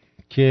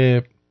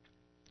که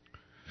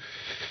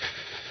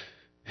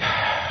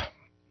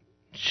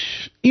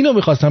اینو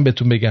میخواستم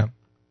بهتون بگم.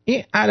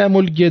 این علم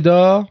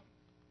الگدا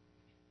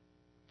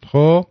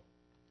خب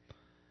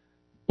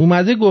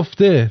اومده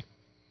گفته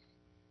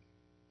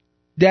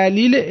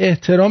دلیل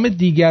احترام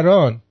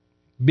دیگران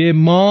به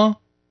ما،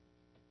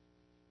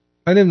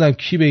 من نمیدونم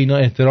کی به اینا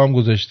احترام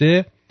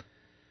گذاشته،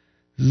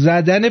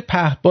 زدن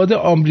پهپاد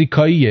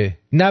آمریکاییه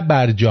نه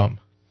برجام.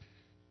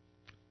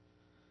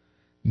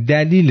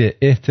 دلیل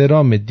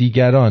احترام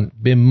دیگران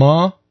به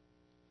ما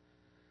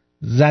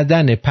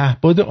زدن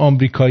پهپاد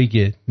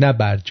آمریکاییه نه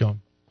برجام.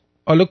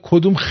 حالا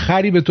کدوم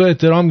خری به تو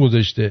احترام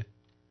گذاشته؟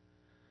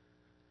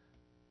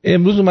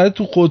 امروز اومده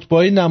تو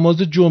خطبه‌های نماز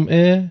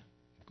جمعه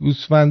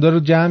گوسفندا رو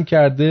جمع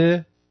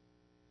کرده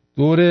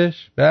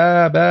دورش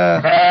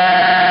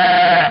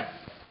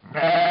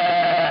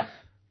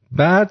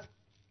بعد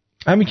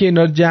همین که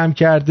اینا رو جمع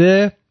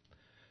کرده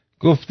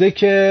گفته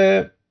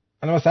که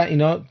الان مثلا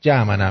اینا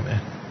جمعه،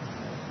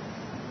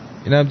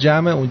 اینم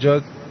جمعه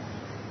اونجا.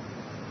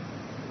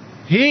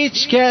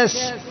 هیچ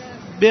کس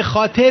به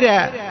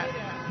خاطر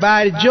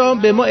برجام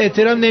به ما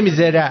احترام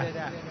نمیذاره.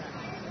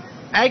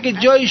 اگه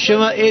جای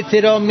شما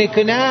احترام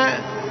میکنه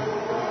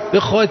به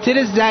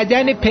خاطر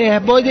زدن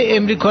پهباد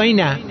امریکایی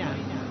نه.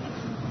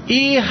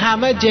 این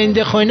همه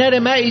جنده خانه رو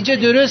من اینجا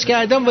درست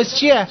کردم واسه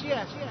چیه؟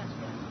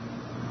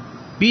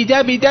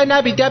 بیده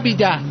نه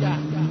بیده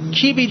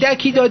کی بیده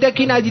کی داده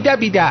کی ندیده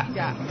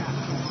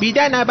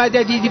بیده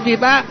نبده دیدی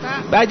بیبه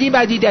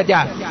بدی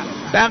داده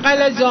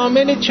بقل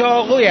زامن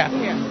چاقویه.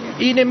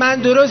 این من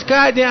درست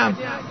کردم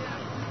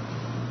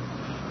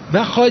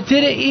به خاطر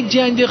این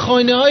جنده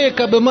خانه های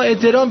که به ما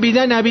احترام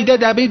بیده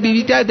نبیده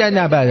بیده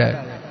نبده.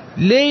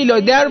 لیلا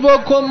در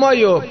واکن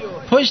مایو،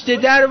 پشت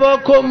در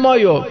واکن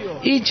مایو،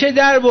 این چه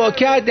در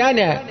واکن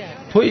دنه،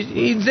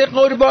 این زه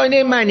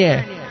قربانه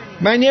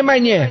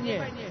منه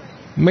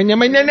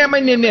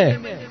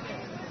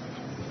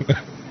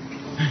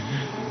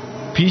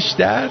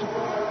پیشتر.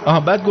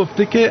 بعد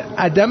گفته که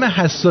عدم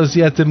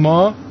حساسیت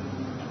ما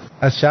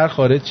از شهر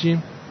خارج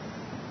چیم؟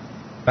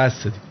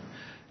 بس دیگه.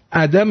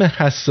 عدم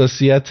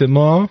حساسیت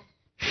ما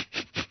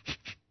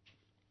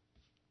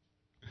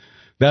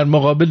در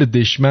مقابل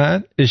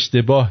دشمن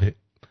اشتباهه.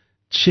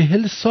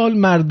 40 سال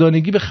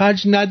مردانگی به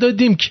خرج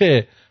ندادیم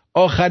که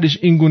آخرش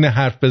این گونه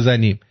حرف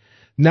بزنیم.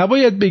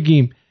 نباید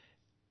بگیم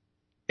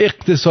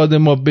اقتصاد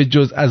ما به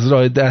جز از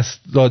راه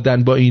دست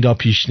دادن با اینا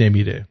پیش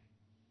نمیره.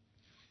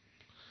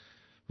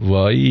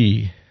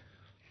 وای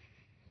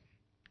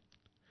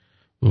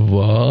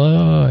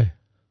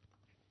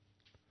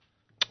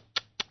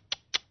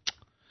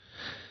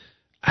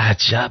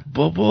عجب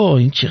بابا،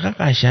 این چقدر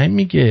قشنگ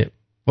میگه.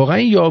 واقعا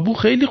این یابو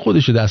خیلی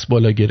خودشو دست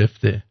بالا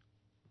گرفته،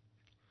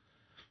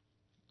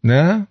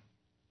 نه؟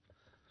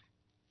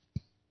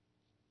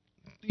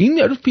 این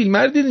یارو فیلم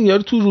رو دیدین؟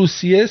 یارو تو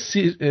روسیه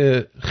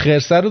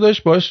خرسه رو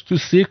داشت باش تو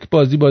سیرک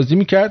بازی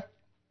میکرد.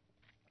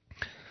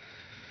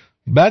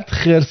 بعد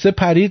خرسه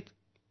پرید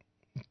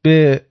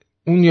به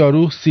اون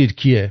یارو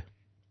سیرکیه،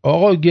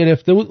 آقا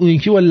گرفته بود، اون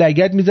یکی با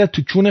لگد میزد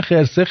تو کون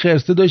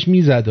خرسه داشت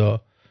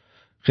میزد.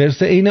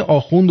 خرسه عین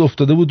آخوند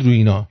افتاده بود روی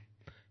اینا،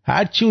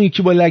 هرچی اون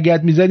یکی با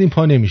لگد میزد این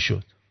پا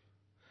نمیشد.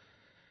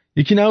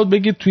 یکی نبود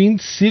بگه تو این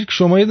سیرک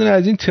شما یه دونه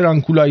از این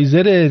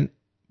ترانکولایزر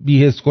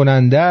بی‌حس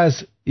کننده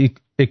است،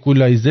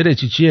 اکولایزره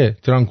چیه؟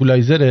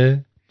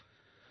 ترانکولایزره؟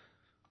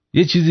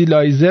 یه چیزی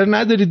لایزر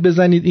ندارید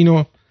بزنید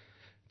اینو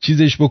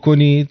چیزش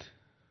بکنید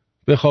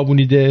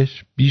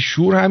بخوابونیدش؟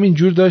 بیشور همین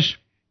جور داشت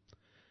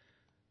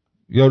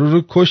یارو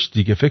رو کشت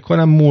دیگه، فکر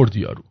کنم مرد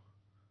یارو،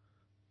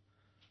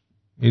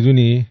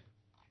 میدونی؟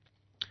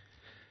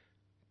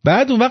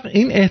 بعد اون وقت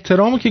این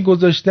احترامو که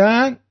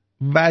گذاشتن،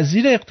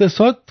 وزیر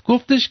اقتصاد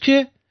گفتش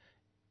که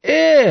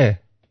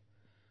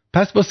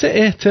پس واسه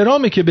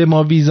احترامه که به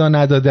ما ویزا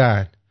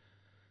ندادن،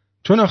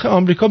 چون آخه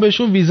آمریکا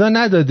بهشون ویزا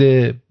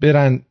نداده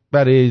برن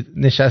برای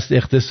نشست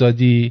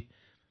اقتصادی.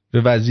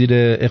 به وزیر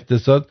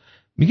اقتصاد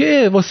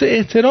میگه واسه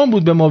احترام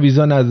بود به ما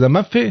ویزا ندادن.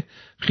 من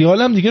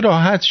خیالم دیگه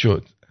راحت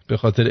شد، به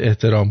خاطر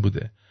احترام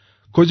بوده.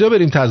 کجا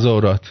بریم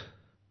تظاهرات؟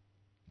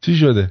 چی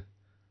شده؟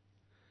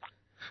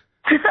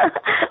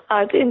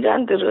 آدین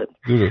جان درود.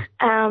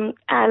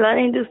 الان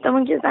این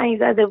دوستمون که زنگ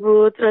زده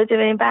بود راجع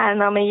به این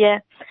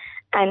برنامه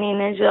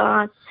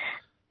آدینه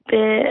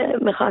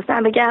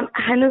میخواستم بگم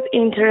هنوز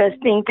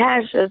اینترستینگ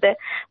تر شده،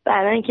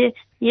 برای اینکه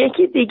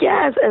یکی دیگه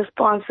از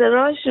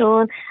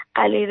اسپانسراشون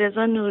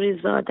علیرضا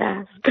نوریزاده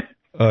است.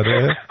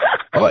 آره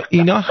آقا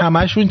اینا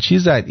همشون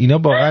چیزن، اینا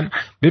واقعا.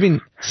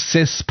 ببین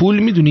سسپول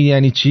میدونی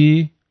یعنی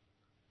چی؟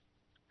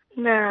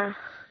 نه.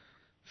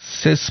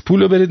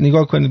 سسپول رو برید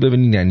نگاه کنید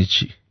ببینید یعنی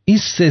چی. این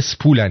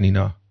سسپولن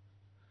اینا.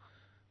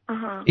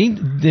 این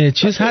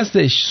چیز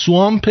هستش،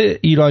 سوامپ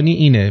ایرانی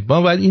اینه.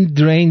 باید این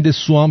درینed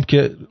سوامپ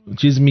که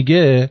چیز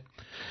میگه.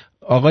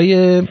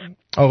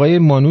 آقای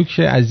مانوک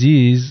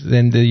عزیز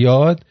زنده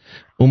یاد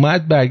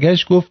اومد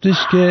برگشت گفتش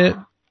که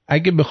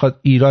اگه بخواد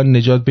ایران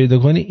نجات پیدا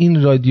کنه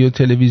این رادیو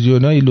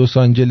تلویزیونای لس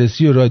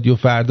آنجلسی و رادیو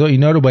فردا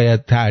اینا رو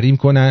باید تحریم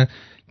کنن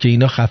که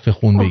اینا خفه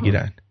خون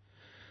بگیرن.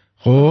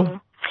 خب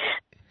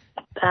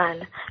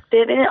بله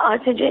ببینید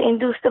آتجه، این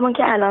دوستمون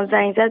که الان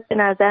زنگ زد به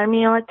نظر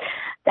میاد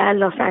در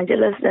لس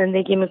آنجلس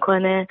زندگی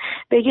میکنه.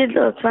 بگید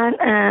لطفاً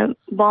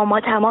با ما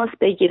تماس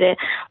بگیره.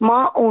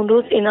 ما اون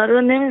روز اینا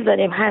رو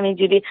نمیذاریم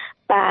همینجوری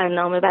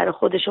برنامه برای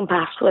خودشون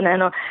پخش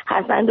کنن و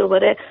حتما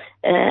دوباره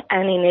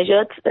انی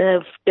نجات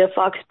به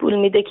فاکس پول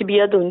میده که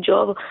بیاد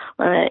اونجا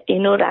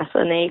اینو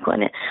رسانه‌ای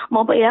کنه.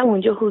 ما باید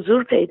اونجا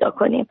حضور پیدا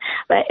کنیم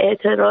و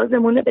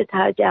اعتراضمون به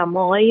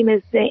ترجمه‌هایی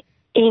مثل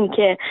این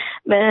که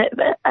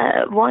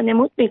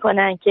وانمود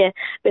میکنن که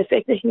به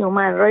فکر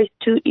هیومن رایت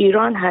تو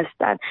ایران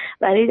هستن،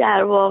 ولی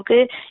در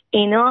واقع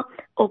اینا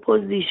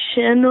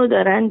اپوزیشن رو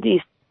دارن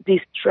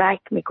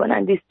دیسترکت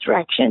میکنن،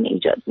 دیسترکشن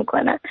ایجاد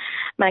میکنن.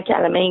 من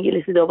کلمه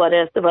انگلیسی دوباره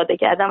استفاده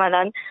کردم،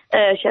 الان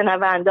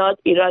شنوندات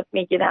ایراد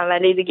میگیرن،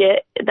 ولی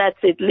دیگه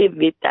that's it, live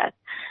with that.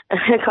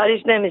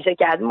 کاریش نمیشه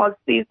کرد. ما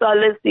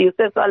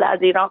 33 سال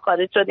از ایران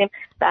خارج شدیم،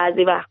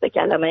 بعضی وقت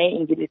کلمه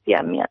انگلیسی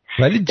هم میاد.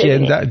 ولی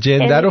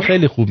جنده رو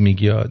خیلی خوب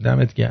میگی،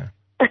 دمت گرم.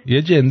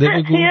 یه جنده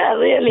بگو.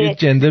 یه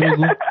جنده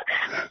بگو.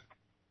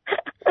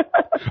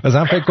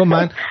 مثلا فکر کن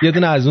من یه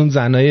دونه از اون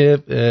زنای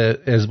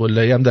حزب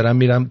اللهی هم دارم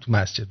میرم تو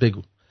مسجد،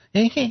 بگو.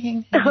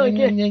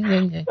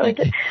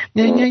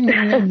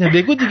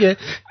 بگو دیگه.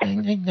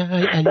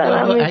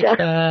 الله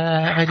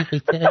اکبر،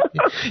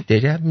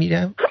 دارم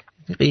میرم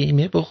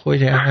قیمه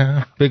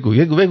بخورم. بگو.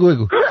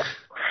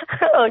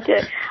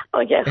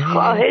 اوکی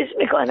خواهش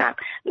میکنم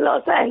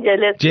لس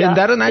آنجلس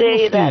جنده رو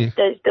نگفتی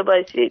داشته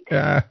باشید.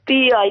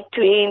 بیاید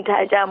توی این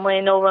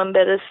تجمع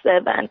نوامبر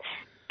 7،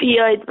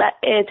 بیاید و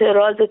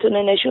اعتراضتون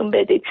رو نشون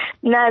بدید.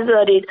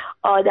 نذارید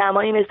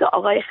آدمایی مثل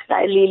آقای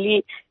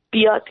خلیلی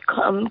بیاد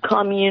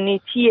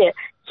کامیونیتی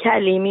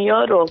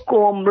کلیمیا رو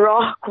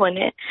گمراه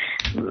کنه.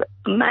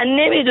 من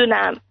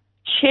نمیدونم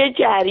چه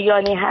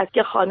جریانی هست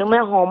که خانم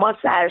هما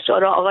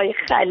سرشار آقای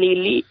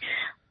خلیلی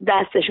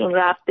دستشون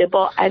رفته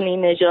با علی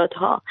نژاد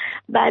ها،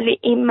 ولی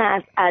این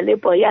مسئله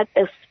باید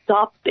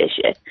استاپ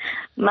بشه.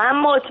 من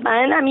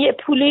مطمئنم یه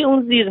پولی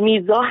اون زیر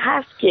میزا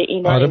هست که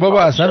اینا. آره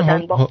بابا، اصلا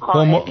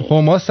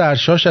هما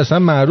سرشاش اصلا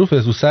معروفه،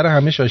 تو سر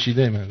همه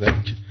شاشیده. من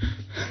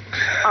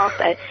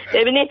آفرین.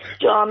 ببینید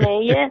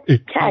جامعه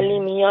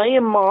کلیمیای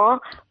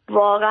ما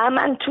واقعا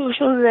من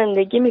توشون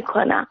زندگی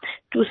میکنم.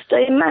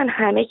 دوستای من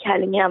همه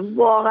کلیمی هم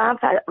واقعا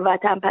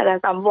وطن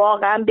پرستم،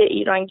 واقعا به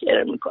ایران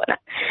گرا میکنن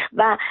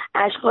و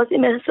اشخاصی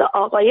مثل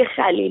آقای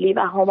خلیلی و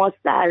هما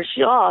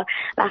سرشار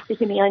وقتی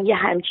که میان یه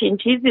همچین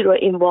چیزی رو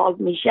اینوالو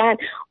میشن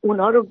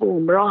اونا رو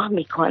گمراه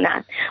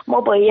میکنن.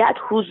 ما باید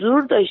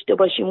حضور داشته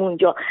باشیم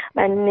اونجا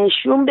و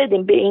نشون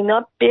بدیم به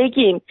اینا،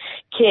 بگیم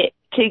که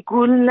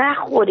گول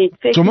نخورید.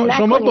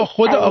 شما با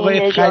خود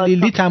آقای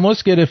خلیلی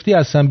تماس گرفتی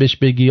اصلا بهش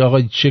بگی آقا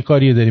چه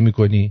کاری داری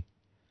میکنی؟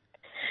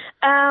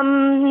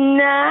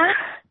 نه،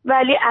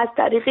 ولی از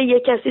طریق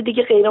یک کسی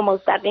دیگه غیر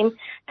مستقیم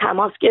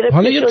تماس گرفته.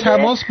 حالا یه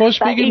تماس باش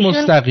بگید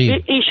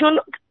مستقیم. ایشون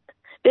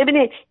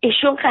ببینید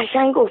ایشون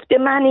قشنگ گفته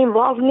من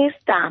اینوالو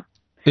نیستم.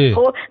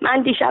 خب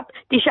من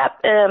دیشب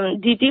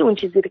دیدی اون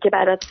چیزی که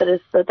برات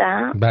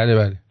فرستادم؟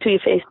 بله توی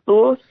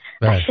فیسبوک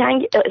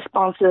قشنگ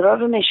اسپانسرها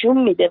رو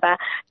نشون میده و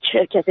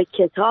شرکت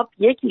کتاب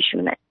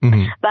یکیشونه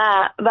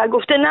و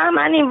گفته نه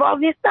من اینوالو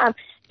نیستم،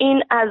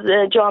 این از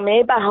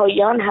جامعه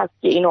بهاییان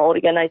هست که اینو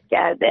ارگانایز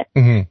کرده.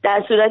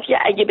 در صورتی که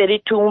اگه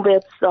برید تو اون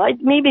وبسایت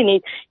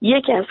میبینید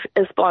یکی از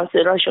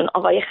اسپانسراشون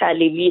آقای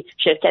خلیلی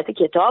شرکت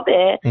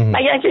کتابه،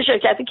 مگر که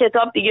شرکت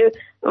کتاب دیگه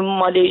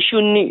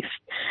مالشون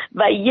نیست،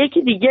 و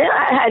یکی دیگه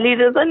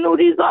علیرضا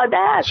نوری زاده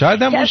است.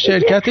 شاید هم اون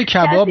شرکت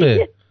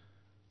کبابه.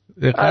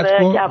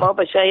 آره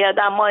کباب، شاید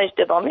هم ما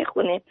اشتباه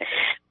میخونیم.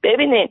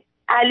 ببینید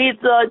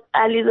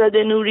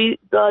علیرضا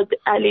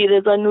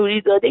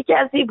نوری زاده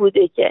کسی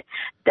بوده که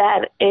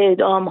در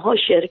اعدام ها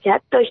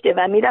شرکت داشته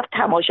و میرفت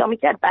تماشا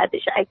میکرد،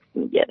 بعدش عکس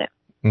میگرفت.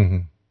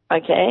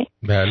 اوکی؟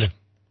 بله.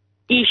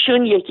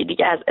 ایشون یکی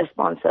دیگه از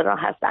اسپانسرها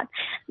هستن.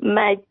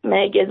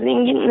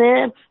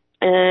 مگزین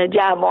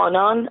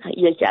جوانان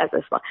یکی از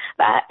اسپانسر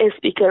و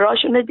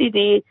اسپیکراشون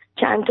دیدی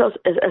چند تا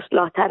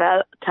اصلاح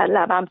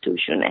طلبم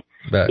توشونه.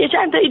 یه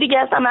چند تا دیگه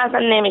هستن من اصلا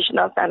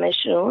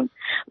نمیشناسمشون،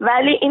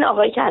 ولی این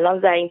آقایی که الان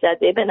زنگ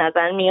زده به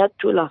نظر میاد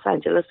تو لس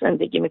آنجلس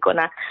زندگی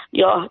میکنن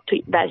یا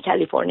در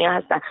کالیفرنیا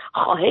هستن.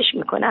 خواهش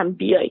میکنم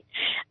بیای.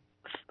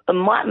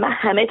 من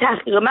همه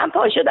تحقیق من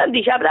پا شدم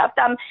دیشب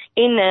رفتم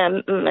این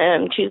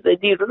چیز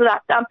دیروز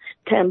رفتم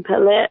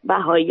تمپل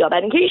بهایی ها،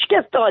 برای اینکه هیچ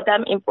کس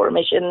آدم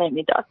اینفورمیشن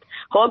نمیداد.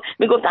 خب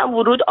میگفتم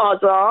ورود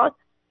آزاد،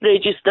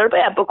 رجیستر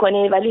باید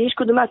بکنی، ولی هیچ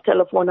کدوم از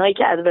تلفن هایی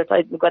که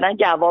ادورتایز میکنن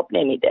جواب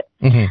نمیده.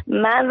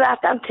 من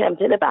رفتم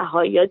تمپل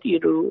بهایی ها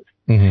دیروز،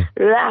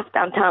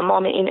 رفتم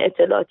تمام این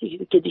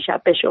اطلاعاتی که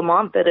دیشب به شما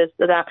هم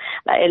فرستادم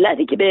و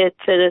علتی که به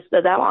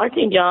فرستادم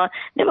آرتین جان،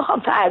 نمیخوام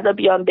فردا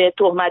بیان به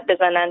تهمت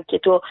بزنن که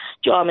تو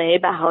جامعه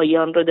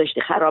بهاییان رو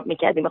داشتی خراب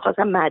میکردی.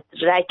 میخواستم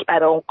مدرک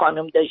برای اون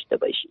قانون داشته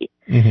باشی،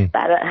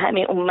 برای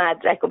همین اون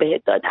مدرک رو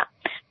بهت دادم.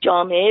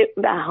 جامعه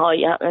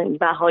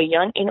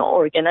بهاییان اینو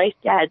ارگانایز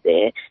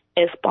کرده،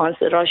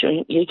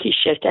 اسپانسراشون یکی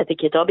شرکت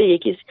کتاب،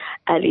 یکی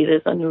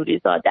علیرضا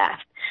نوری زاده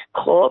است.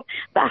 خب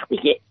وقتی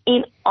که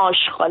این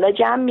آشغالا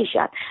جمع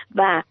میشن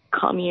و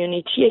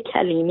کامیونیتی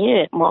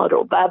کلیمی ما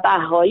رو و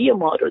بهایی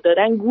ما رو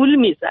دارن گول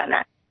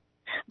میزنن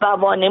و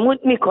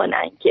وانمود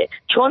میکنن که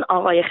چون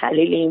آقای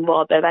خلیلی این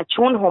وابه و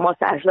چون هما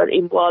سرشار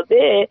این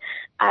وابه،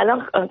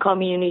 الان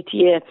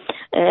کامیونیتی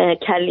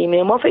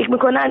کلیمی ما فکر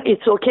میکنن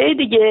it's okay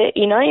دیگه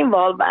اینا این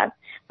وابن،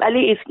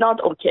 ولی it's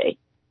not okay.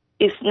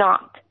 It's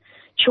not.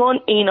 چون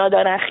اینا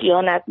دارن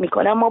خیانت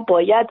میکنن ما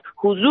باید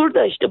حضور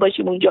داشته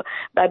باشیم اونجا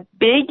و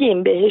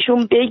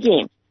بهشون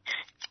بگیم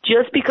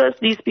just because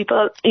these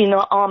people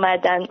اینا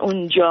آمدن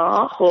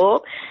اونجا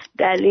خب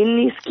دلیل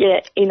نیست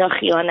که اینا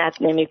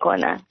خیانت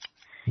نمیکنن.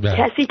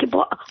 کسی که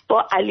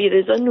با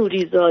علیرضا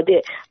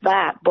نوریزاده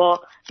و با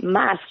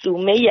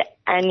معصومه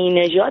انی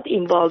نژاد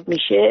اینوالو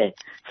میشه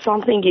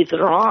something is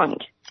wrong,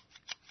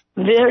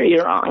 very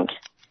wrong.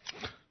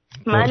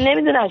 من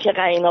نمیدونم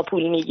چقدر اینا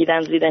پول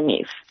میگیرن زیر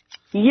میز.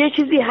 یه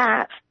چیزی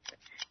هست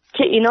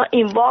که اینا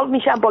اینوالو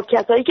میشن با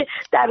کسایی که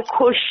در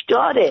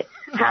کشتار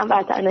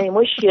هموطنای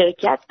ما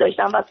شرکت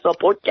داشتن و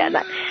ساپورت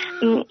کردن.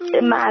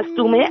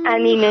 معصومه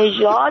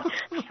علی‌نژاد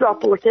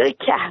ساپورتر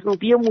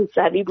کهروبی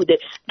موسوی بوده.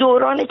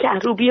 دوران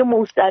کهروبی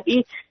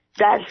موسوی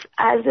در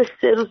عرض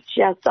 3 روز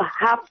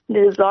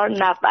 67,000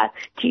 نفر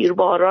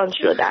تیرباران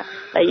شدن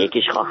و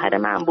یکیش خواهر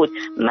من بود.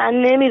 من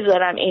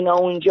نمیذارم اینا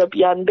اونجا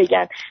بیان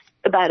بگن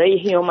برای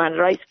هیومن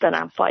رایتس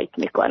دارن فایت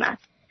میکنن.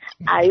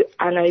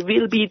 and I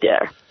will be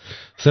there.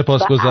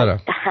 سپاسگزارم.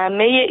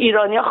 همه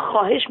ایرانی‌ها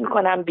خواهش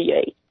میکنم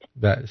بیایید.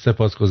 بله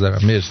سپاسگزارم.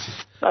 مرسی.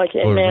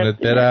 قربونت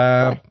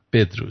برم.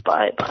 بدرود.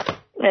 بای بای.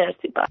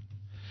 مرسی بای.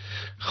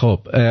 خب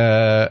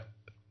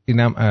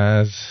اینم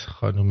از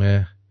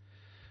خانم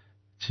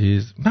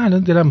چیز. من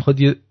الان دلم میخواد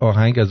یه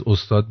آهنگ از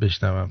استاد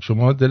بشنوم.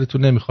 شما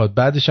دلتون نمیخواد؟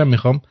 بعدش هم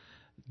میخوام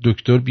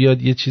دکتر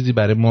بیاد یه چیزی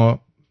برای ما،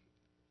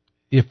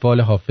 یه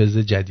فال حافظ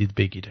جدید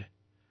بگیره.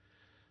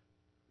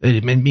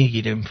 من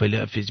میگیرم فال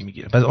حافظ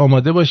میگیرم. پس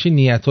آماده باشین،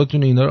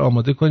 نیتاتون اینا رو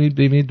آماده کنید.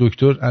 ببینید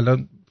دکتر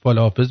الان فال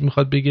حافظ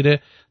میخواد بگیره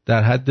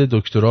در حد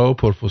دکترا و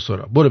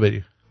پروفسورا. برو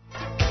بریم.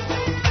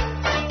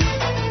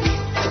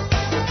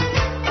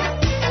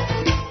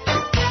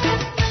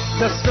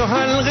 دستو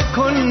حلقه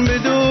کن به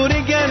دور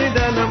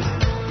گردنم،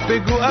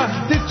 بگو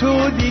عهد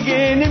تو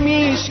دیگه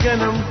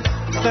نمیشکنم،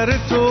 سر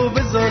تو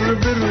بذار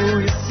به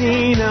روی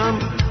سینم،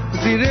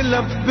 زیر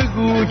لب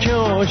بگو که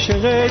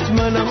عاشقت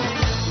منم.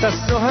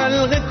 دستو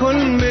حلقه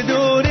کن به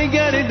دور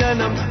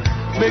گردنم،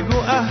 بگو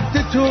عهد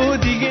تو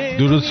دیگه.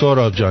 درود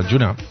سهراب جان.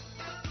 جونم.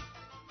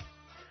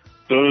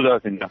 درود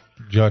آتین جان.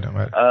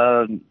 جانم.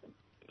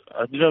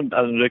 عزیزم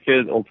از اونجا که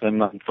اوپن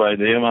من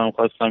فرایدی من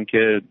خواستم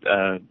که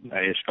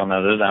اشکال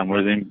نداره در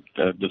مورد این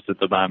 2-3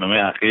 تا برنامه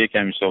اخیر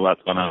کمی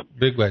صحبت کنم.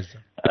 بگو عزیزم.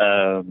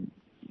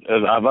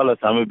 اول از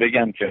همه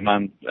بگم که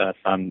من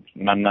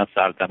نه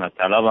سلطنت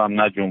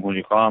طلبم نه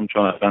جمهوری خواهم،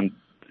 چون اصلا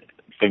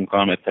فکر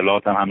می‌کنم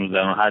اطلاعاتم هنوز در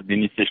اون حدی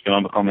نیستش که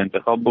من بخوام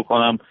انتخاب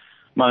بکنم.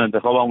 من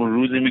انتخابم رو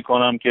روزی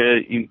میکنم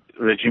که این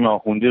رژیم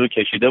آخوندی رو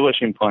کشیده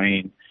باشیم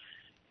پایین.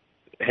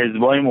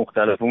 حزب‌های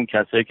مختلف، اون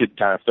کسایی که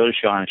طرفدار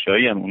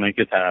شاهنشاهی ان، اونایی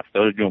که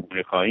طرفدار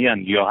جمهوری خواهی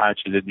ان یا هر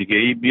چیز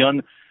دیگه‌ای،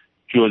 بیان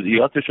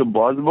جزئیاتش رو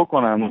باز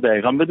بکنن و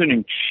دقیقاً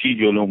بدونیم چی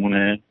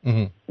جلومونه.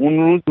 اون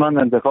روز من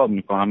انتخاب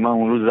میکنم، من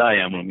اون روز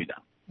رأیم رو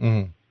میدم.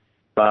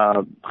 و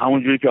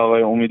همونجوری که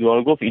آقای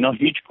امیدوار گفت، اینا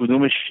هیچ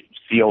کدومش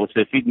سیاه و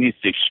سفید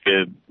نیستش،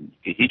 که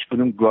هیچ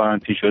کدوم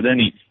گارانتی شده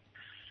نیست.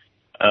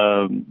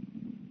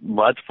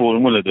 باید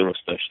فرمول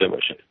درست داشته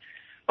باشه.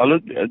 حالا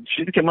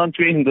چیزی که من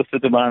توی این 2-3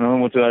 تا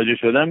برنامه متوجه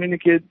شدم اینه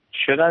که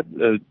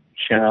چقدر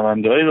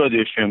شنونده‌های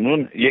رادیو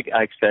شمرون یک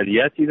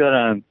اکثریتی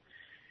دارن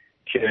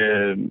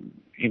که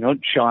اینا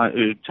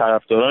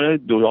طرفداران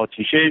دو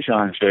آتیشه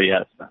شاهنشاهی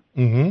هستن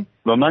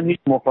و من هیچ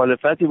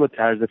مخالفتی با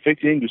طرز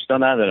فکر این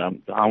دوستان ندارم،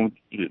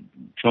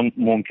 چون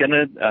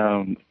ممکنه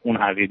اون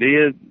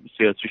عقیده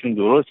سیاسیشون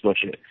درست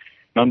باشه.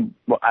 من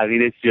با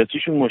عقیده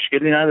سیاسیشون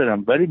مشکلی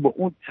ندارم، ولی با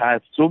اون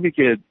تعصبی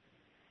که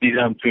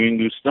دیدم تو این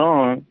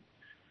دوستان،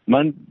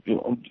 من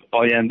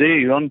آینده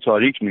ایران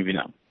تاریک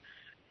میبینم،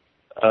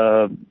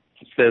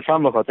 صرفا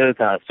به خاطر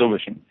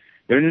تعصبشون.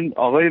 ببینید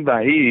آقای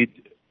وحید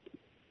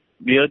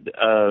بیاد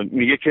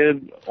میگه که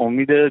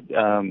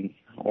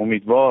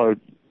امیدوار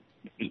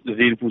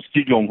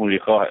زیرپوستی جمهوری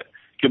خواهه،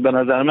 که به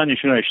نظر من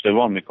ایشون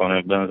اشتباه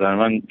میکنه. به نظر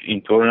من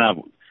اینطور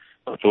نبود.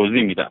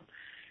 توضیح میدم.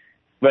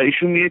 و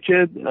ایشون میگه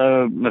که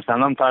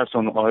مثلا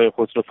فرسون آقای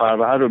خسرو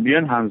فربهر رو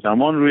بیان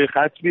همزمان روی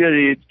خط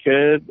بیارید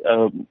که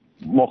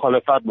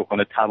مخالفت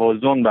بکنه،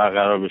 توازن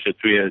برقرار بشه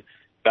توی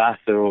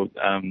بحث و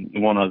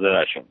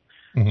مناظرهشون.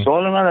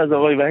 سوال من از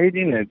آقای وحید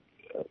اینه،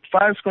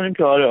 فرض کنیم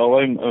که آره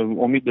آقای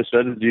امید به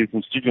صورت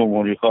زیرپوستی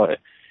جمهوری خواهه،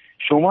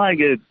 شما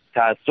اگه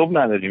تعصب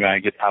نداریم و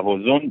اگه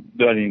توازن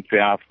دارین توی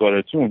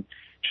افکارتون،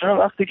 چرا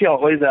وقتی که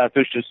آقای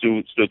زرتشت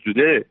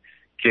ستوده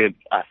که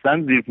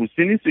اصلا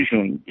زیرپوستی نیست،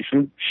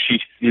 ایشون 6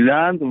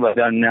 سیلند و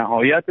در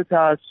نهایت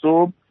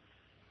تعصب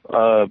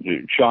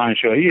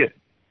شاهنشاهیه،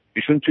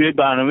 ایشون توی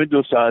برنامه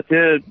 2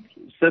 ساعته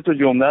 3 تا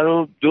جمله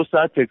رو 2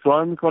 ساعت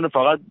تکرار میکنه،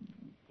 فقط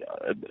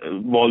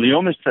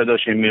والیومش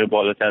صداش میره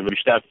بالاتر و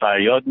بیشتر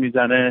فریاد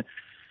میزنه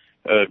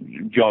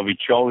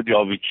جاویدشاه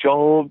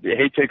و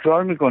هی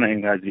تکرار میکنه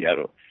این قضیه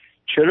رو.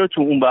 چرا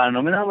تو اون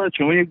برنامه نباید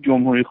شما یک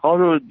جمهوری خواه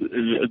رو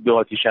دو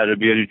آتیشه رو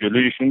بیاری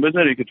جلوی ایشون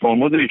بذاری که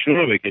ترمز ایشون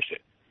رو بکشه؟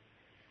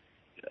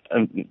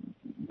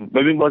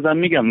 ببین بازم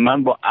میگم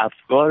من با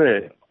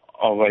افکار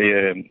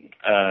آقای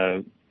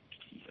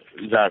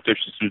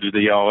زرتشت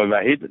ستوده یا آقای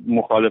وحید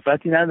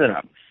مخالفتی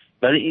ندارم،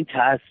 ولی این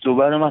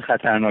تعصبه رو من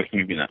خطرناک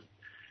میبینم.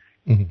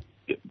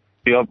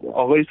 یا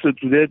آقای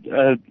ستوده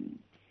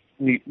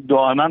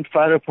دائما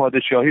فر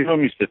پادشاهی رو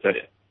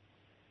میستایه،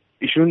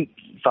 ایشون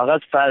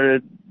فقط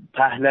فر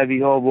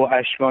پهلوی ها و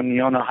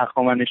اشکانیان و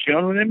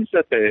هخامنشیان رو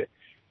نمیستایه،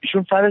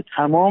 ایشون فر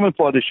تمام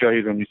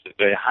پادشاهی رو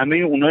میستایه، همه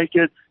اونایی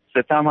که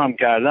ستم هم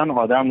کردن،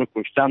 آدم رو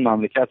کشتن،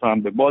 مملکت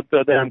هم به باد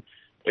دادن،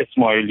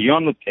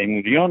 اسماعیلیان و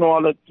تیموریان و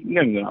حالا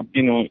نمیدونم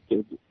اینو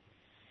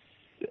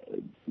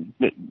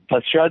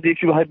پس شاید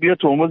یکی باید بیا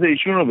ترمز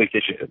ایشون رو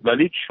بکشه،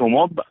 ولی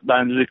شما به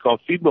اندازه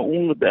کافی به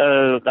اون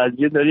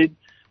قضیه دارید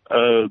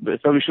به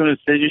حساب ایشون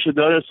استیجش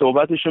داره،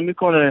 صحبتش رو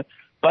میکنه.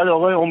 بعد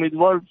آقای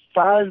امیدوار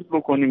فرض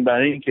بکنیم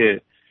برای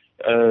اینکه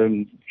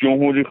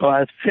جمهوری خواه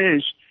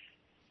هستش،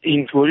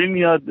 اینطوری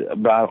میاد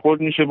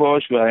برخورد میشه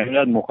باش و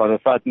اینقدر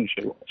مخالفت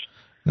میشه باش.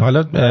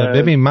 حالا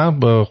ببین من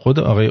با خود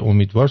آقای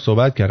امیدوار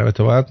صحبت کردم،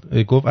 اتفاقا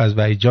گفت از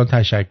وحید جان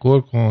تشکر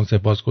کن،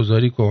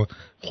 سپاسگزاری کن،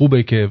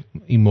 خوبه که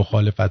این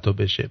مخالفت رو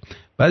بشه.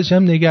 بعدش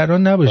هم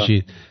نگران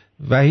نباشید،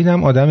 وحید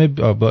هم آدم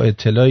با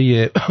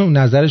اطلاعی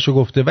نظرش رو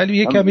گفته، ولی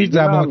یه کمی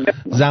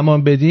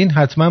زمان بدین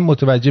حتما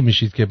متوجه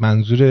میشید که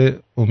منظور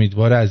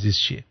امیدوار عزیز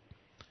چیه.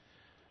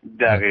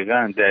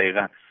 دقیقاً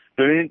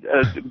ببینید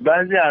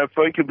بعضی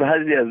حرفایی که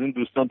بعضی از اون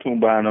دوستان تو اون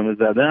برنامه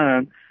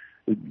زدن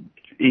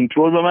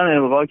اینطور به من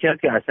القا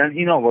کرد که اصلا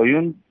این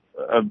آقایون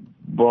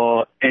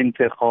با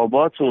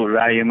انتخابات و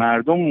رأی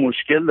مردم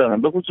مشکل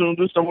دارن. به خصوص اون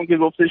دوستمون که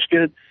گفتش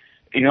که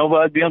اینا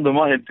باید بیان به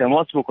ما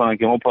التماس بکنن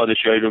که ما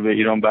پادشاهی رو به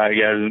ایران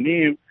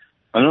برگردونیم.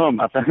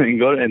 مثلا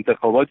انگار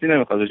انتخاباتی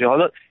نمیخواد.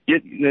 حالا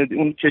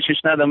اون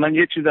کشش ندارم. من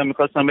یه چیزم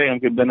میخواستم بگم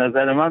که به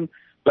نظر من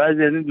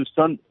بعضی از این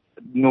دوستان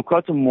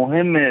نکات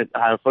مهم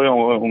حرفای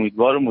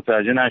امیدوار رو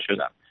متوجه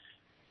نشدم.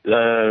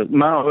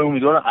 من آقای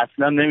امیدوار رو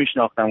اصلا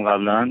نمیشناختم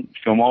قبلا،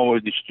 شما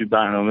آوردیش توی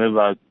برنامه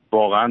و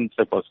واقعا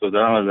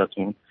سپاسگزارم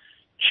ازتون.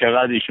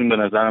 چقدر ایشون به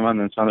نظر من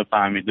انسان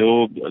فهمیده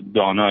و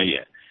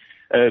داناییه.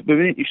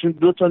 ببینید ایشون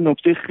دو تا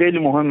نکته خیلی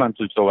مهم من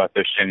توی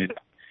صحبتش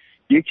شنیدم.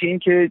 یکی این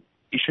که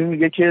ایشون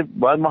میگه که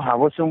باید ما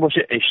حواسمون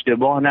باشه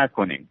اشتباه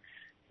نکنیم،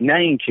 نه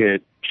اینکه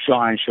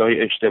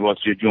شاهنشاهی اشتباهه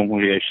یا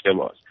جمهوری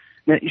اشتباهه.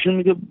 نه، ایشون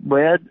میگه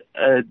باید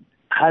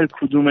هر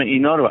کدوم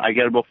اینا رو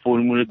اگر با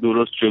فرمول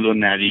درست جلو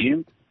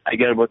نریم،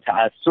 اگر با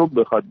تعصب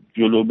بخواد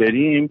جلو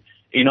بریم،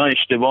 اینا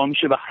اشتباه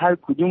میشه و هر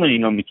کدوم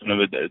اینا میتونه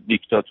به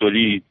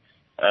دیکتاتوری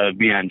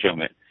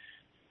بیانجامه.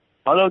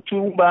 حالا تو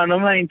اون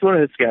برنامه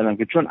اینطور حس کردم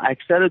که چون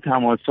اکثر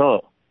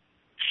تماسا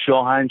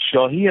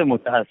شاهنشاهی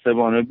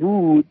متعصبانه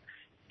بود،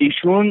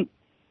 ایشون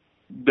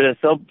به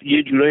حساب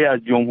یه جورایی از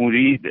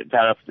جمهوری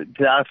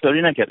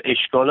طرفداری نکرد،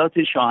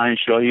 اشکالات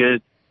شاهنشاهی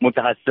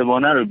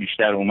متعصبانه رو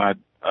بیشتر اومد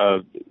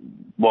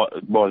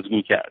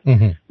بازگو کرد.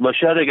 و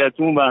شاید اگر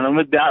تو اون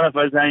برنامه 10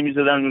 نفر زنگ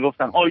می‌زدن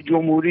میگفتن آی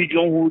جمهوری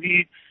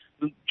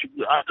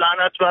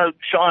لعنت بر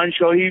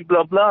شاهنشاهی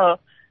بلا بلا،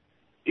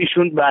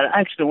 ایشون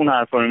برعکس اون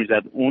حرفا رو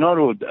میزد، اونا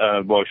رو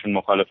باشون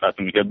مخالفت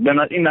میکرد.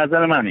 این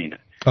نظر من اینه.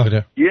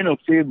 یه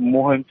نکته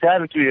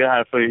مهمتر توی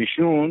حرفای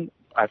ایشون،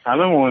 از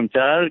همه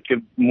مهمتر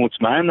که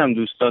مطمئنم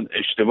دوستان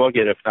اشتباه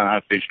گرفتن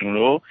حرفشون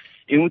رو،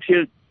 این بود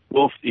که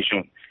گفت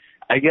ایشون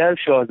اگر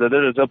شاهزاده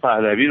رضا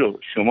پهلوی رو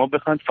شما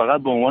بخواید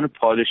فقط به عنوان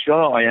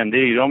پادشاه آینده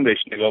ایران بهش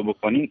نگاه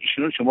بکنین،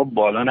 ایشون رو شما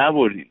بالا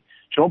نبردین،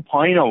 شما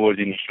پایین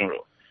آوردین ایشون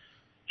رو.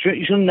 چون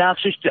ایشون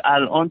نقشش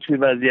الان توی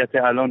وضعیت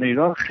الان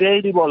ایران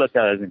خیلی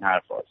بالاتر از این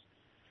حرف هست.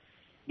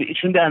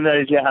 ایشون در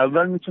درجه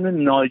اول میتونه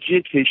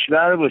ناجی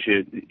کشور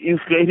باشه. این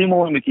خیلی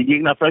مهمه که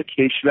یک نفر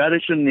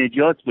کشورش رو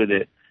نجات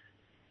بده.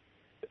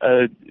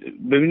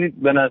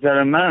 ببینید به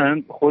نظر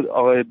من خود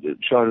آقای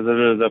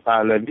شاهزاده رضا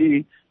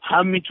پهلوی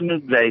هم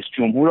میتونه رئیس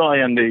جمهور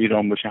آینده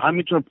ایران باشه، هم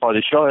میتونه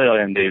پادشاه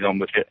آینده ایران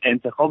باشه،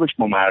 انتخابش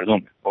با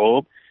مردمه.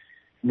 خب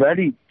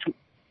ولی تو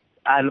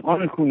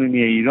الان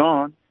کنونی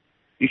ایران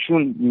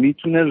ایشون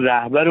میتونه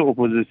رهبر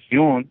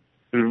اپوزیسیون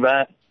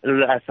و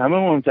از همه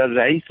مهمتر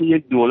رئیس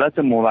یک دولت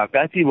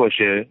موقتی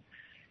باشه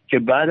که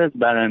بعد از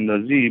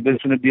براندازی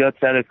بتونه بیاد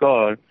سر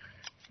کار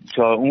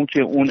تا اون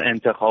که اون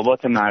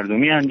انتخابات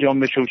مردمی انجام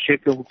بشه و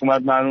شکل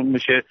حکومت معلوم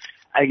بشه.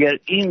 اگر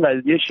این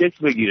قضیه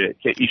شکل بگیره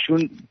که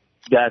ایشون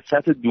در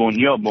سطح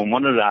دنیا به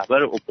عنوان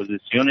رهبر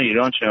اپوزیسیون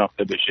ایران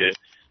شناخته بشه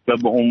و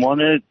به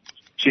عنوان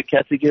چه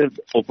کسی که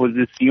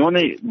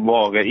اپوزیسیون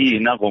واقعی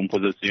نه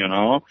کمپوزیسیون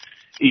ها،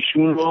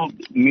 ایشون رو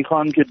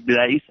میخوان که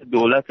رئیس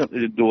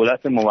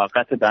دولت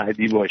موقت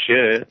بعدی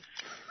باشه،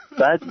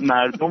 بعد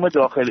مردم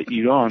داخل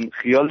ایران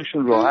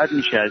خیالشون راحت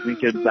میشه از این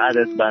که بعد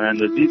از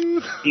براندازی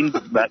این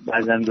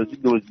براندازی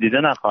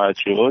دزدیده نخواهد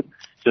شد.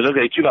 چرا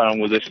قیچی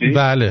برام گذاشتی؟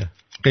 بله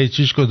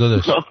قیچیش کجا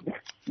داشت؟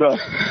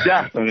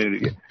 10 ثانیه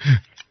دیگه.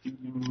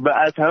 و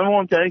از همه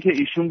مهمتره که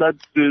ایشون بعد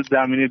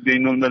زمینه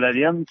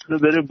بین‌المللی هم میتونه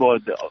بره با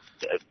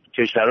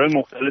کشورهای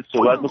مختلف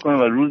صحبت بکنه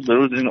و روز به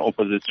روز این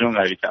اپوزیسیون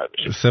قوی‌تر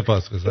بشه.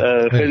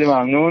 سپاسگزارم. خیلی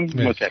ممنون.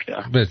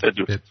 متشکرم.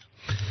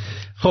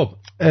 خب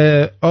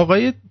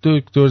آقای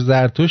دکتر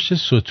زرتشت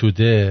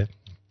ستوده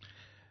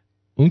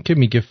اون که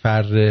میگه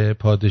فر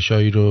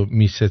پادشاهی رو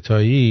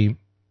میستایی،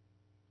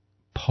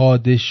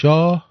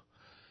 پادشاه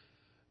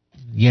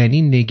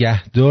یعنی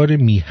نگهدار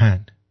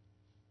میهن،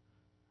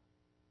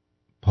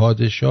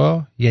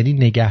 پادشاه یعنی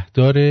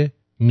نگهدار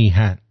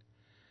میهن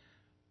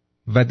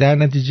و در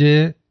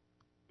نتیجه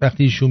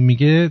وقتی ایشون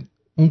میگه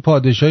اون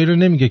پادشاهی رو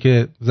نمیگه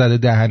که زده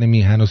دهن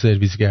میهن رو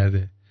سرویس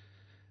کرده،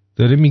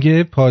 داره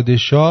میگه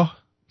پادشاه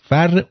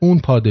فر اون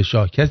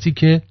پادشاه، کسی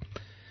که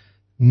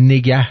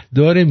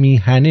نگهدار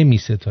میهنه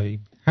میستایی.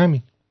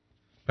 همین،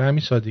 به همین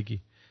سادگی.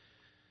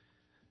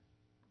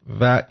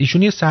 و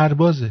ایشون یه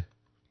سربازه،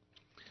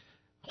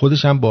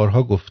 خودش هم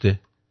بارها گفته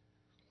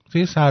تو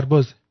یه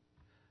سربازه.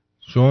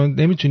 شما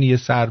نمیتونی یه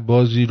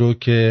سربازی رو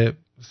که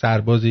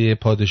سرباز یه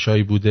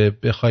پادشاهی بوده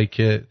بخوای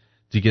که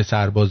دیگه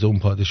سرباز اون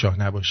پادشاه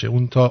نباشه.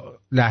 اون تا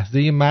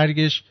لحظه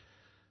مرگش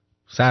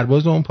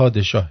سرباز اون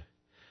پادشاه.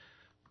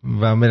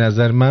 و به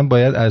نظر من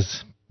باید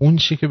از اون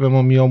چی که به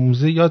ما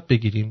میآموزه یاد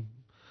بگیریم.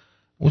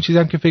 اون چیزی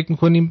هم که فکر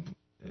میکنیم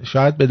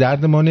شاید به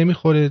درد ما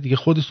نمیخوره دیگه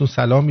خودتون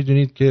سلام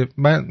میدونید که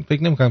من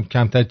فکر نمیکنم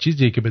کمتر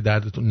چیزیه که به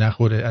دردتون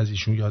نخوره از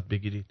ایشون یاد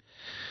بگیرید.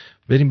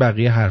 بریم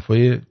بقیه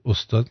حرفای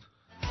استاد.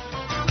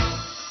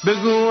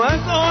 بگو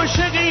از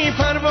عاشقی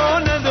پروا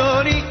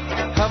نداری،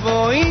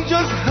 هوایی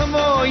جز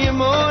هوای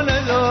ما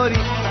نداری،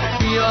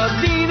 بیا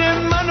دین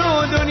من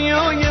و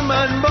دنیای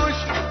من باش،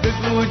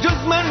 بگو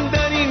جز من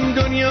در این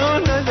دنیا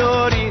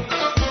نداری.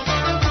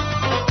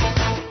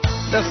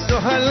 دست و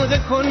حلقه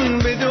کن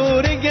به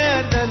دور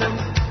گردنم،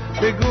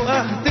 بگو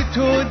عهد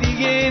تو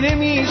دیگه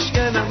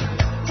نمیشکنم،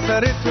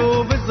 سر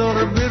تو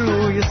بذار به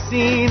روی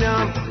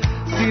سینم،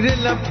 زیر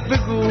لب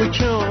بگو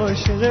که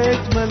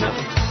عاشقت منم.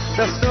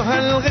 دست و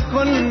حلقه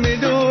کن به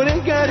دور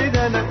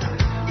گردنم،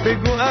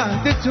 بگو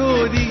عهد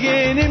تو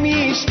دیگه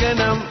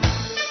نمیشکنم.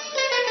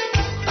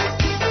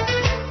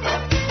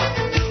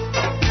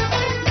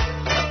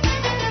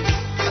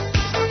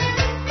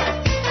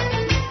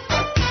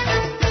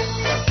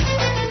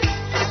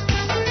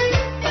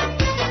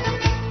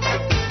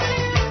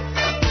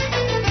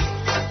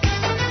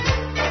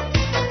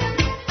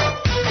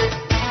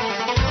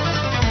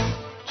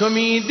 تو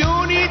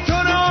میدونی تو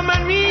را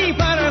من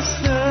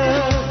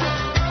میپرستم،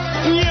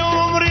 یه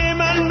عمر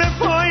من به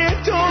پای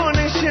تو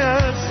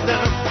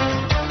نشستم،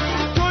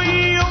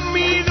 توی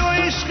امید و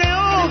عشق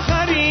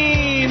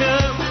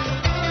آخرینم،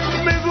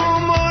 بگو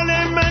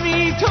مال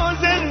منی تا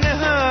زنده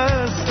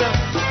هستم،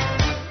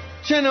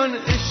 چنان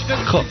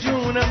عشق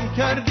جونم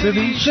کرده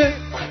ریشه.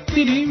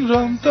 دیریم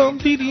رام دام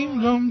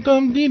دیریم رام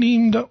دام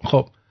دیریم دام.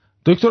 خب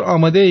دکتر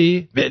آماده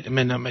ای؟ بله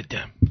من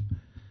آمدم.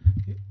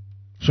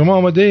 شما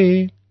آماده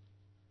ای؟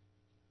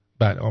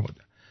 بله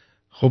آماده.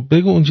 خب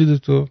بگو اون چیز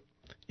تو.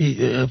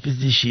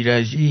 حافظ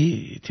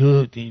شیرازی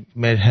تو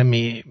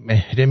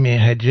محرم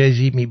هر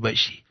رازی می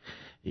باشی،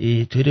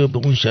 تو رو به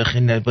اون شاخه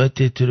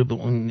نبات، تو رو به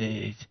اون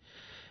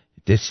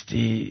دست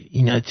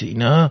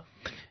اینا،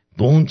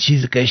 به اون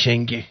چیز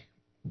قشنگه،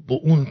 به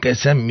اون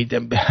قسم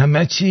میدم به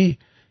همه چی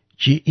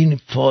که این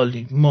فال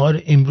ما رو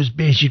امروز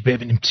بگیر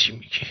ببینیم چی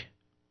میگه.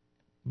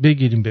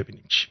 بگیریم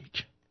ببینیم چی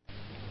میگه.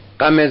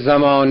 غم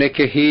زمانه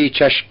که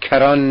هیچش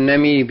کران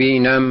نمی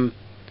بینم،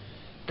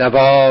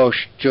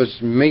 دواش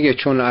جز می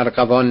چون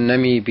ارغوان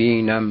نمی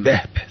بینم.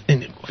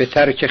 به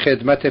ترک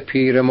خدمت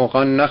پیر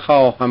مغان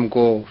نخواهم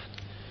گفت،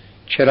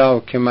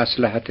 چرا که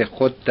مصلحت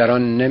خود در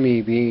آن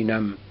نمی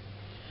بینم.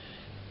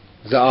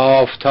 ز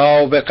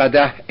آفتاب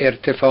قدح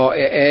ارتفاع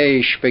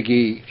عیش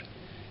بگیر،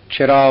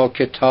 چرا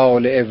که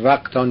طالع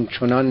وقت آن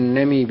چنان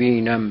نمی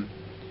بینم.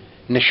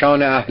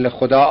 نشان اهل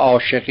خدا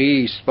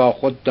عاشقی است با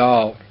خود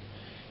دار،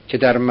 که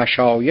در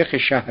مشایخ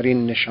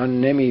شهرین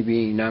نشان نمی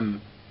بینم.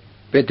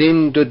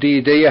 بدین دو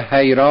دیده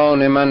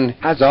حیران من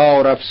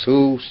هزار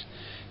افسوس،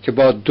 که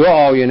با دو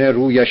آینه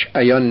رویش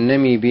عیان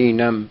نمی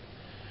بینم.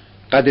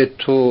 قد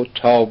تو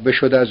تا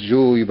بشد از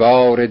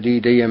جویبار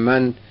دیده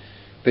من،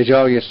 به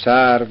جای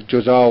سرو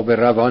جز آب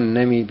روان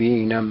نمی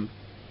بینم.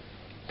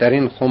 در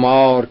این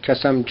خمار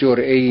کسم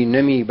جرعه‌ای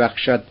نمی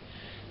بخشد،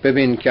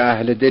 ببین که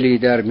اهل دلی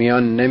در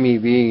میان نمی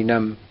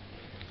بینم.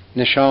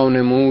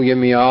 نشان موی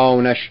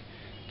میانش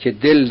که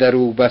دل در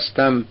او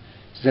بستم،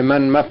 ز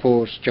من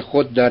مپرس که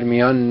خود در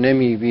میان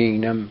نمی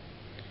بینم.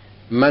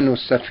 من و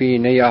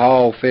سفینه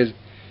حافظ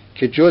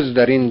که جز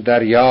در این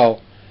دریا،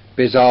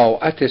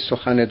 بضاعت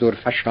سخن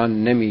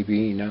درفشان نمی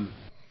بینم.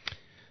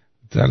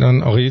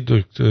 الان آقای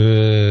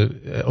دکتر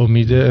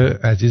امید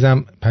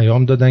عزیزم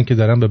پیام دادن که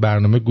دارن به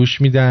برنامه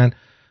گوش میدن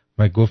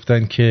و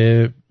گفتن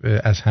که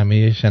از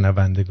همه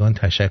شنوندگان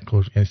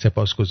تشکر، یعنی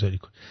سپاسگزاری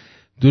کن.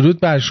 درود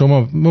بر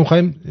شما. ما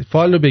می‌خوایم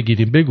فال رو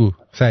بگیریم. بگو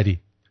سریع.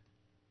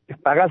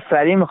 فقط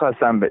سریع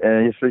می‌خواستم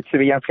چی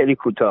بگم، خیلی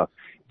کوتاه.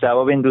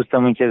 جواب این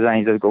دوستمون که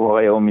زنگ زد گفت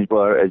آقای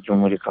امیدوار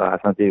جمهوری خواه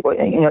حسن زیرگاه،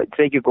 این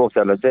چیزی که گفت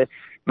البته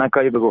من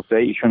کاری به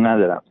گفته‌های ایشون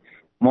ندارم.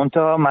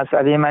 منتها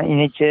مسئله من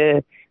اینه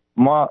که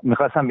ما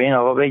می‌خواستم به این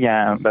آقا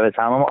بگم و به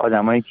تمام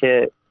آدمایی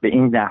که به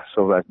این نحو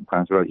صحبت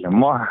می‌کنن تو رادیو،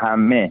 ما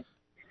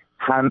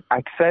هم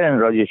اکثر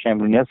رادیو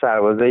شمرونی‌ها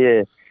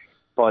سربازای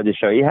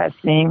پادشاهی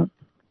هستیم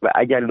و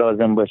اگر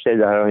لازم باشه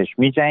در راهش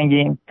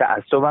می‌جنگیم،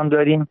 تعصب هم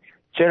داریم،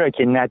 چرا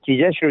که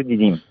نتیجهش رو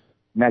دیدیم،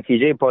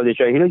 نتیجه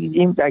پادشاهی رو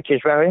دیدیم در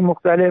کشورهای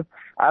مختلف.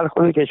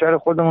 خود کشور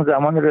خودمون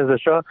زمان رضا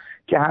شاه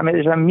که همه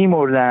داشتن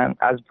می‌مردن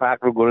از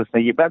فقر و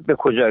گرسنگی، بعد به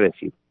کجا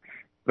رسید؟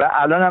 و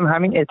الان هم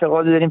همین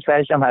اعتقاد داریم،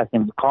 سرش هم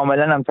هستیم،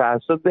 کاملا هم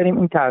تعصب داریم.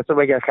 این تعصب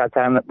اگر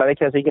خطرناک برای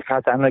کسی که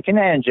خطرناکه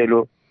نه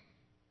جلو.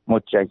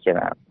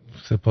 متشکرم.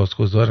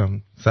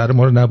 سپاسگزارم. سر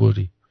ما رو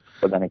نبری.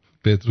 خدا نکنه.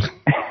 بدرود.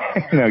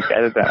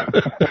 نوکرتم.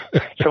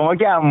 شما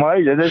که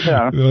امایی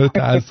داداشم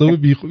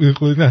تعصب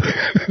بیخود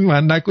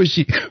من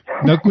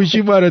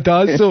نکشی باره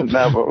تعصب.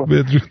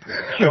 بدرود.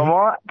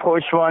 شما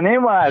پشوانه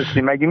ما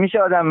هستی، مگه میشه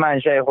آدم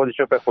منشأ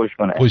خودشو بخوش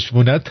کنه؟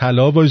 پشوانت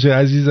طلا باشه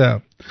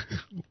عزیزم.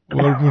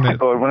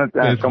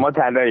 قربونت شما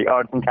طلایی،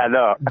 آرتین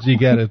طلا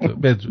جیگرتو.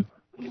 بدرود.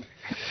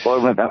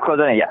 قربونت،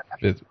 خدا نگهدار.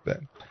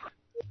 بدرود.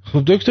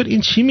 خب دکتر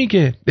این چی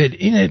میگه؟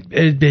 این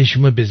به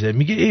شما بذار،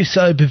 میگه ای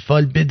صاحب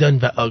فال بدان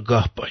و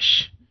آگاه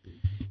باش،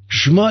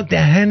 شما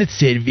دهنت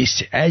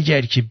سرویس،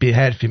 اگر که به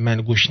حرف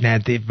من گوش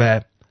نده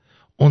و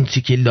اون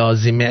چی که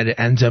لازمه رو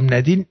انجام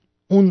ندین،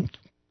 اون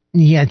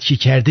نیت که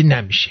کرده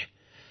نمیشه.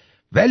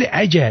 ولی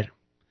اگر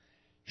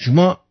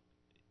شما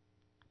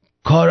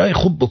کارهای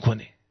خوب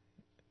بکنه،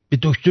 به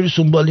دکتر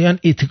سنبالیان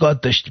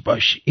اعتقاد داشته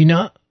باشی،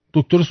 اینا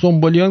دکتر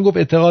سنبالیان گفت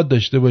اعتقاد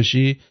داشته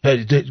باشی،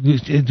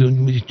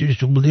 دکتر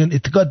سنبالیان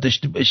اعتقاد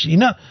داشته باشی،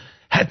 اینا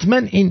حتما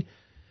این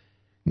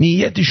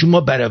نیت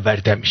شما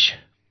برآورده میشه.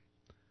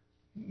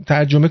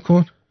 ترجمه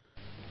کن.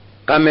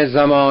 غم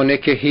زمانه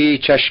که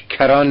هیچش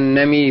کران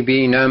نمی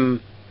بینم.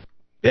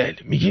 بله،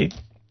 میگه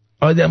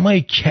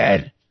آدمای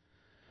کر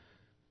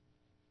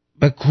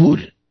و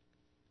کور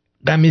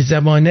غم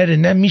زمانه رو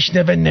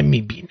نمیشنون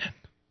نمیبینن.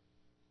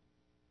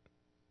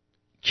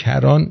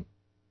 کران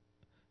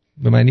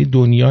به معنی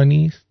دنیا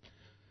نیست؟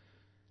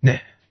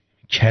 نه،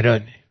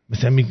 کرانه.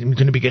 مثلا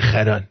میتونه بگه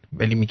خران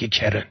ولی میگه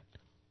کران.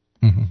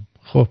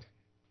 خب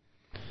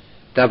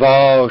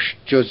دواش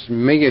جز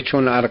می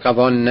چون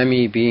ارغوان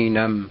نمی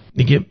بینم.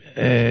 میگه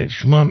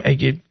شما هم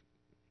اگه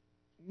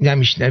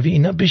نمیشنوی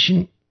اینا،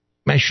 بشین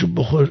مشروب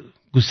بخور،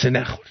 گوسه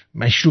نخور،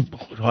 مشروب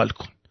بخور، حال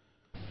کن.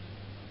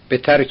 به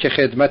ترک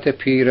خدمت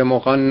پیر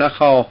مغان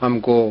نخواهم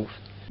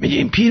گفت. میگه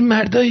این پیر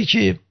مردایی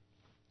که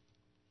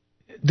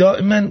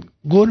دائما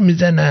گر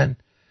میزنن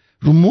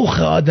رو مخ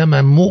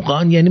آدمن،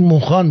 موقعان یعنی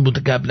مخان بود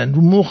قبلا،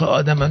 رو مخ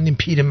آدمن، این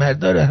پیر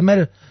مردا رو همه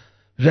رو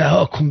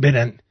رها کن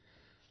برن.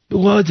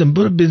 بگو آدم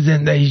برو به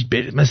زندگیش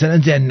بره، مثلا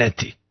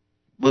جنتی،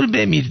 برو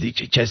بمیر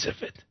دیگه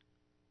کسفت.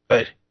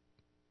 بله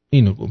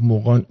اینو گفت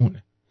موقعان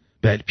اونه.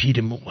 بله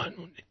پیر موقعان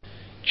اونه.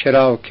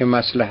 چرا که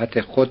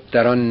مصلحت خود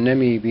در آن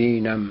نمی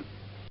بینم.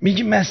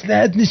 میگه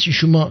مصلحت نیست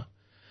شما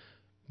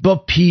با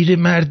پیر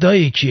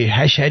مردایی که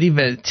حشری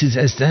و چیز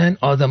هستن،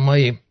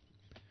 آدمای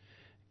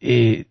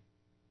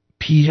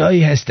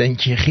پیرایی هستن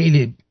که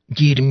خیلی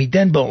گیر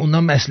میدن، با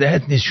اونا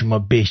مصلحت نیست شما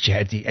بهش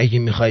کردی اگه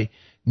میخوای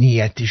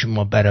نیت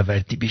شما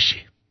برآوردی بشه.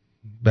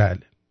 بله.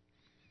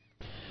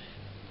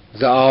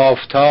 ز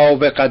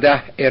آفتاب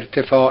قدح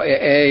ارتفاع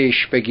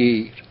عیش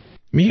بگیر.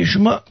 میگه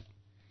شما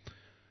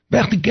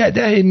وقتی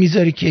قدح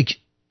میذاری که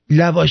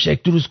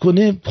لواشک درست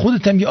کنه،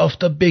 خودت هم یه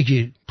آفتاب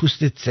بگیر،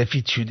 پوستت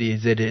سفید شده یه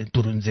ذره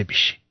برونزه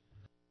بشه.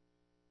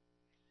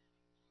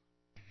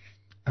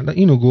 الان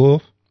اینو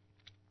گفت.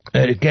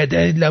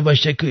 قدح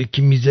لواشک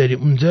که میذاری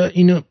اونجا،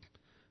 اینو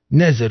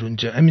نذار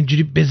اونجا،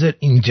 همینجوری بذار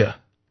اینجا.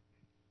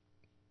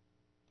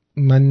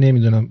 من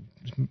نمیدونم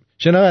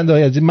شنونده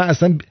های عزیز، من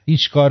اصلا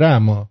هیچ کاره،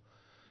 اما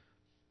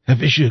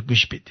حفظشو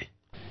گوش بده.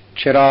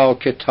 چرا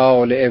که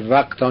طالع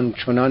وقت آن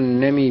چنان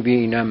نمی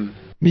بینم.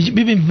 میگه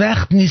ببین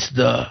وقت نیست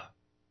دا،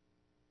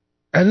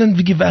 الان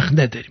دیگه وقت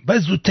نداریم،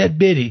 باید زودتر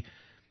بری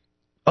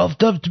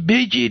آفتاب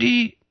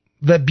بگیری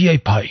و بیای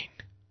پایین.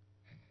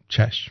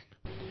 چشم.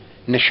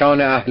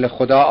 نشان اهل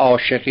خدا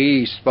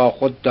عاشقی است با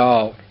خود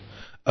دار.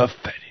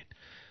 آفرین.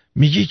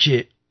 میگه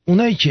که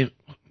اونایی که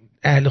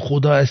اهل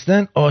خدا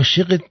هستن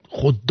عاشق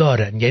خود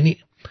دارن، یعنی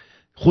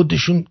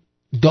خودشون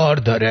دار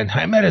دارن،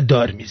 همه رو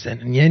دار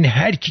میزنن. یعنی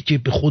هر کی که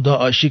به خدا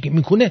عاشق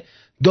میکنه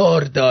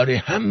دار داره،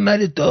 همه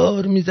رو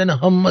دار میزنه،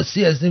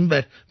 حماسی از این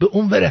ور به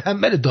اون ور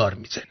همه رو دار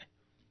میزنه.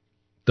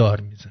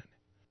 دار میزنه.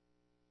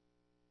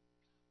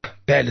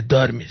 بله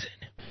دار میزنه.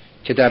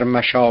 که در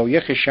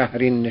مشایخ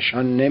شهرین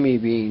نشان نمی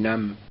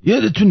بینم.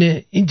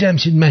 یادتونه این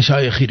جمشید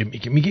مشایخی رو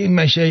میگه این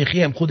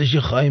مشایخی هم خودش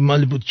خواهی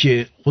مال بود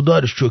که خدا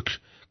رو شکر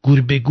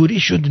گور به گوری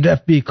شد،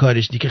 رفت به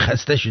کارش دیگه،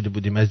 خسته شده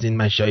بودیم از این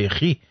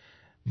مشایخی،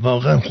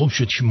 واقعا خوب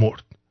شد که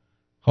مرد.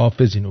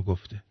 حافظ اینو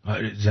گفته.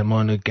 آره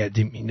زمان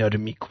قدیم اینا رو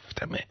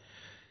میگفتم،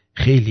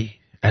 خیلی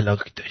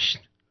علاقه داشت.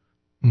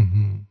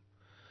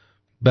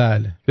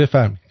 بله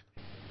بفرمایید.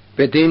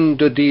 بدین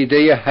دو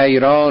دیده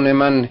حیران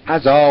من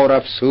هزار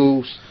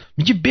افسوس.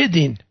 میگه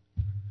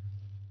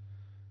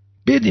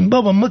بدین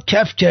بابا، ما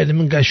کف کردیم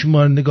اینقدر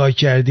شما رو نگاه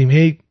کردیم،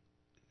 هی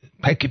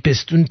پک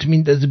پستونت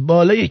میندازه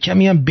بالا، یه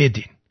کمی هم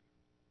بدین.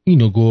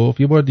 اینو گفت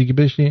یه بار دیگه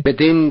بشین.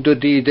 بدین دو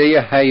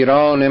دیده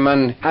حیران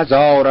من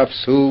هزار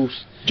افسوس.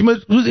 که ما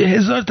روز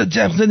 1000 تا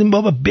جمع زدیم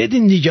بابا،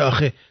 بدین دیگه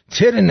آخه،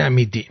 چرا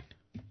نمیدین؟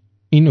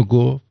 اینو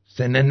گفت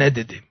سنه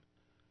ندادیم.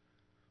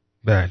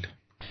 بله.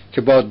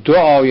 که با دو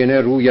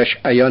آینه رویش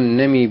عیان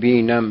نمی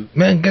بینم.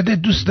 من قدر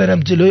دوست دارم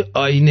جلوی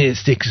آینه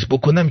سکس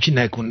بکنم که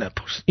نکن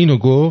نپرس. اینو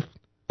گفت؟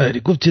 آره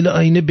گفت جلوی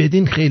آینه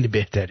بدین خیلی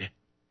بهتره.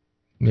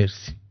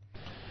 مرسی.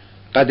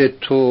 قد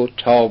تو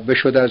تا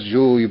بشد از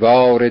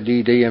جویبار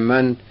دیده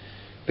من،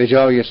 به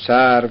جای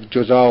سرو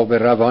جز آب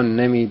روان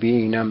نمی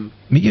بینم.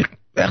 میگه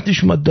وقتی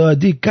شما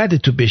دادی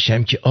قدرتو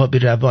بشم که آب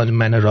روان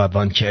من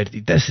روان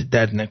کردی، دست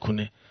درد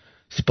نکنه.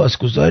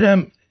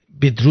 سپاسگزارم،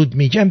 بدرود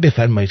میگم،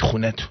 بفرمایید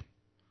خونتون.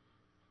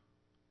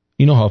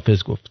 اینو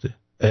حافظ گفته.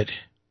 آره،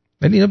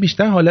 ولی اینا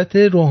بیشتر حالت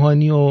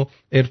روحانی و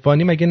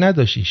عرفانی مگه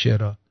نداشتی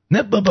شعرها؟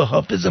 نه بابا،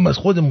 حافظم از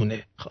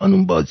خودمونه،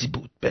 خانوم بازی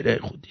بود برای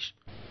خودش.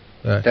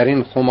 در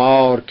این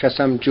خمار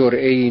کسم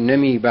جرعه‌ای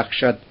نمی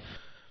بخشد.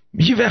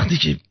 میگه وقتی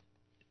که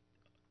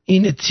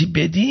این تی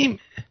بدیم،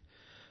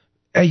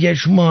 اگر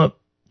شما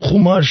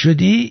خمار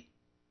شدی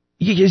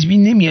یک کسی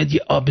نمیاد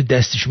یه آب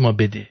دست شما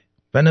بده،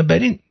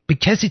 بنابراین به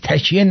کسی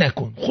تکیه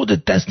نکن،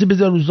 خودت دست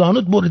بذار رو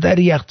زانوت، برو در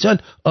یخچال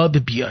آب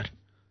بیار.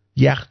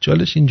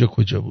 یخچالش اینجا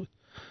کجا بود؟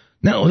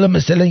 نه اولا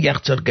مثلا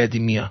یخچال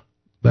قدیمی ها.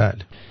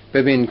 بله.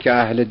 ببین که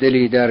اهل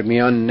دلی در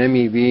میان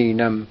نمی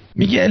بینم.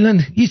 میگه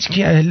الان هیچ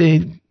کی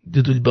اهل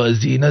دودول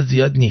بازی اینا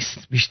زیاد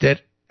نیست، بیشتر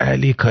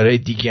اهل کارهای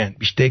دیگه،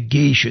 بیشتر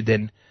گی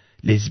شدن،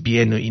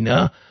 لزبین و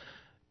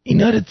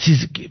اینا رو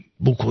چیز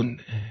بکن.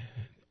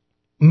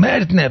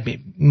 مرد نبی،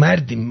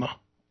 مردیم ما.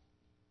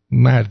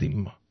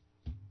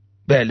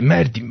 بله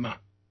مردیم ما.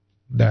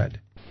 بله.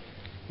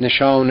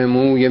 نشان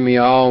موی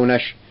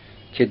میانش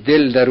که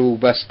دل در او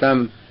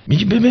بستم.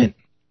 میگه ببین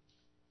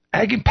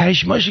اگه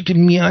پشماشه که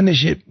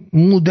میانشه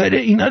مو داره،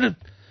 اینا رو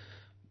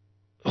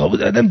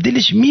خب آدم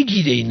دلش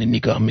میگیره، اینو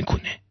نگاه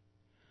میکنه،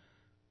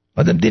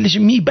 آدم دلش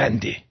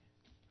میبنده،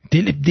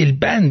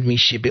 دلبند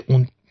میشه به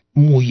اون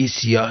موی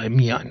سیاه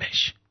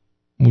میانش.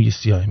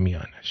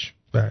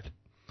 بله.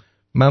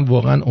 من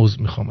واقعا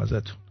عذر میخوام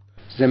ازتون.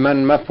 ز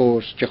من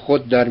مپرس که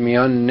خود در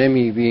میان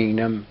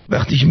نمیبینم.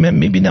 وقتی که من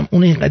میبینم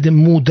اون اینقدر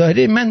مو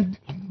داره، من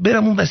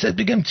برم اون وسط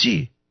بگم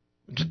چی؟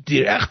 تو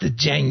درخت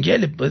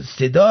جنگل با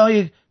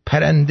صدای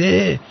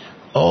پرنده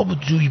آب و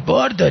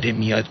جویبار داره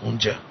میاد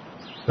اونجا.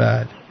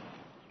 بله.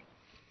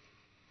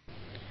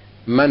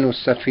 من و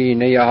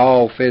سفینه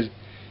حافظ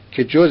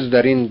که جز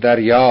در این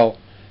دریا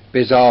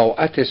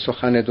بضاعت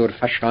سخن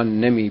درفشان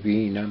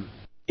نمیبینم.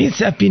 این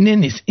سفینه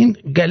نیست، این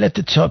غلط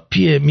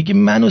چاپیه. میگه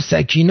من و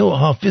سکینه و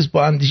حافظ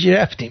با هم دیگه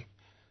رفتیم.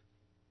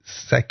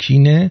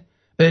 سکینه؟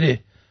 آره،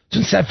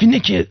 چون سفینه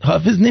که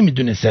حافظ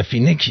نمیدونه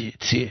سفینه که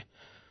چیه،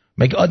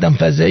 مگه آدم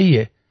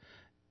فضاییه.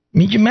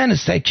 میگه من و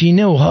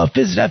سکینه و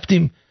حافظ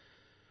رفتیم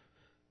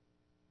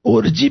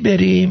ارجی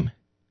بریم،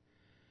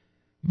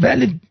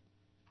 ولی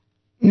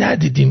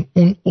ندیدیم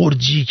اون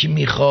ارجی که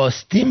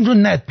میخواستیم رو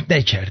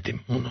نکردیم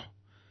اونو.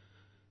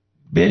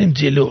 بریم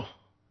جلو.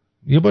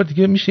 یه بار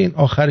دیگه میشه این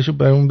آخرشو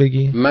برامون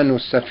بگی؟ من و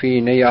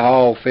سفینه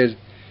حافظ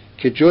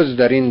که جز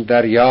در این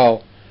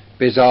دریا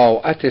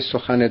بضاعت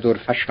سخن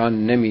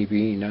درفشان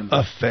نمیبینم.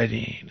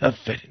 آفرین.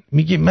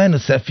 میگه من و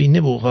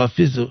سفینه و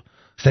حافظ و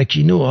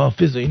سکینه و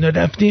حافظ و اینا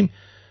رفتیم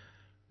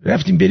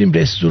بریم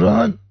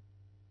رستوران،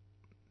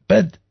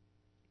 بعد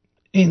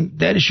این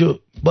درشو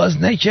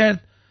باز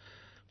نکرد،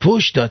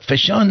 فوش داد،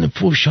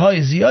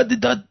 فوش‌های زیاد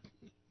داد.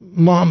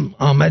 ما هم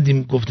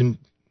آمدیم گفتیم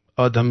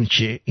آدم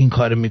که این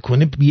کار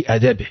میکنه بی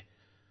ادبه.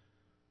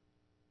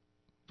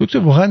 دکتر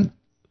واقعا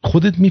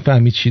خودت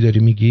میفهمی چی داری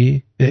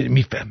میگی؟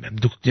 میفهمم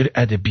دکتر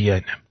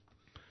ادبیانم.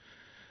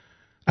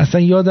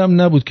 اصلا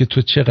یادم نبود که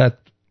تو چقدر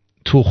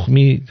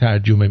تخمی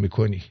ترجمه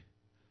میکنی.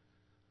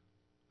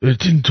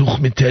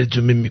 تخمی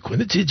ترجمه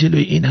میکنه؟ چه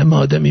جلوی این همه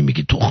آدمی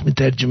میگی تخمی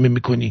ترجمه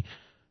میکنی؟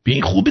 به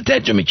این خوبی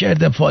ترجمه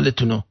کردم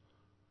فالتونو.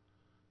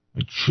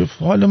 چه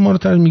فال ما رو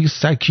ترجمه میگی؟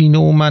 سکینه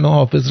و من و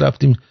حافظ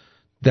رفتیم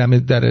دم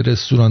در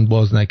رستوران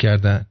باز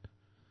نکردن.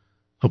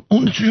 خب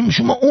اون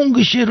شما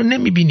عمق شعر رو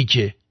نمیبینی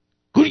که.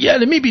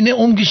 گورگله میبینه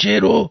عمق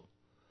شعر رو؟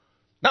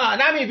 نه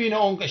نمیبینه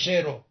عمق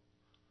شعر رو.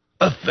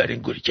 آفرین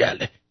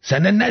گورگله،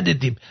 سنه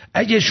ندادیم.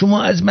 اگه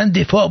شما از من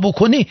دفاع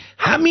بکنی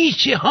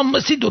همیشه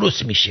همسی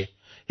درست میشه.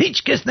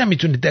 هیچ کس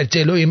نمیتونه در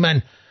جلوی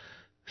من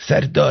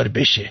سردار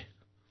بشه.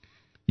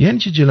 یعنی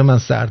چی جلو من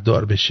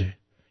سردار بشه؟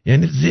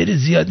 یعنی زیر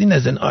زیادی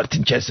نزن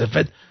آرتین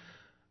کسافت،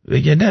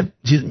 وگرنه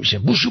چیز میشه.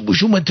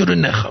 بوشو من تو رو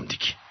نخوام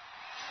دیگه.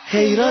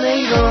 حیران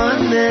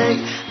ایرانه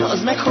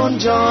ناز نکن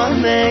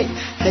جانه،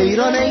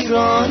 حیران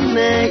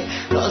ایرانه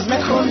ناز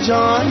نکن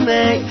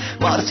جانه،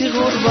 مارتی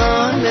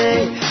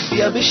قربانه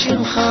بیا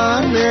بشیم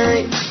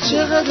خانه،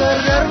 چقدر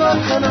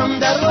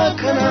در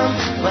کنم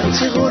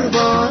مارتی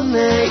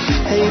قربانه،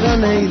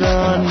 حیران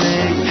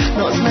ایرانه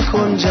ناز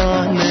نکن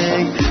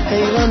جانه،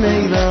 حیران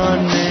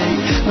ایرانه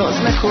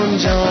ناز نکن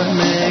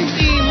جانه.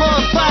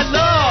 ایمان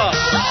فلا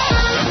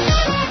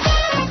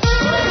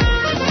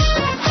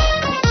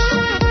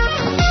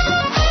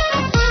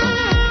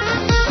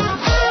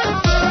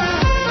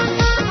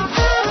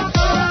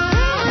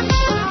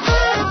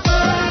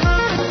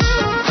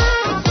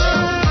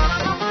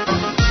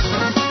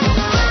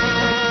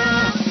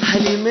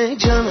حلیمه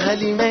جان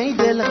حلیمه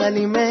دل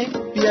حلیمه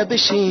بیا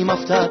بشیم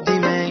آفتاب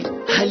دیمه،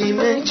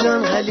 حلیمه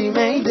جان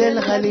حلیمه دل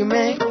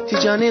حلیمه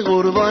تیجانی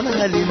قربان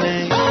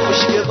حلیمه،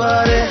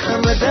 خوشگواره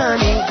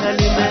همدانی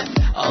حلیمه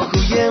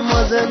آهوی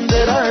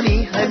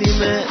مازندرانی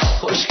حلیمه،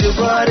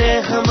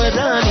 خوشگواره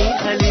همدانی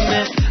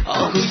حلیمه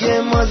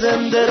آهوی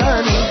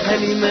مازندرانی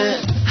حلیمه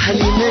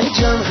حلیمه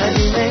جان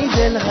حلیمه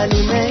دل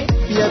حلیمه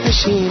بیا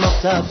بشین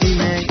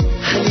آفتابیمه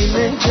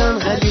حلیمه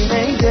جان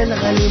حلیمه دل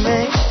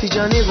حلیمه تی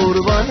جانی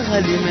قربان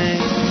حلیمه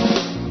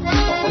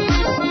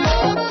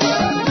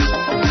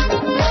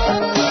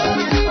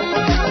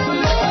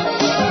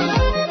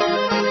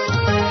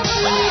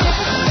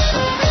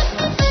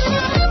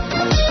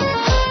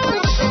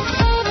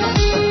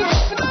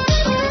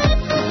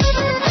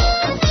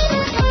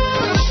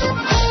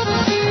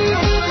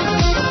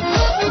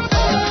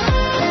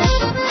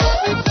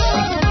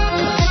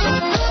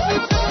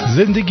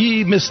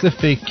زندگی مثل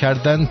فکر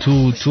کردن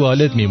تو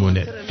توالت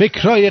میمونه.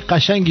 فکرای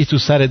قشنگی تو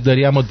سرت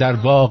داری اما در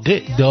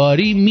واقع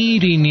داری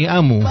میرینی.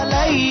 امو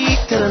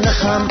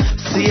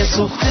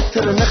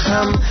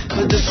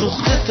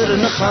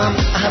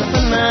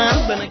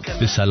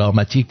به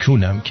سلامتی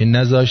کونم که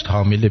نذاشت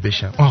حامله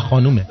بشم.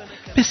 خانومه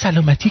به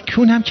سلامتی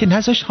کونم که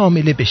نذاشت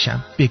حامله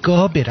بشم.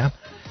 بگاه برم.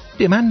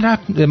 به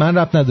من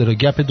رب نداره.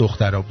 گپ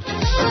دخترا بود.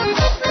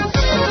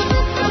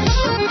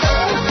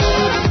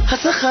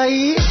 حس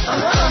خایی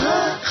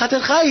خاطر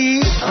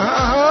خایی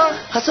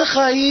حس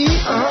خایی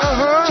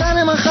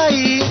جان من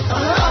خایی.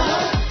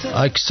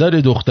 اکثر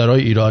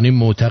دخترای ایرانی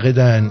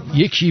معتقدن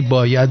یکی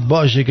باید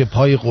باشه که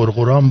پای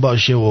قرقران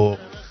باشه و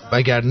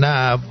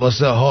وگرنه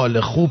واسه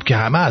حال خوب که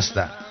همه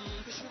هستن.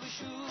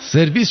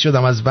 سرویس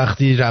شدم از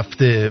وقتی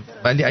رفته،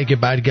 ولی اگه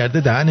برگرده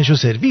دهنشو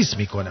سرویس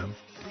میکنم.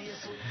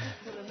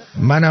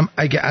 منم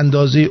اگه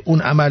اندازه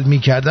اون عمل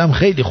میکردم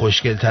خیلی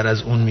خوشگل‌تر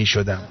از اون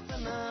میشدم.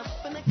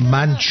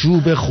 من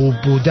چوب خوب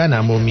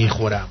بودنم رو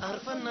میخورم،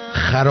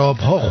 خراب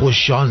ها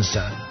خوش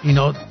شانسن.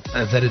 اینا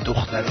نظر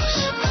دختر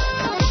هست.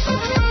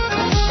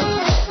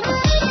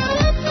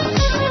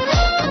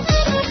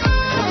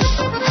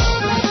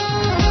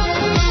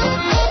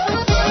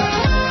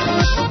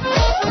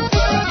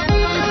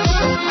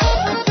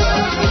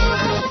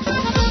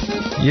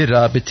 یه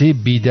رابطه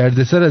بی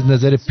دردسر از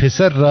نظر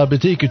پسر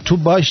رابطه‌ای که تو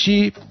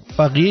باشی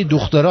بقیه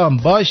دخترها هم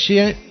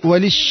باشه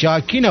ولی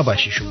شاکی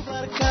نباشی. شو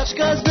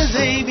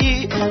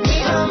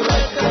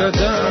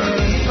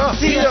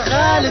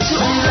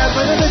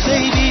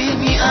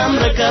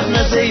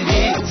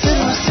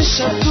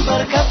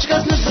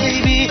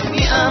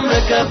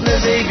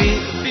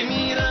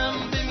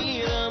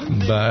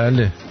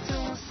بله،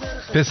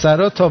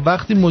 پسرها تا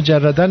وقتی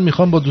مجردن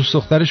میخوان با دوست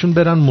دخترشون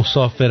برن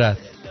مسافرت.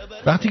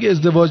 وقتی که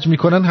ازدواج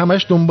میکنن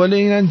همش دنبال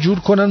اینن جور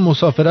کنن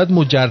مسافرت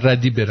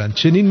مجردی برن.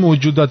 چنین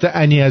موجودات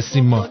انی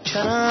هستیم ما.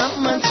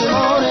 من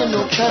تمام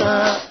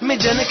نوکرم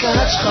میجنه که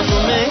هچ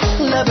خانومه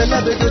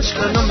لب دوچ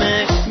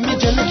کنومه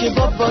میجنه که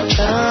بابا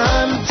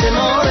کرم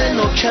تمام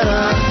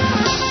نوکرم.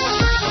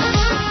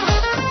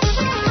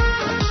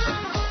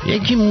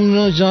 یکی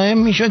مزاحم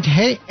میشد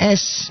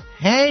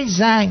هی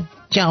زنگ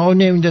جواب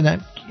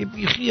نمیدادم.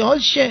 بی خیال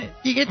شه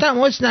دیگه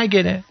تماس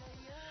نگیره.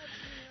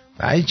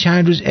 بعد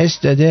چند روز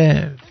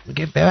داده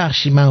میگه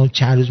ببخشید من اون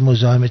چند روز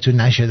مزاحمتون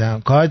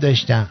نشدم، کار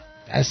داشتم،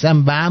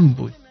 دستم بم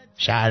بود.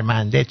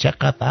 شرمنده چه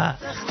قبر.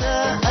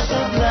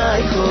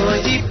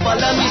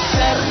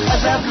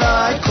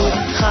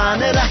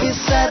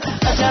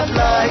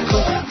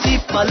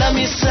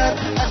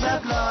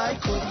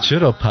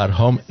 چرا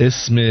پرهام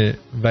اسم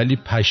ولی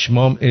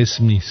پشمام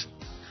اسم نیست؟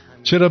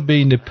 چرا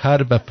بین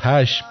پر و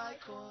پشم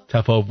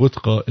تفاوت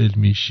قائل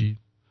میشی؟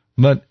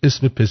 من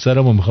اسم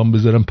پسرم رو میخوام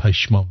بذارم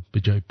پشمام به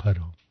جای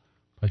پرهام.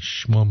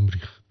 پشمام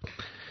ریخت.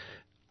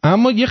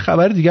 اما یه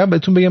خبر دیگه هم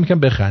بهتون بگم که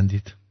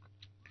بخندید.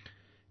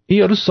 این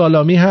یارو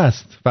سالامی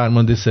هست،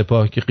 فرمانده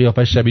سپاه که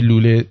قیافش شبیه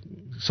لوله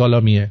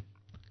سالامیه،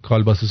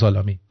 کالباس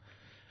سالامی.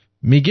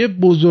 میگه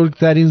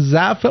بزرگترین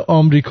ضعف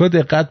آمریکا،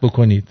 دقت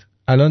بکنید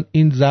الان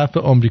این ضعف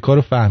آمریکا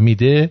رو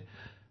فهمیده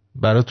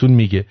براتون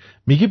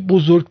میگه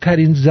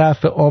بزرگترین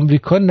ضعف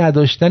آمریکا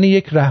نداشتن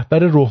یک رهبر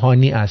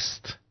روحانی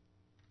است.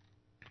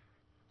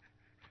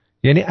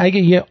 یعنی اگه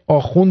یه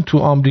آخوند تو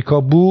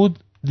آمریکا بود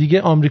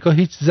دیگه آمریکا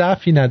هیچ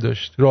ضعفی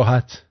نداشت،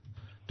 راحت.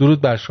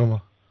 درود بر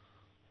شما.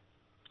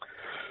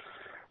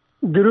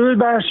 درود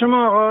بر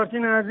شما آقا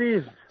آرتین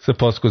عزیز.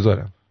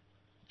 سپاسگزارم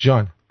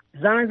جان.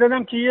 زنگ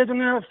زدم که یه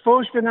دونه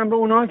فوش بدم به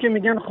اونها که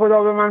میگن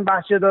خدا به من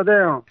بچه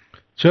داده.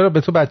 چرا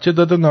به تو بچه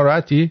داده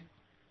ناراحتی؟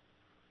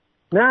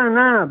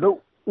 نه به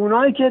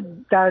اونایی که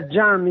در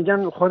جمع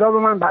میگن خدا به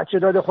من بچه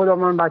داده، خدا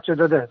به من بچه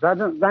داده.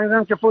 زنگ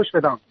زدم که فوش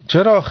بدم.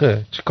 چرا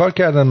آخه؟ چه کار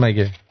کردن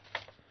مگه؟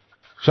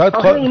 شاید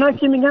آخه اینا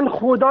که میگن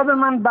خدا به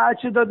من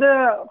بچه داده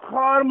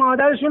خار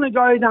مادرشون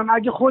گاییدم.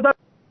 اگه خدا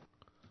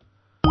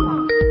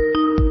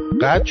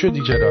قطع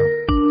شدی چرا؟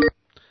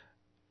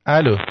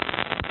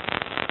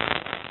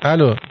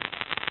 الو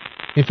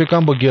این فکر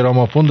کنم با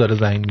گرامافون داره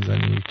زنگ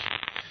میزنه.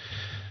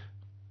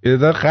 یکی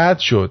در قطع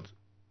شد،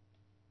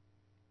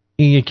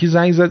 این یکی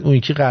زنگ زد، اون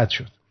یکی قطع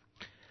شد.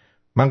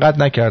 من قطع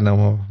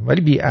نکردم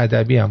ولی بی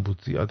ادبی هم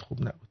بود، زیاد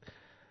خوب نبود.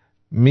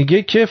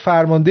 میگه که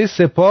فرمانده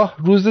سپاه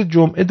روز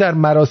جمعه در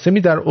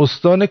مراسمی در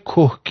استان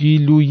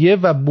کهگیلویه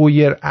و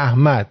بویر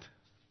احمد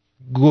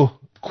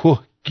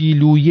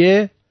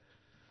کهگیلویه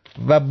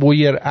و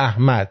بویر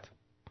احمد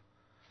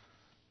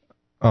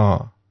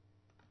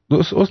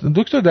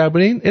دکتر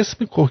درباره این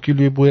اسم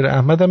کوهگیلوی بویر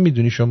احمد هم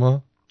میدونی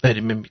شما؟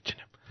 آره من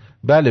میدونم.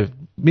 بله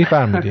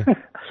میفرمایید.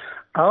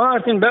 آقا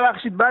آرتین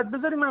ببخشید بعد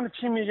بذاری من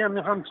چی میگم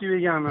میخوام چی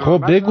بگم.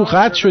 خب بگو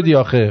قطع شدی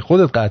آخه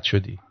خودت قطع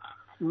شدی.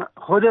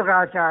 خودت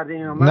قطع کردی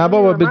اینو. نه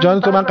بابا به جان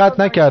تو من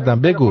قطع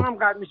نکردم بگو. تلفنم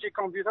قطع میشه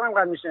کامپیوترم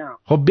قطع میشه.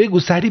 خب بگو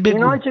سریع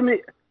بگو.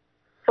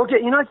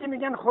 اینا که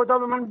میگن خدا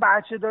به من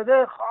بچه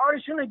داده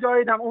خواهرشون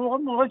گاییدم.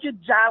 اون موقع که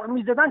جرق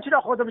میزدن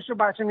چرا خدا بهش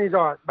بچه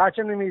میداد؟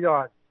 بچه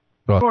نمیداد.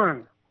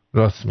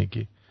 راست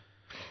میگی.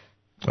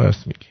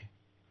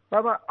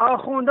 بابا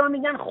آخوندا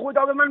میگن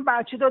خدا به من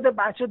بچه داده.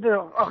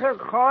 آخه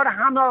خواهر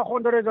همه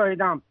آخوندا رو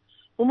گاییدم.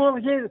 اون موقع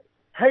که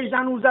 18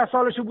 19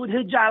 سالشو بود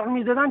هی جرق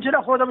میزدن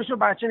چرا خدا بهش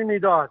بچه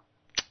نمیداد؟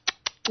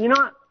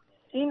 اینا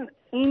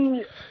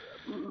این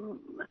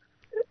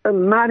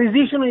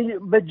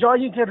مریضیشون به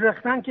جایی که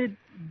رختن که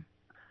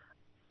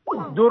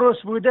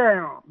درست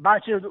بوده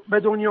بچه به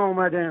دنیا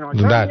اومده. اینا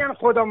چرا میگن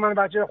خدا من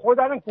بچه؟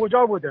 خدا الان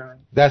کجا بوده؟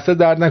 دست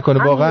درد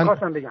نکنه واقعا.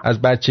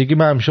 از بچگی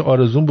من همیشه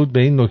آرزوم بود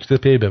به این نکته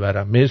پی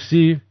ببرم.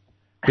 مرسی.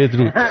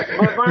 بدرود.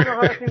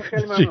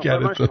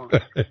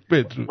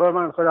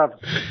 بدرود.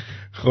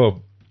 خب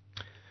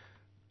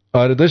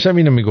آره داشتم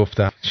اینو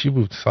میگفتم. چی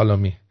بود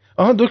سلامی؟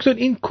 آها دکتر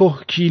این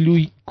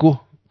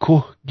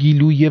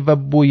کوهگیلویه و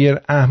بویر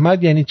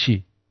احمد یعنی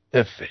چی؟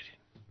 افرین.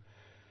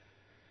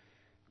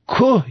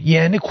 کوه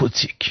یعنی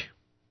کوچیک،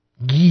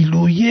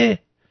 گیلویه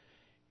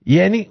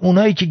یعنی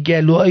اونایی که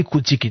گلوهای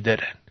کوچیکی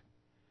دارن.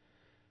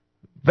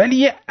 ولی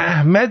یه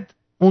احمد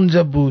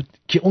اونجا بود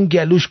که اون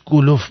گلوش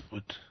گلوف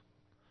بود.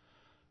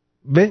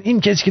 به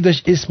این کسی که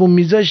داشت اسمو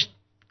میذاشت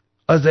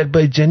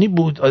آذربایجانی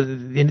بود،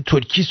 یعنی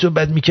ترکی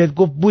صحبت میکرد،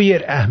 گفت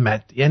بویر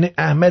احمد، یعنی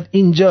احمد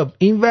اینجا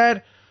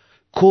اینور،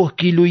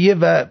 کوهگیلویه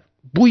و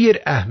بویر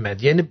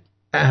احمد یعنی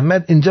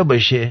احمد اینجا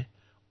باشه،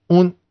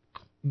 اون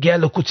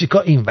گل و کوچیکا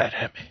اینور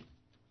همه.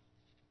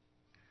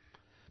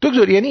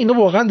 دکتر یعنی اینو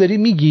واقعا داری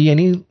میگی؟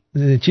 یعنی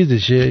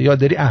چیزشه یا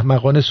داری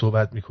احمقانه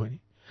صحبت میکنی؟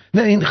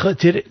 نه این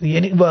خاطر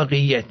یعنی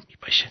واقعیت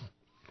میباشه.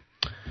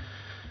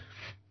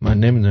 من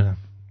نمیدونم.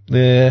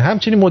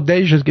 همچنین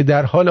مدعی شد که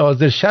در حال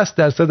حاضر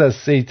 60% از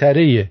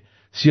سیطره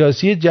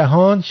سیاسی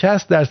جهان،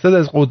 60%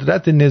 از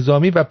قدرت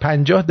نظامی و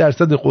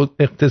 50%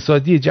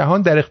 اقتصادی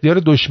جهان در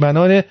اختیار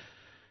دشمنان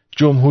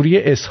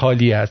جمهوری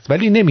اسحالی است،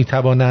 ولی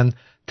نمیتوانند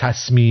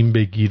تصمیم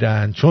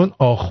بگیرن چون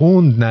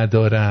آخوند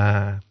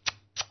ندارن.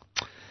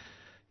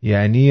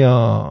 یعنی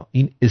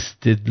این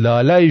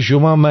استدلالای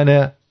شما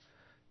منه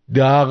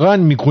داغان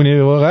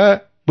میکنه واقعا.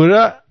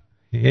 برا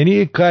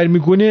یعنی کار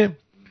میکنه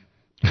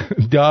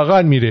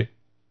داغان میره.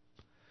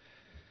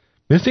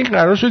 مثل این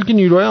قرار شد که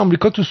نیروهای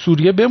آمریکا تو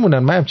سوریه بمونن.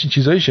 من همچین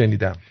چیزایی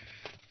شنیدم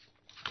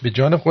به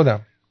جان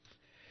خودم.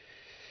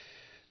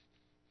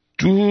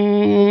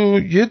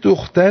 یه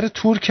دختر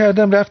تور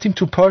کردم، رفتیم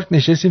تو پارک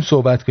نشستیم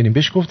صحبت کنیم.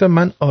 بهش گفتم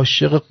من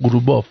عاشق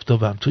غروب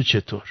آفتابم، تو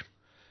چطور؟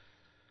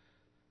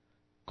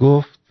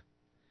 گفت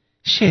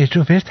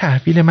شعر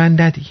تحویل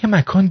من ندی، یه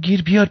مکان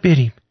گیر بیار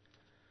بریم.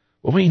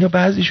 بابا اینا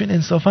بعضیشون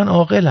انصافا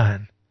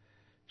عاقلن.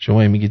 شما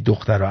میگی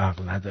دختر رو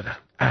عقل ندارن.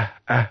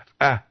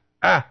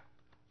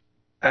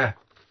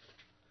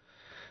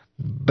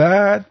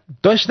 بعد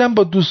داشتم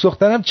با دوست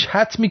دخترم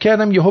چت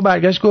میکردم، یهو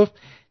برگشت گفت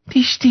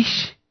دیش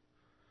دیش.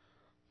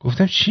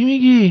 گفتم چی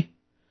میگی؟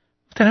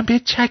 دارم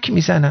بهت چک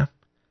میزنم.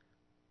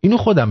 اینو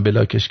خودم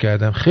بلاکش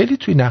کردم، خیلی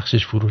توی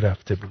نقشش فرو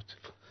رفته بود.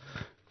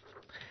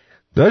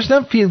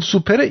 داشتم فیلم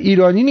سوپر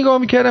ایرانی نگاه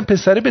میکردم،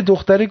 پسره به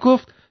دختره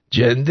گفت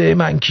جنده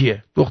من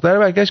کیه؟ دختره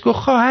برگشت گفت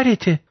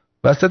خواهرته.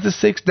 وسط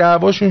سکس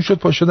دعواشون شد،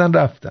 پا شدن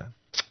رفتن.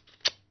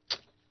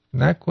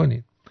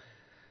 نکنید.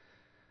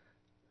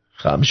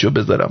 خمشو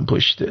بذارم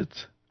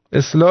پشتت.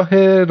 اصلاح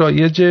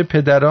رایج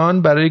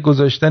پدران برای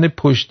گذاشتن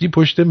پشتی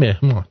پشت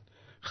مهمان.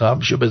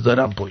 خمشو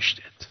بذارم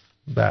پشتت.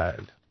 بله.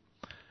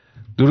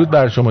 درود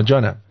بر شما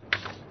جانم.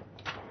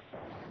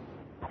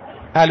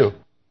 الو.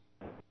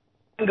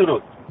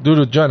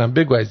 درود جانم،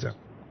 بگو عزیزم.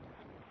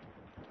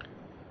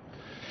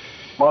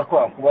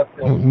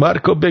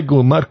 مارکو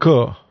بگو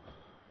مارکو.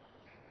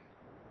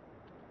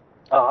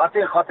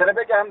 حتی خاطره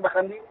بگم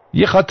بخندی؟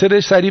 یه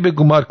خاطره سریع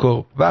بگو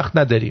مارکو، وقت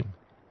نداریم.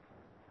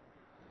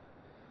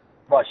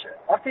 باشه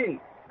آرتین،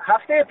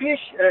 هفته پیش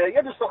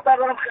یه دوست دختر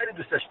دارم خیلی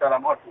دوستش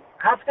دارم آرتین.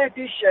 هفته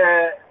پیش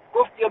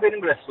گفت یا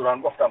بریم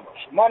رستوران، گفتم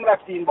باشه. ما هم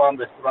رفتیم با هم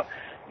رستوران.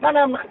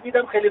 منم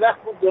دیدم خیلی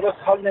وقت بود درست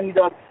حال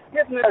نمیداد.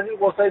 یه دونه از این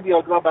قرصای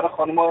بیادرا برای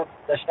خانوما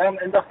داشتم،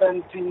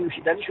 انداختن توی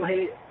نوشیدنیشو،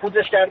 هی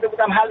پودرش کرده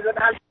بودم،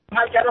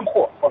 حل کردم.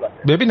 خب خلاصه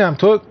ببینم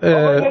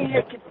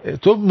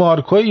تو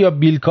مارکوی یا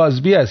بیل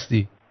کازبی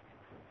هستی؟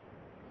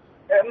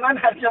 من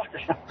هر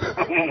جفتشم.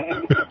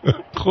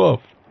 خب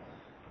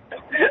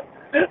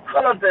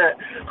خلاصه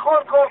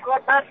خورد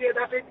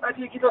بعد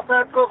یکی دو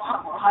ساعت گفت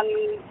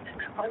هانی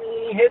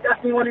هی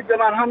دست میمونید به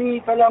من، هانی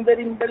فلان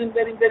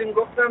بریم.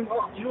 گفتم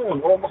آخ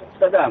جون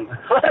افتادم.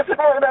 خلاصه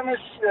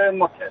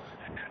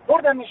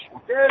بردمش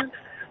هتل.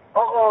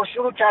 آقا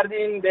شروع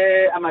کردیم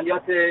به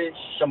عملیات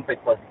شمپت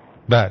بازی.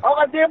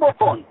 آقا ده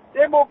بکن.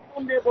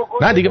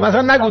 نه دیگه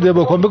مثلا نگو ده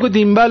بکن، بگو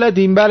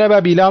دیمباله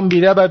و بیلام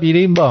بیره و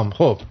بیریم بام.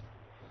 خب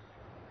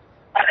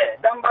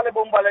دنباله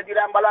دنبال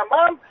دیرم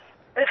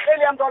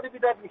خیلی هم داد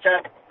بیداد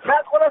میکرد.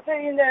 بعد خلاصه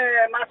این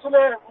مسئول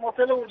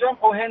موتل اونجا هم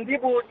هندی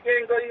بود، یه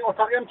انگاری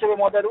اتاقی هم که به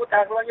مادر بود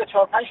تقریبا یه 4-5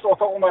 تا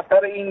اتاق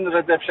اومدتر این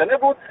رزپشنه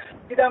بود.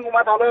 دیدم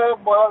اومد حالا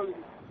با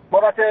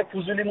بابت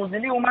فوزولی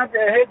موزیلی اومد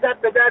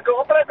هدت به در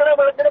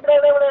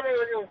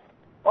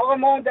آقا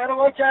ما در رو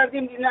وا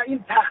کردیم،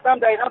 این تختم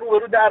دقیقا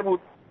روبرو در بود.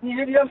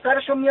 نیجه دیدم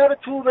سرشو میاره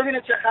تو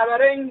ببینه چه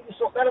خبره. این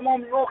دختر ما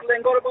میگفت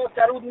لنگا رو باز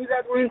کرده بود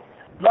میزد و این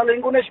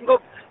لنگونش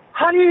میگفت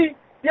هانی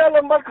بیا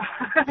لنبال کن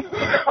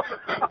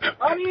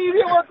هانی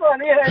بیا باز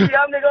کن. هندی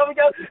هم نگاه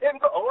میکرد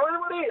میگفت آقا رو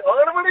بری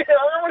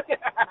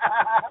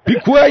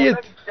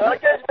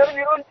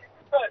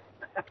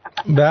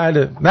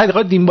بله. نه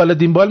دیگه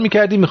دینبال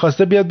میکردی،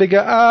 میخواسته بیاد بگه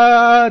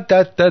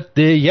دت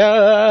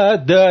یا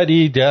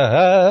داری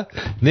ده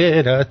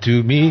نرا تو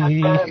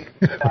می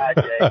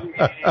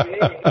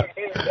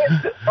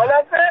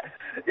خلاصه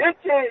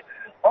هیچی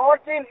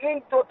آرتین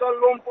این دوتا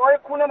لنفای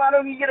کونه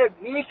منو میگیره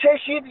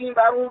میکشید این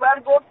بر اون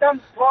بر گفتم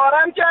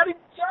پارم کردید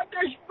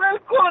چکش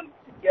بکن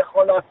یه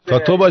خلاصه تا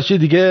تو باشی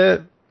دیگه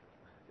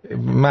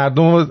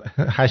مردم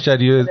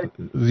حشری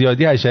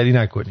زیادی حشری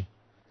نکنی.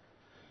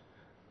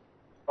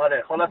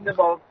 آره خلاصه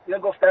با یه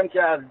گفتم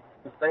که از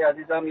دوستای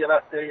عزیزم یه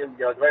وقت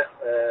یادگاه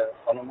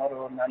خانوما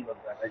رو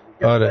نندازن.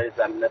 آره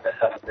زمینه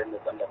بخرم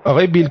بندازم.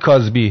 آقای بیل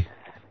کازبی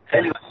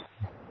خیلی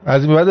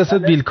از این بعد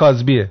اسمت بیل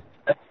کازبیه.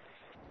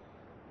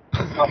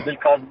 بیل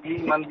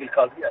کازبی، من بیل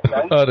کازبی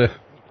هستم. آره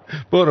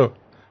برو.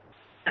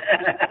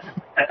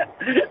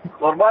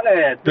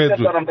 قربانه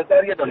دوست دارم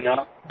بذار یه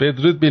دنیا.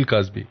 بدرود بیل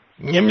کازبی.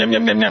 نم نم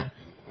نم نم.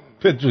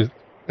 بدرود.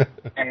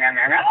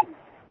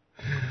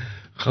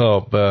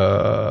 خب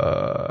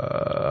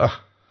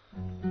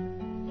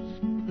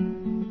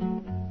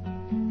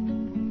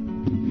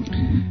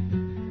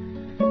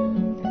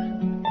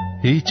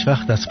هیچ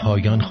وقت از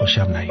پایان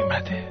خوشم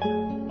نیومده.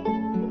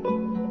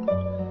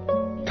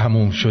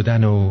 تموم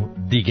شدن و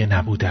دیگه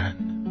نبودن.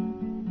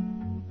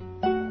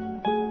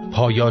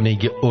 پایان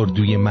یه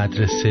اردوی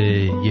مدرسه،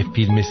 یه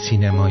فیلم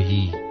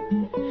سینمایی،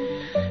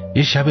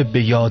 یه شب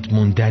به یاد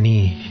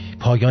موندنی،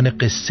 پایان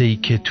قصه‌ای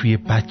که توی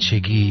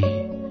بچگی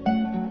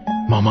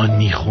مامان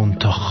میخون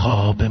تا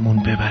خوابمون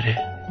ببره،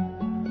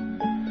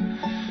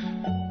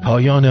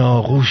 پایان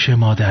آغوش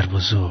مادر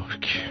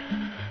بزرگ،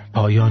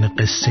 پایان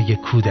قصه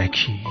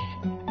کودکی،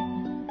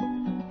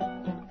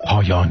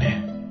 پایان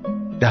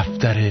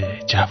دفتر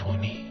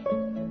جوانی،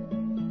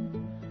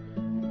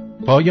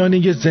 پایان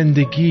یه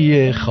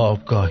زندگی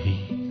خوابگاهی.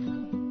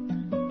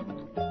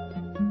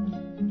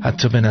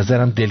 حتی به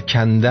نظرم دل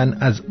کندن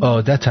از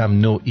عادتم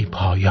نوعی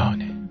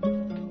پایانه.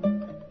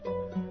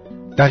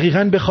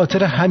 دقیقاً به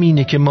خاطر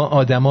همینه که ما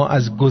آدما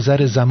از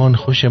گذر زمان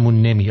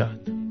خوشمون نمیاد.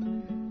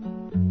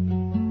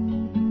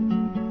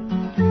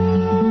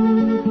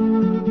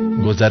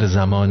 گذر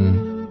زمان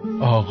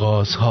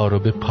آغازها رو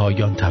به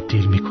پایان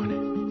تبدیل میکنه.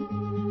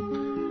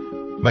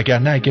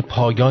 وگرنه اگه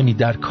پایانی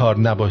در کار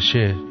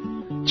نباشه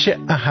چه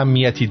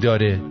اهمیتی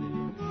داره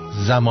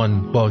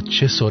زمان با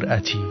چه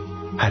سرعتی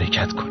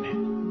حرکت کنه؟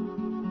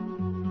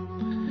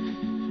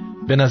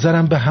 به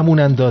نظرم به همون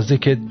اندازه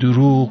که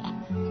دروغ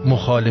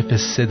مخالف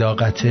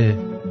صداقت،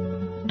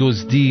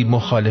 دزدی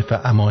مخالف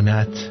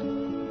امانت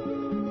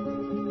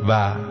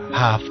و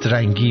هفت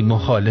رنگی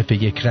مخالف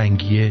یک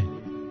رنگیه،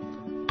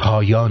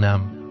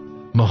 پایانم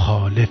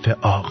مخالف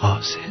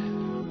آغازه.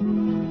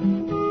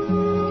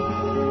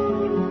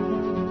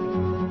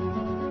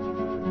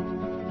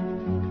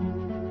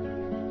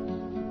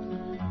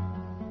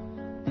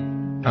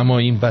 اما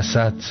این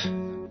وسط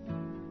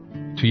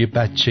توی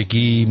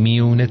بچگی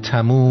میون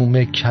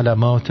تموم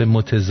کلمات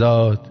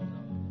متضاد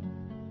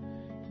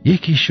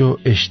یکیشو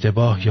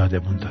اشتباه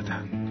یادمون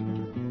دادن.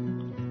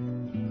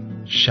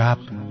 شب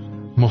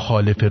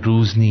مخالف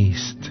روز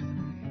نیست.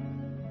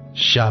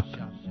 شب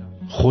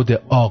خود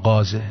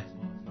آغازه.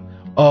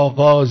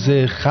 آغاز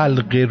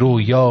خلق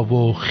رویا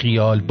و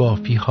خیال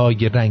بافی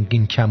های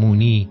رنگین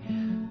کمونی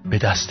به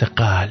دست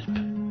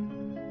قلب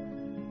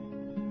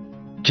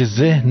که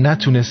ذهن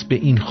نتونست به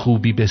این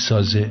خوبی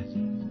بسازه.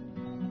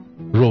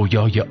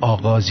 رویای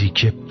آغازی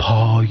که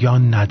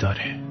پایان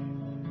نداره،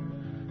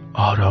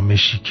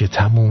 آرامشی که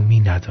تمومی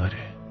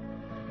نداره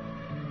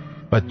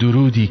و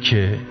درودی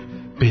که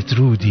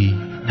بدرودی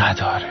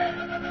نداره.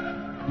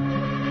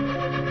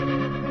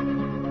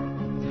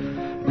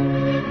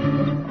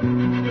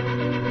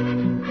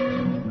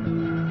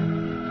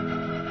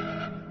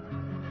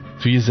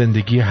 توی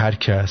زندگی هر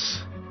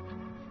کس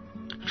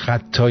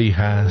خطایی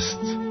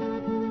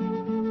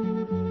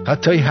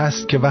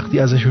هست که وقتی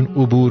ازشون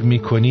عبور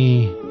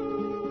میکنی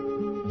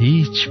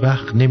هیچ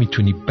وقت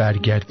نمیتونی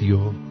برگردی و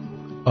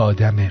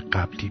آدم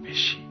قبلی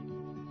بشی.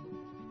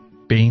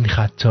 به این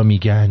خطا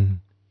میگن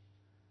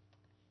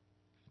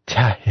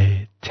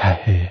ته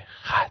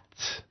خط.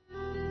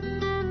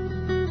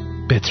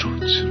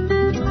 بدرود.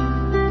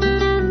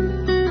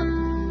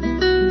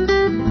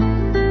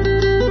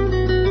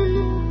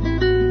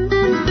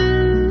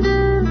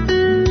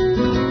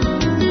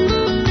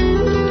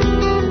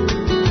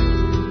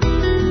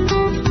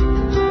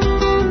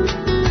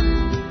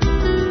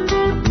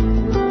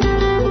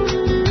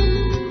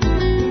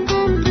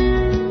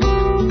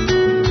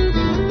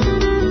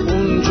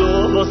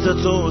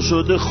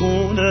 شده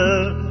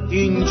خونه،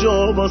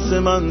 اینجا واسه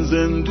من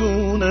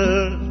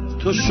زندونه.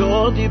 تو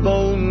شادی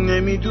با اون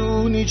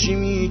نمیدونی چی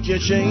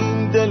میکشه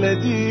این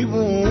دل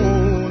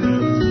دیوونه.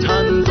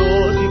 تن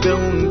دادی به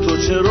اون تو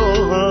چه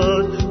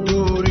راحت،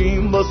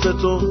 دوریم واسه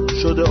تو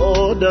شده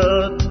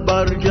عادت.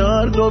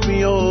 برگرد و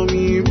بیا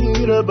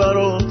میمیره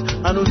برات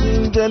هنوز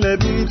این دل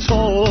بی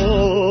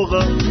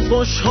طاقت.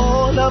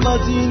 خوشحالم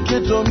از این که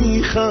تو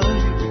میخندی،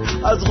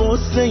 از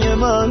غصه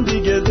من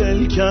دیگه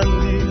دل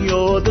کندی.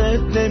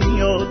 یادت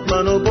نمیاد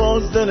منو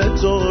باز دل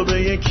تو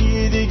به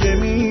یکی دیگه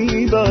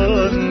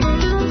میبند.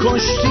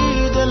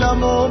 کشتی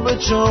دلمو به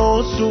چه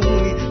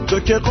آسونی، تو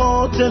که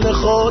قاتل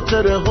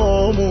خاطر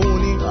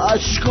هامونی.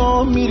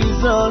 عشقام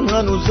میریزن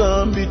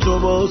هنوزم بی تو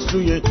باز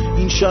توی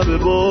این شب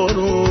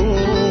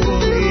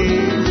بارونی،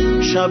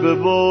 شب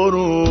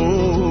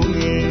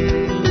بارونی.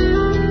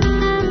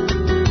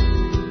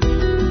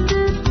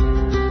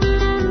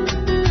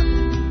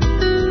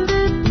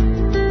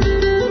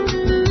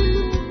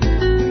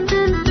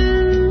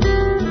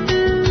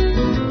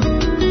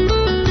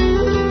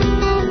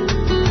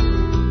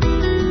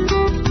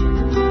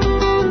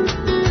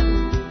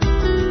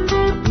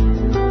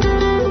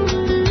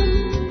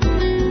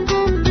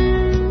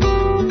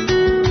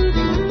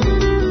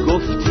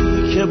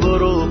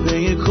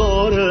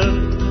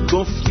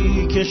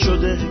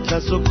 شده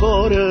کس و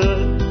کاره،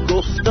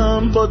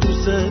 گفتم با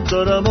دوست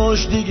دارم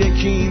آش دیگه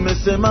کی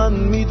مثل من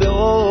میده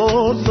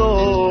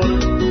آزار.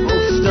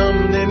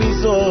 گفتم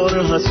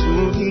نمیذاره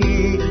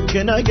حسودی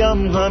که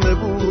نگم همه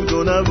بود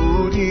و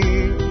نبودی.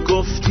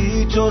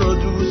 گفتی تو رو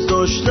دوست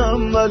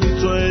داشتم ولی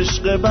تو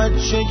عشق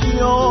بچگی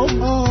ها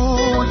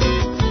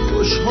بودی.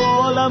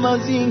 خوشحالم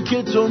از این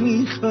که تو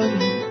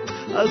میخندی،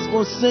 از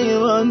غصه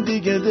من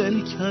دیگه دل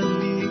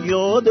کندی.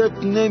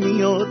 یادت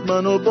نمیاد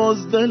منو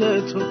باز دل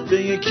تو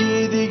به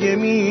یکی دیگه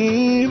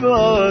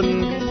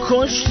میبند.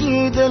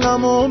 کشتی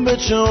دلمو به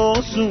چه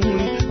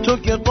آسونی، تو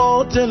که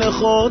قاتل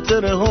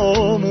خاطر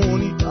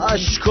هامونی.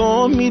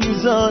 عشقام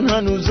میریزن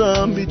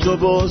هنوزم بی تو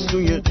باز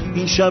توی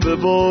این شب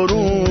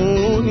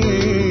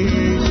بارونی،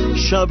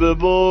 شب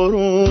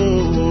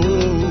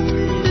بارونی.